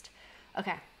impressed.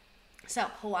 Okay, so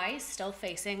Hawaii is still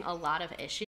facing a lot of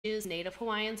issues. Native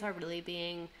Hawaiians are really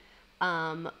being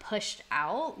pushed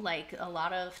out. Like a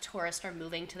lot of tourists are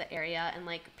moving to the area, and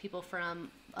like people from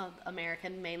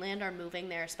American mainland are moving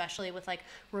there, especially with like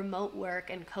remote work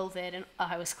and COVID. And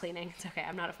I was cleaning. It's okay.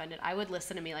 I'm not offended. I would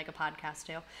listen to me like a podcast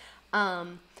too.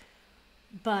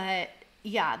 But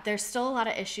yeah, there's still a lot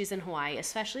of issues in Hawaii,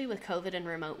 especially with COVID and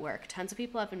remote work. Tons of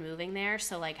people have been moving there.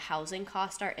 So like housing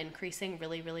costs are increasing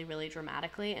really, really, really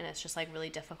dramatically. And it's just like really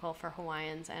difficult for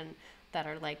Hawaiians and that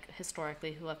are like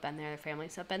historically who have been there, their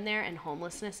families have been there, and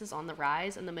homelessness is on the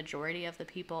rise. And the majority of the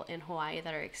people in Hawaii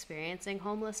that are experiencing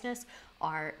homelessness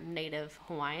are Native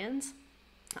Hawaiians.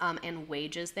 And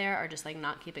wages there are just like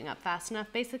not keeping up fast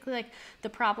enough. Basically, like the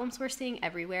problems we're seeing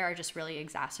everywhere are just really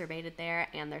exacerbated there,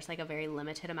 and there's like a very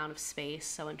limited amount of space.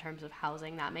 So in terms of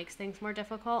housing, that makes things more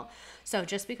difficult. So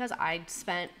just because I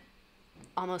spent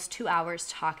almost 2 hours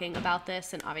talking about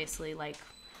this and obviously like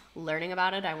learning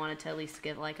about it, I wanted to at least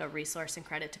give like a resource and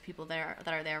credit to people there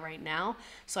that are there right now.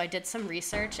 So I did some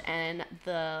research, and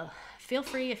feel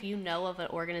free if you know of an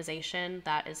organization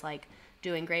that is like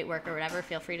doing great work or whatever,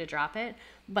 feel free to drop it.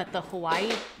 But the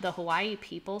Hawaii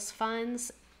People's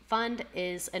Fund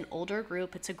is an older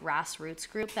group. It's a grassroots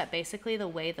group that basically the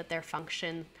way that their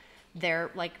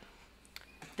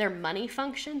money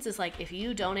functions is like if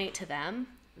you donate to them,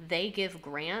 they give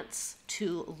grants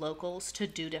to locals to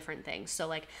do different things. So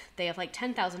like they have like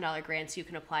 $10,000 grants you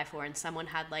can apply for, and someone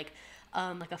had like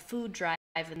a food drive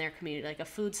in their community, like a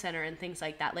food center and things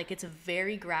like that. Like it's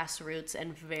very grassroots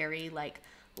and very like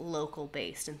local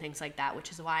based and things like that, which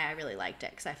is why I really liked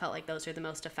it, because I felt like those are the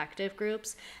most effective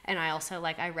groups. And I also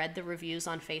I read the reviews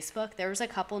on Facebook. There was a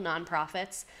couple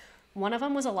nonprofits. One of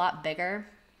them was a lot bigger,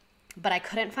 but I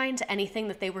couldn't find anything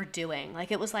that they were doing. Like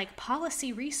it was like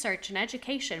policy research and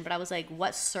education, but I was like,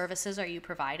 what services are you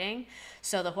providing?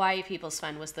 So the Hawaii People's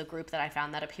Fund was the group that I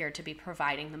found that appeared to be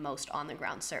providing the most on the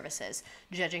ground services,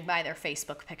 judging by their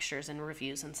Facebook pictures and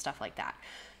reviews and stuff like that.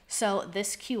 So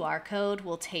this QR code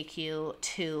will take you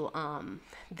to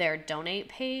their donate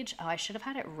page. Oh, I should have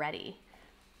had it ready.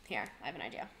 Here, I have an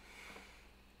idea.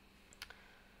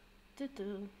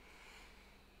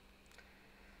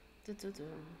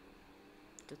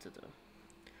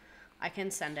 I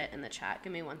can send it in the chat.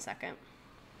 Give me 1 second.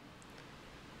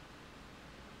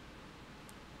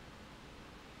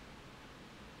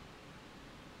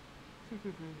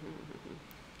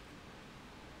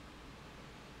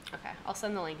 Okay, I'll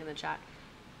send the link in the chat.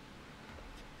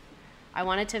 I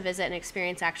wanted to visit and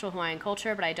experience actual Hawaiian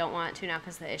culture, but I don't want to now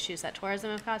because of the issues that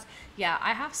tourism have caused. Yeah,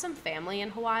 I have some family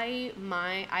in Hawaii.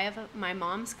 My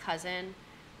mom's cousin,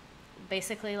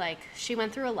 basically, like, she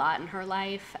went through a lot in her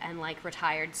life and, like,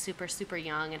 retired super, super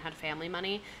young and had family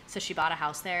money. So she bought a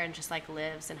house there and just, like,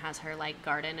 lives and has her, like,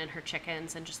 garden and her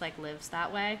chickens and just, like, lives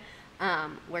that way.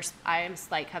 Where I'm,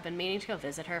 like, have been meaning to go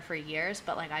visit her for years,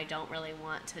 but, like, I don't really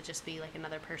want to just be, like,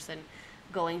 another person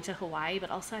going to Hawaii. But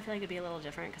also I feel like it'd be a little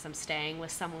different because I'm staying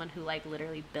with someone who, like,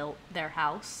 literally built their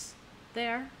house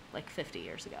there, like, 50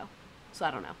 years ago. So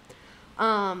I don't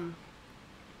know.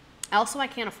 Also, I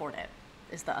can't afford it,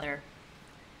 is the other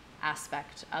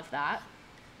aspect of that.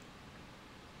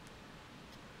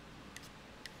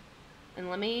 And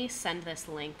let me send this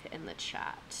link in the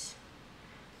chat,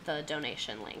 the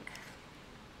donation link.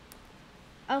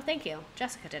 Oh, thank you.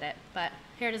 Jessica did it, but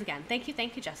here it is again. Thank you,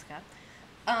 Jessica.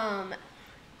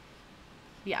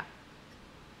 Yeah.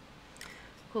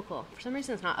 Cool. For some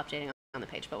reason it's not updating on the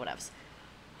page, but whatevs.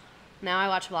 Now I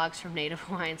watch vlogs from native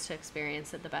Hawaiians to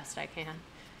experience it the best I can.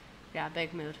 Yeah,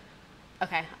 big mood.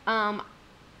 Okay,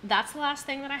 that's the last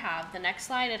thing that I have. The next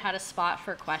slide, it had a spot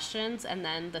for questions and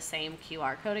then the same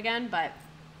QR code again, but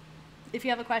if you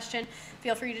have a question,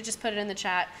 feel free to just put it in the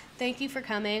chat. Thank you for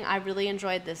coming. I really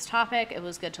enjoyed this topic. It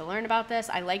was good to learn about this.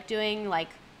 I like doing, like,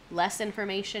 less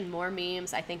information, more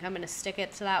memes. I think I'm going to stick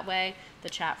it to that way. The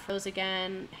chat froze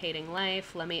again. Hating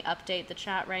life. Let me update the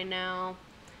chat right now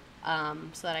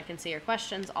so that I can see your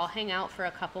questions. I'll hang out for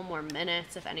a couple more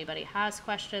minutes if anybody has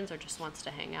questions or just wants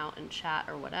to hang out and chat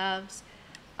or whatevs.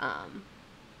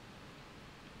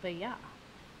 But yeah.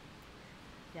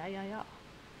 Yeah.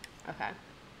 Okay.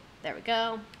 There we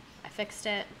go. I fixed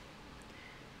it.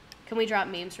 Can we drop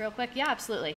memes real quick? Yeah,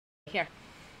 absolutely.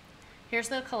 Here's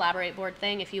the collaborate board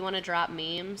thing. If you want to drop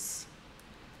memes.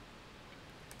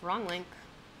 Wrong link.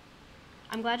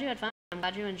 I'm glad you had fun. I'm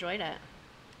glad you enjoyed it.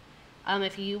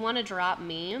 If you want to drop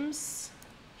memes,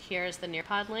 here's the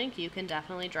Nearpod link. You can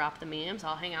definitely drop the memes.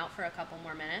 I'll hang out for a couple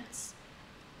more minutes.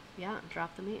 Yeah,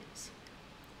 drop the memes.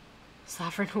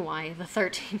 Sovereign Hawaii, the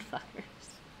 13 fuckers.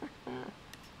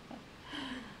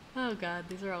 Oh god,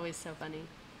 these are always so funny.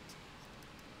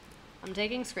 I'm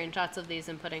taking screenshots of these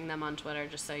and putting them on Twitter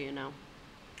just so you know.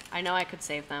 I know I could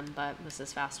save them, but this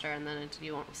is faster and then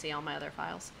you won't see all my other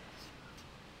files.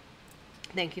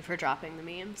 Thank you for dropping the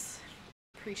memes.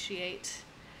 Appreciate.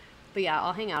 But yeah,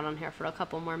 I'll hang out on here for a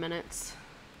couple more minutes.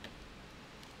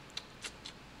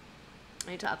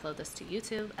 I need to upload this to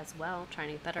YouTube as well. Trying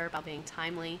to get better about being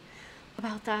timely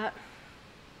about that.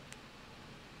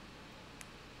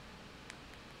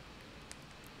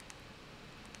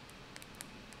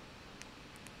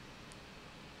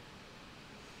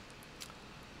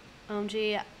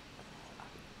 OMG,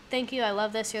 thank you. I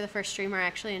love this. You're the first streamer I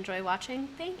actually enjoy watching.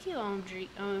 Thank you,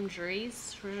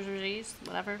 OMGs,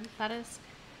 whatever that is.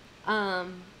 I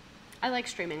like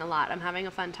streaming a lot. I'm having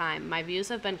a fun time. My views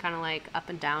have been kind of like up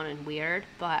and down and weird,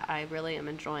 but I really am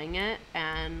enjoying it.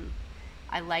 And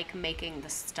I like making the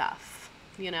stuff,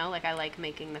 you know, like I like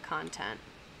making the content.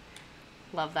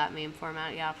 Love that meme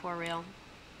format. Yeah, for real.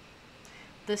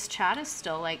 This chat is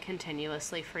still like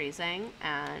continuously freezing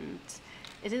and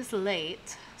it is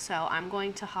late, so I'm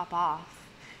going to hop off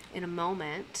in a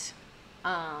moment.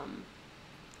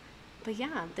 But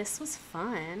yeah, this was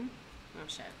fun. Oh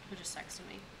shit, who just texted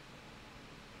me?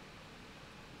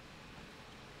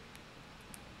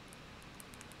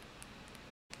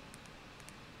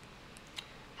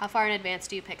 How far in advance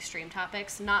do you pick stream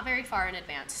topics? Not very far in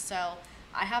advance. So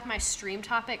I have my stream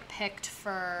topic picked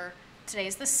for,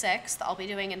 today's the 6th. I'll be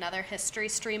doing another history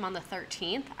stream on the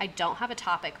 13th. I don't have a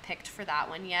topic picked for that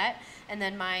one yet. And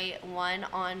then my one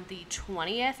on the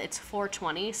 20th, it's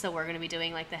 420. So we're going to be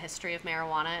doing like the history of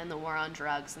marijuana and the war on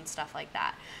drugs and stuff like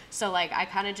that. So like I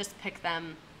kind of just pick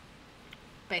them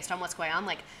based on what's going on.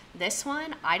 Like this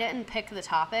one, I didn't pick the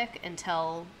topic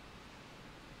until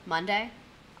Monday.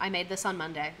 I made this on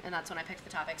Monday, and that's when I picked the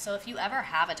topic. So if you ever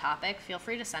have a topic, feel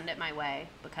free to send it my way,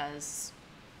 because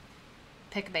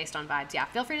pick based on vibes. Yeah,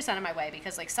 feel free to send it my way,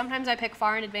 because like sometimes I pick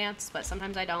far in advance, but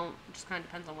sometimes I don't. It just kind of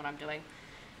depends on what I'm doing.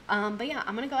 But yeah,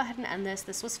 I'm going to go ahead and end this.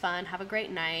 This was fun. Have a great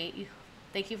night.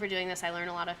 Thank you for doing this. I learned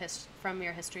a lot of from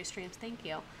your history streams. Thank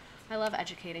you. I love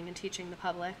educating and teaching the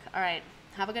public. All right.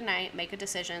 Have a good night. Make a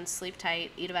decision. Sleep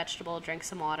tight. Eat a vegetable. Drink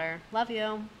some water. Love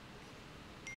you.